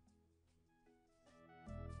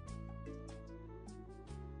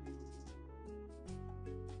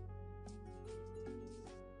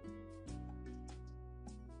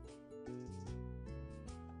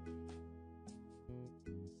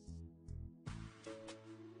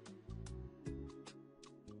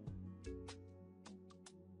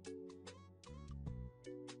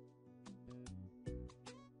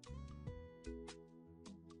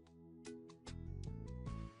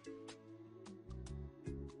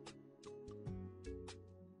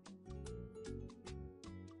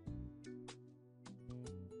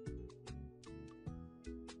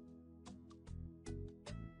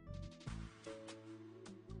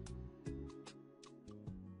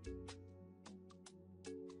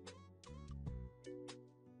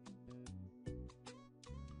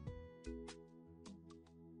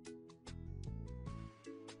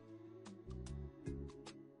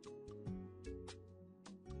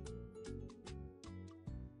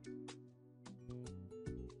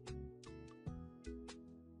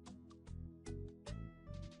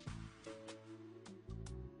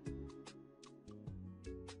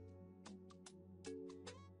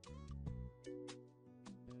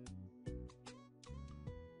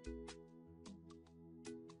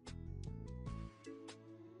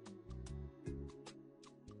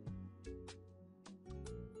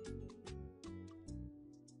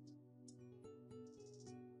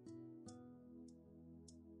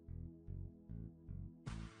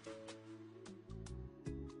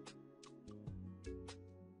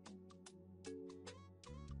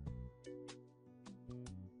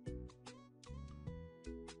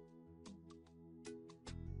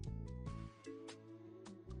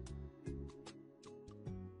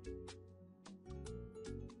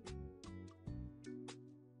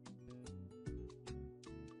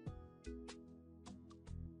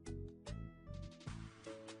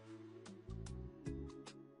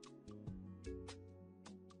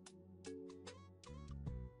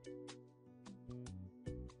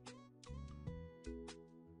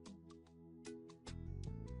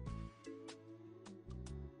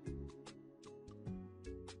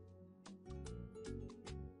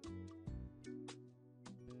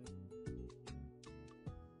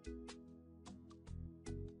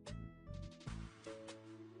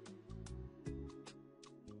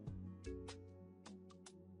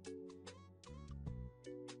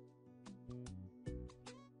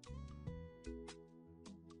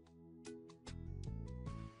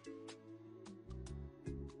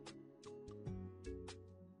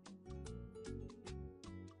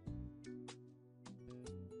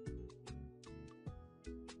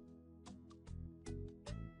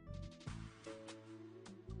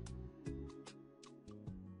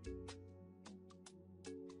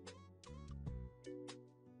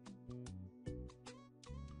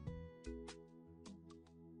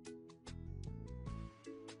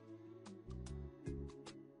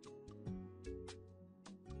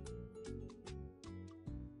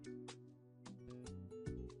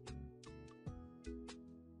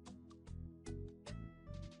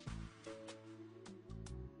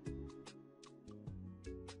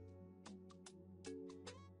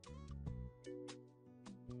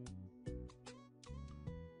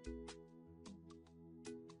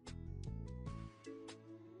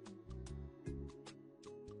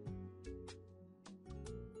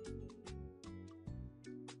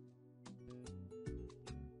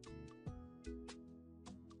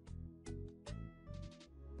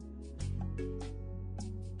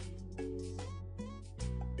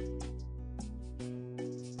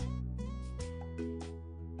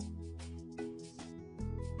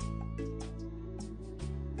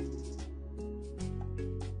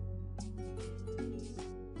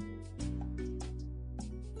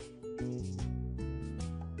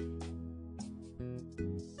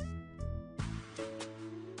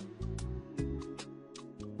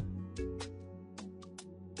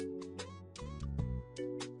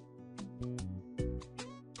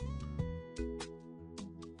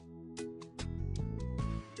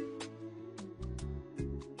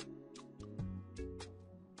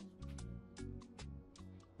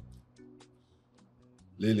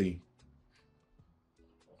 Lily,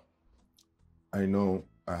 I know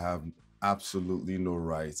I have absolutely no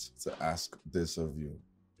right to ask this of you.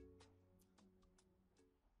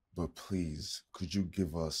 But please, could you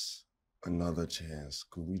give us another chance?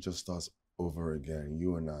 Could we just start over again,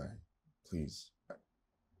 you and I? Please.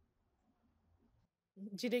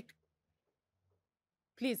 Jide,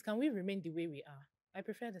 please, can we remain the way we are? I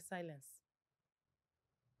prefer the silence.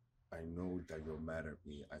 I know that you're mad at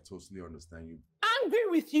me. I totally understand you. Angry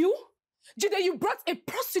with you? Jide, you brought a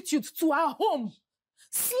prostitute to our home,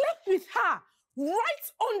 slept with her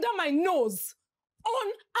right under my nose,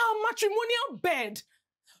 on our matrimonial bed.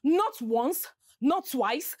 Not once, not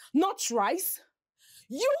twice, not thrice.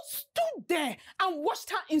 You stood there and watched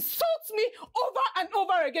her insult me over and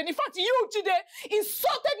over again. In fact, you, Jide,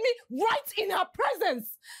 insulted me right in her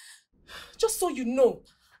presence. Just so you know,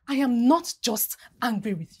 I am not just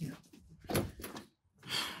angry with you.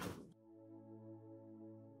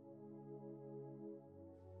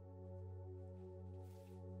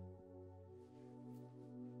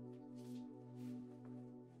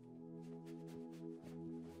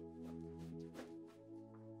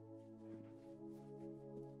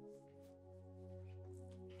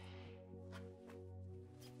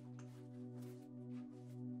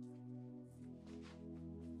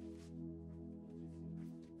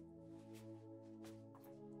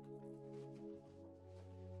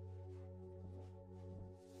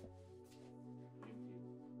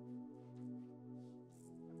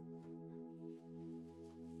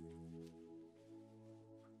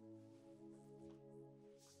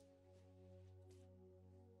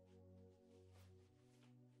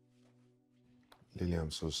 Lily,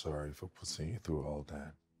 I'm so sorry for putting you through all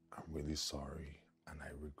that. I'm really sorry, and I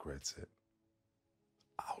regret it.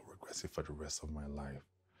 I'll regret it for the rest of my life.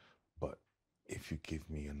 But if you give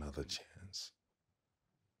me another chance,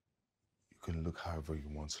 you can look however you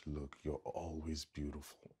want to look. You're always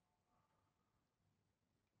beautiful.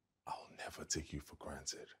 I'll never take you for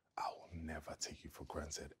granted. I will never take you for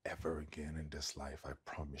granted ever again in this life. I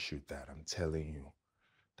promise you that. I'm telling you,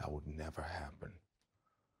 that would never happen.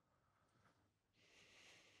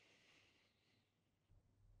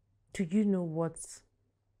 Do you know what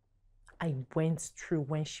I went through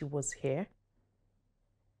when she was here?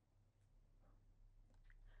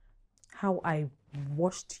 How I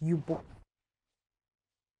watched you both,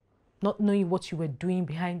 not knowing what you were doing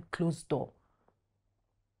behind closed door.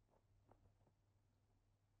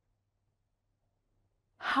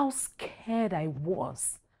 How scared I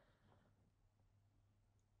was.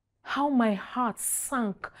 How my heart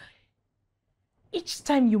sank each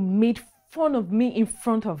time you made fun of me in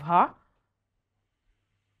front of her.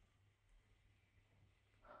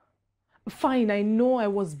 Fine, I know I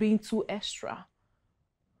was being too extra.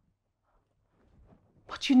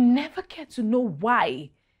 But you never cared to know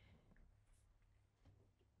why.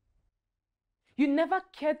 You never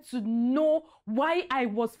cared to know why I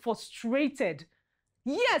was frustrated.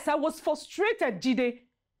 Yes, I was frustrated, Jide.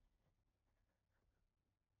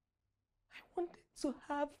 I wanted to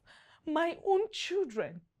have my own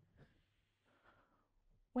children.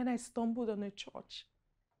 When I stumbled on a church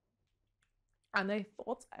and I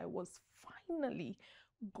thought I was finally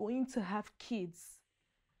going to have kids.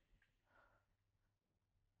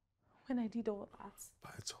 When I did all that.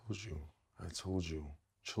 But I told you,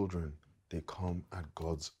 children, they come at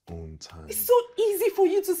God's own time. It's so easy for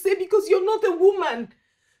you to say because you're not a woman.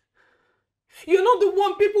 You're not the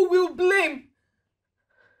one people will blame.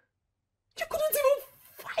 You couldn't even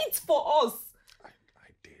fight for us.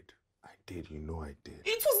 I did, you know I did.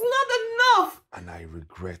 It was not enough. And I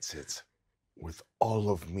regret it. With all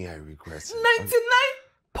of me, I regret it.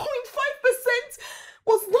 99.5%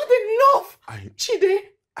 was not enough,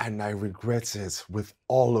 Chide. And I regret it with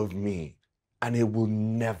all of me. And it will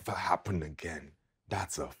never happen again.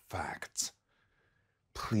 That's a fact.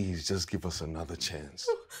 Please, just give us another chance.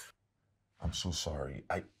 I'm so sorry.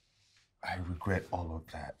 I regret all of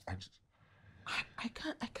that. I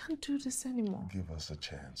can't do this anymore. Give us a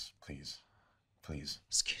chance, please. Please.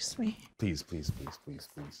 Excuse me. Please, please, please, please,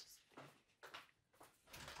 please.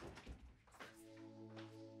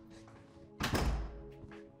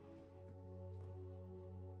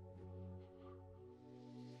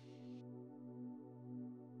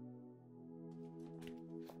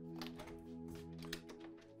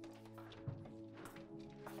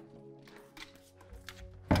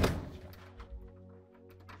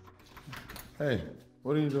 Hey,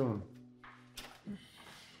 what are you doing?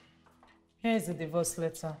 Here's the divorce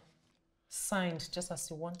letter. Signed just as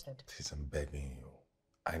you wanted. Please, I'm begging you.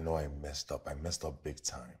 I know I messed up. I messed up big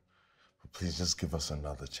time. But please just give us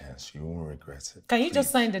another chance. You won't regret it. Can you please.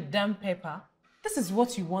 just sign the damn paper? This is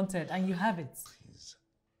what you wanted, and you have it. Please.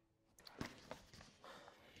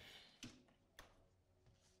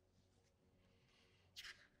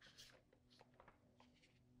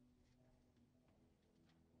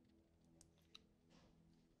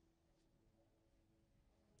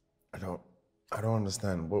 I don't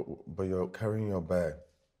understand. But you're carrying your bag.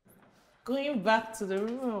 Going back to the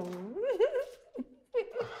room.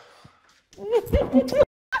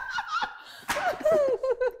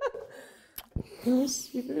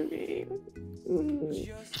 Just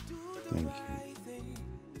do Thank you.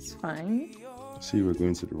 It's fine. See, we're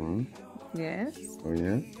going to the room. Yes. Oh,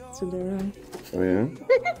 yeah? To the room. Oh, yeah?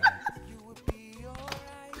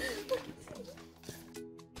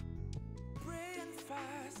 pray and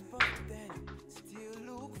fast, but then still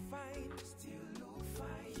look fine. Still look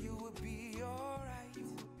fine. You will be alright. You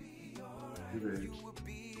will be alright. You will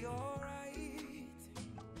be alright.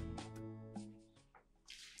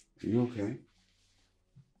 Are you okay?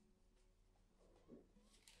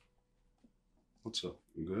 What's up?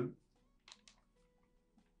 You good?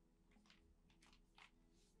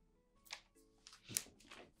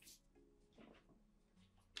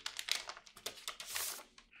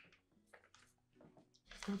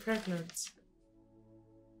 I'm pregnant.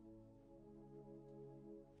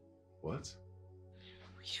 What?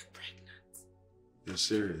 You're pregnant. You're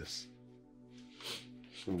serious?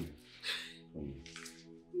 Show me. Show me.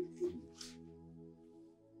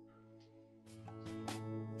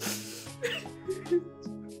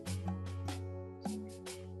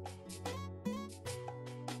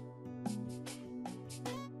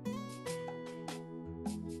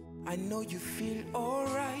 I know you feel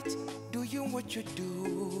alright, doing what you're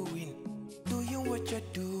doing, doing what you're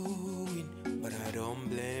doing, but I don't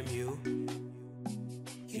blame you.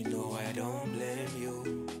 You know I don't blame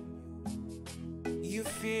you. You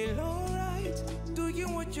feel alright,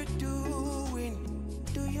 doing what you're doing,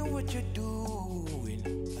 doing what you're doing,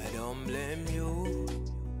 I don't blame you.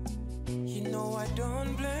 You know I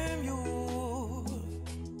don't blame you.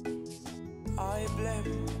 I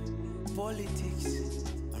blame politics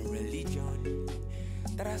and religion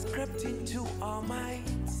that has crept into our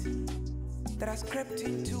minds, that has crept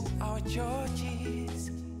into our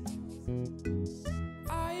churches.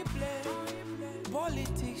 I blame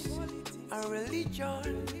politics and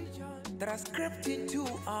religion that has crept into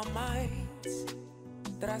our minds,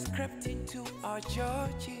 that has crept into our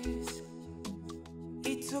churches.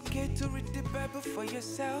 It's okay to read the Bible for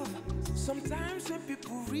yourself. Sometimes when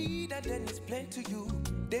people read and then explain to you,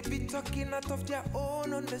 they be talking out of their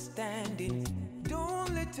own understanding.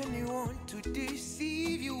 Don't let anyone to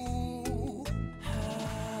deceive you.